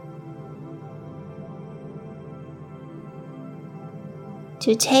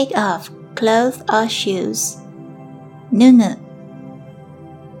 To take off clothes or shoes. 脱ぐ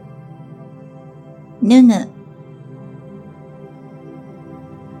脱ぐ。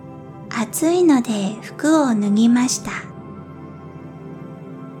暑いので服を脱ぎました。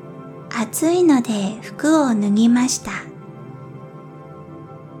暑いので服を脱ぎました。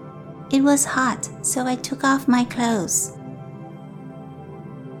It was hot, so I took off my clothes.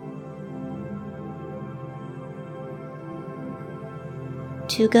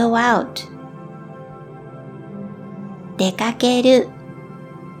 To go out. 出かける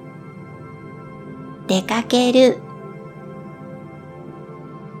出かける。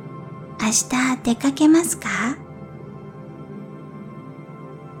明日出かけますか？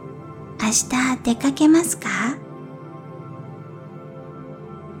明日出かけますか？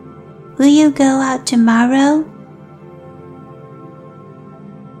 Will you go out tomorrow?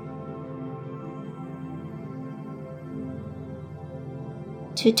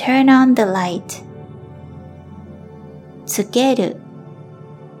 To turn on the light. つける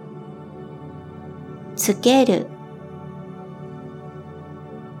つける。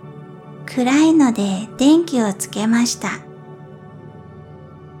暗いので電気をつけました。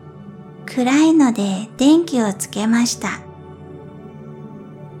暗いので電気をつけました。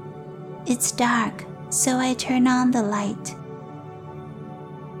It's dark, so I turn on the light.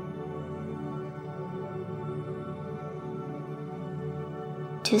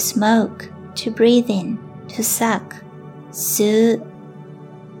 To smoke, to breathe in, to suck. 吸う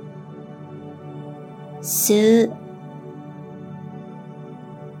吸う。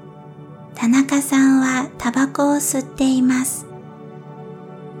田中さんはタバコを吸っています。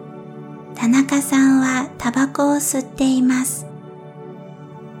田中さんはタバコを吸っています。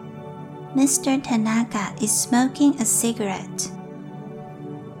Mr. Tanaka is smoking a cigarette.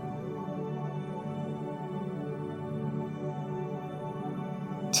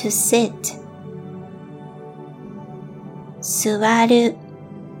 To sit. 座る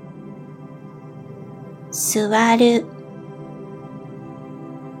座る。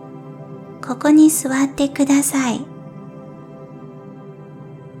ここに座ってください。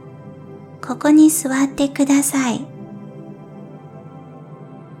ここに座ってください。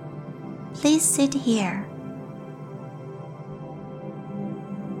Please sit here.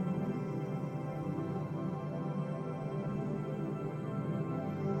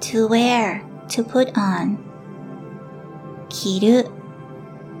 To wear, to put on. 着る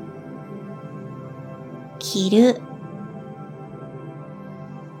着る。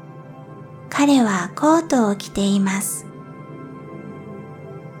彼はコートを着ています。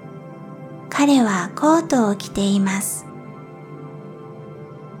彼はコートを着ています。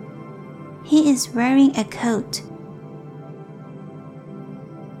He is wearing a coat.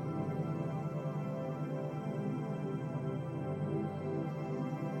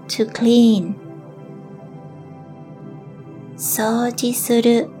 To clean. 掃除す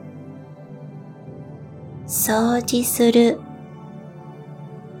る掃除する。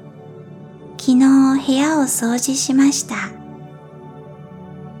昨日部屋を掃除しました。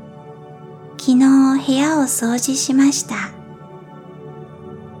昨日部屋を掃除しました。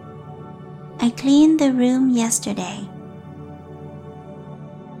I cleaned the room yesterday.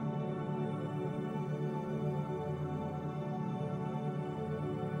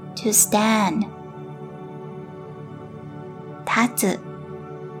 To stand. 立つ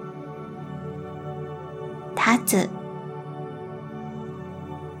立つ。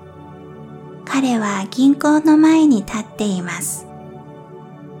彼は銀行の前に立っています。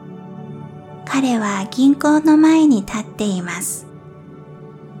彼は銀行の前に立っています。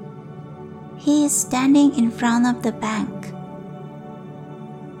He is standing in front of the bank.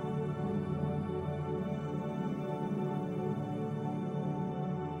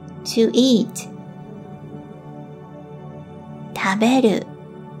 To eat. 食べる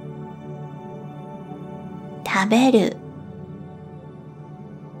食べる。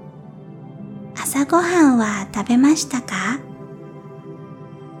朝ごはんは食べましたか？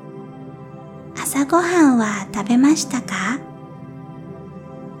朝ごはんは食べましたか？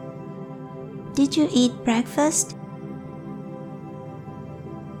 Did you eat breakfast?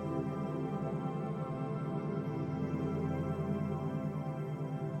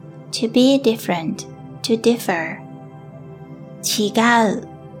 To be different, to differ. 違う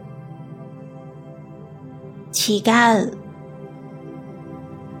違う。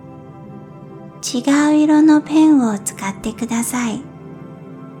違う色のペンを使ってください。違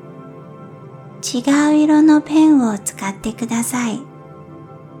う色のペンを使ってください。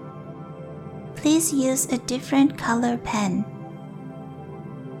Please use a different color pen.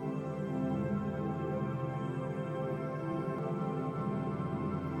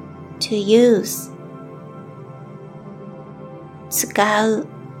 To use. 使う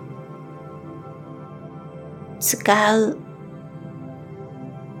使う。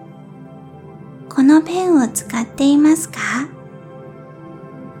このペンを使っていますか？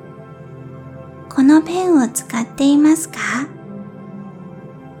このペンを使っていますか？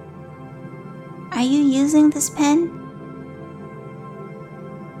 Are you using this pen?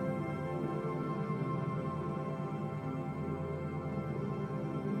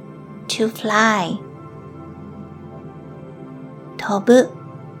 To fly. 飛ぶ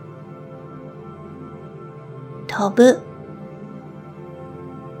飛ぶ。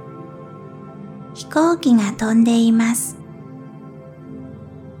飛行機が飛んでいます。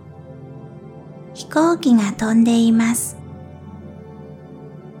飛行機が飛んでいます。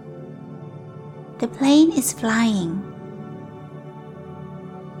The plane is flying.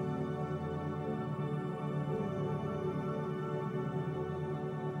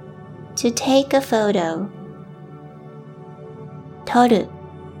 To take a photo. 撮る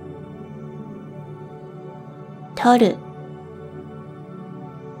撮る。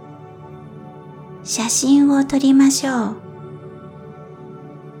写真を撮りましょう。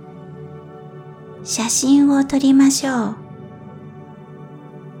写真を撮りましょう。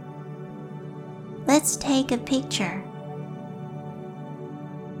Let's take a picture.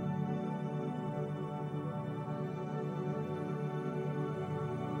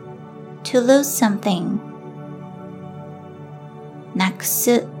 To lose something. なく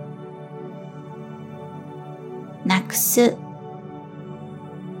すなくす。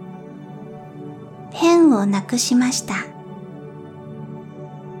ペンをなくしました。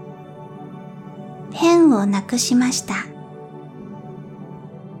ペンをなくしました。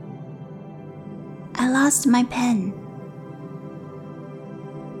I lost my pen.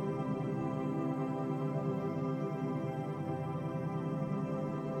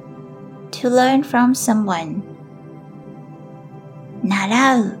 To learn from someone.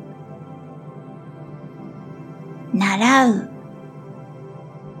 習う習う。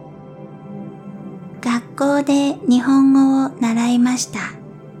学校で日本語を習いました。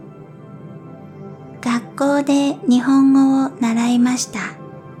学校で日本語を習いました。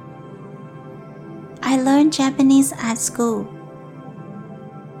I learned Japanese at school.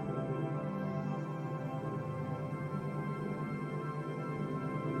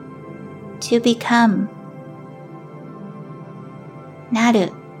 To become. な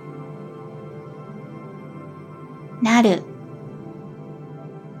るなる。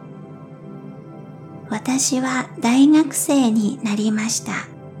私は大学生になりました。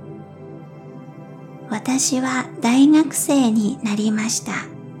私は大学生になりました。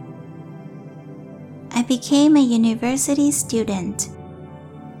I became a university student.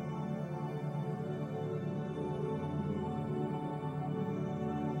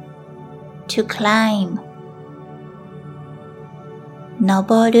 To climb.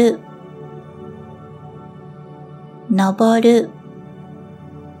 登る登る。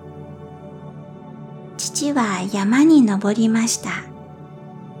父は山に登りました。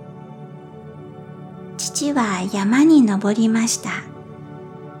父は山に登りました。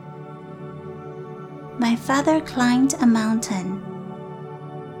My father climbed a mountain.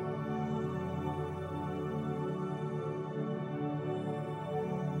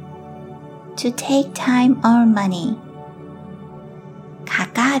 To take time or money. か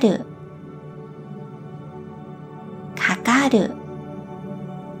かるかかる。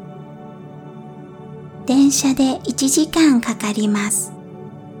電車で1時間かかります。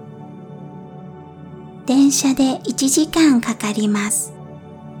電車で1時間かかります。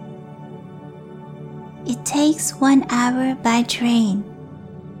It takes 1 hour by train.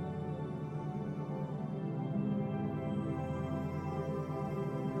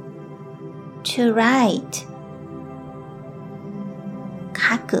 To write.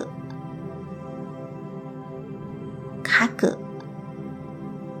 書く書く。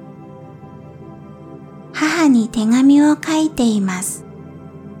母に手紙を書いています。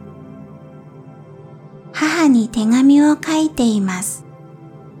母に手紙を書いています。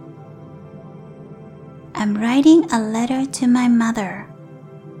I'm writing a letter to my mother.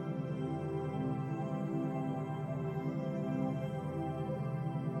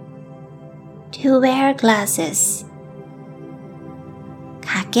 To wear glasses.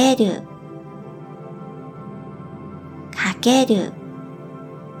 かけるかける。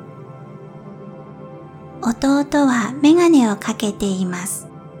弟はメガネをかけています。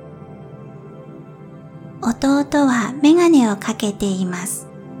弟はメガネをかけています。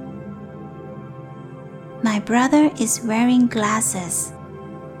My brother is wearing glasses.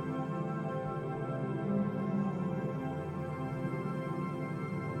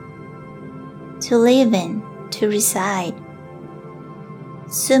 To live in, to reside.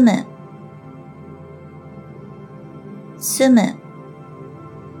 住む住む。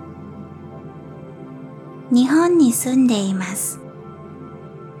日本に住んでいます。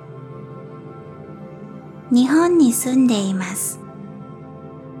日本に住んでいます。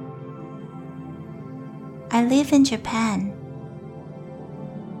I live in Japan.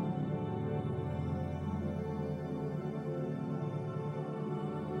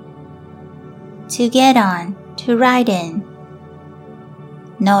 To get on, to ride in.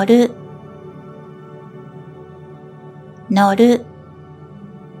 乗る乗る。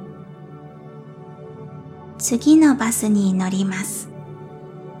次のバスに乗ります。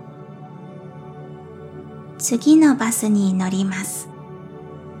次のバスに乗ります。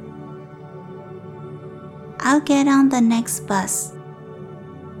I'll get on the next bus.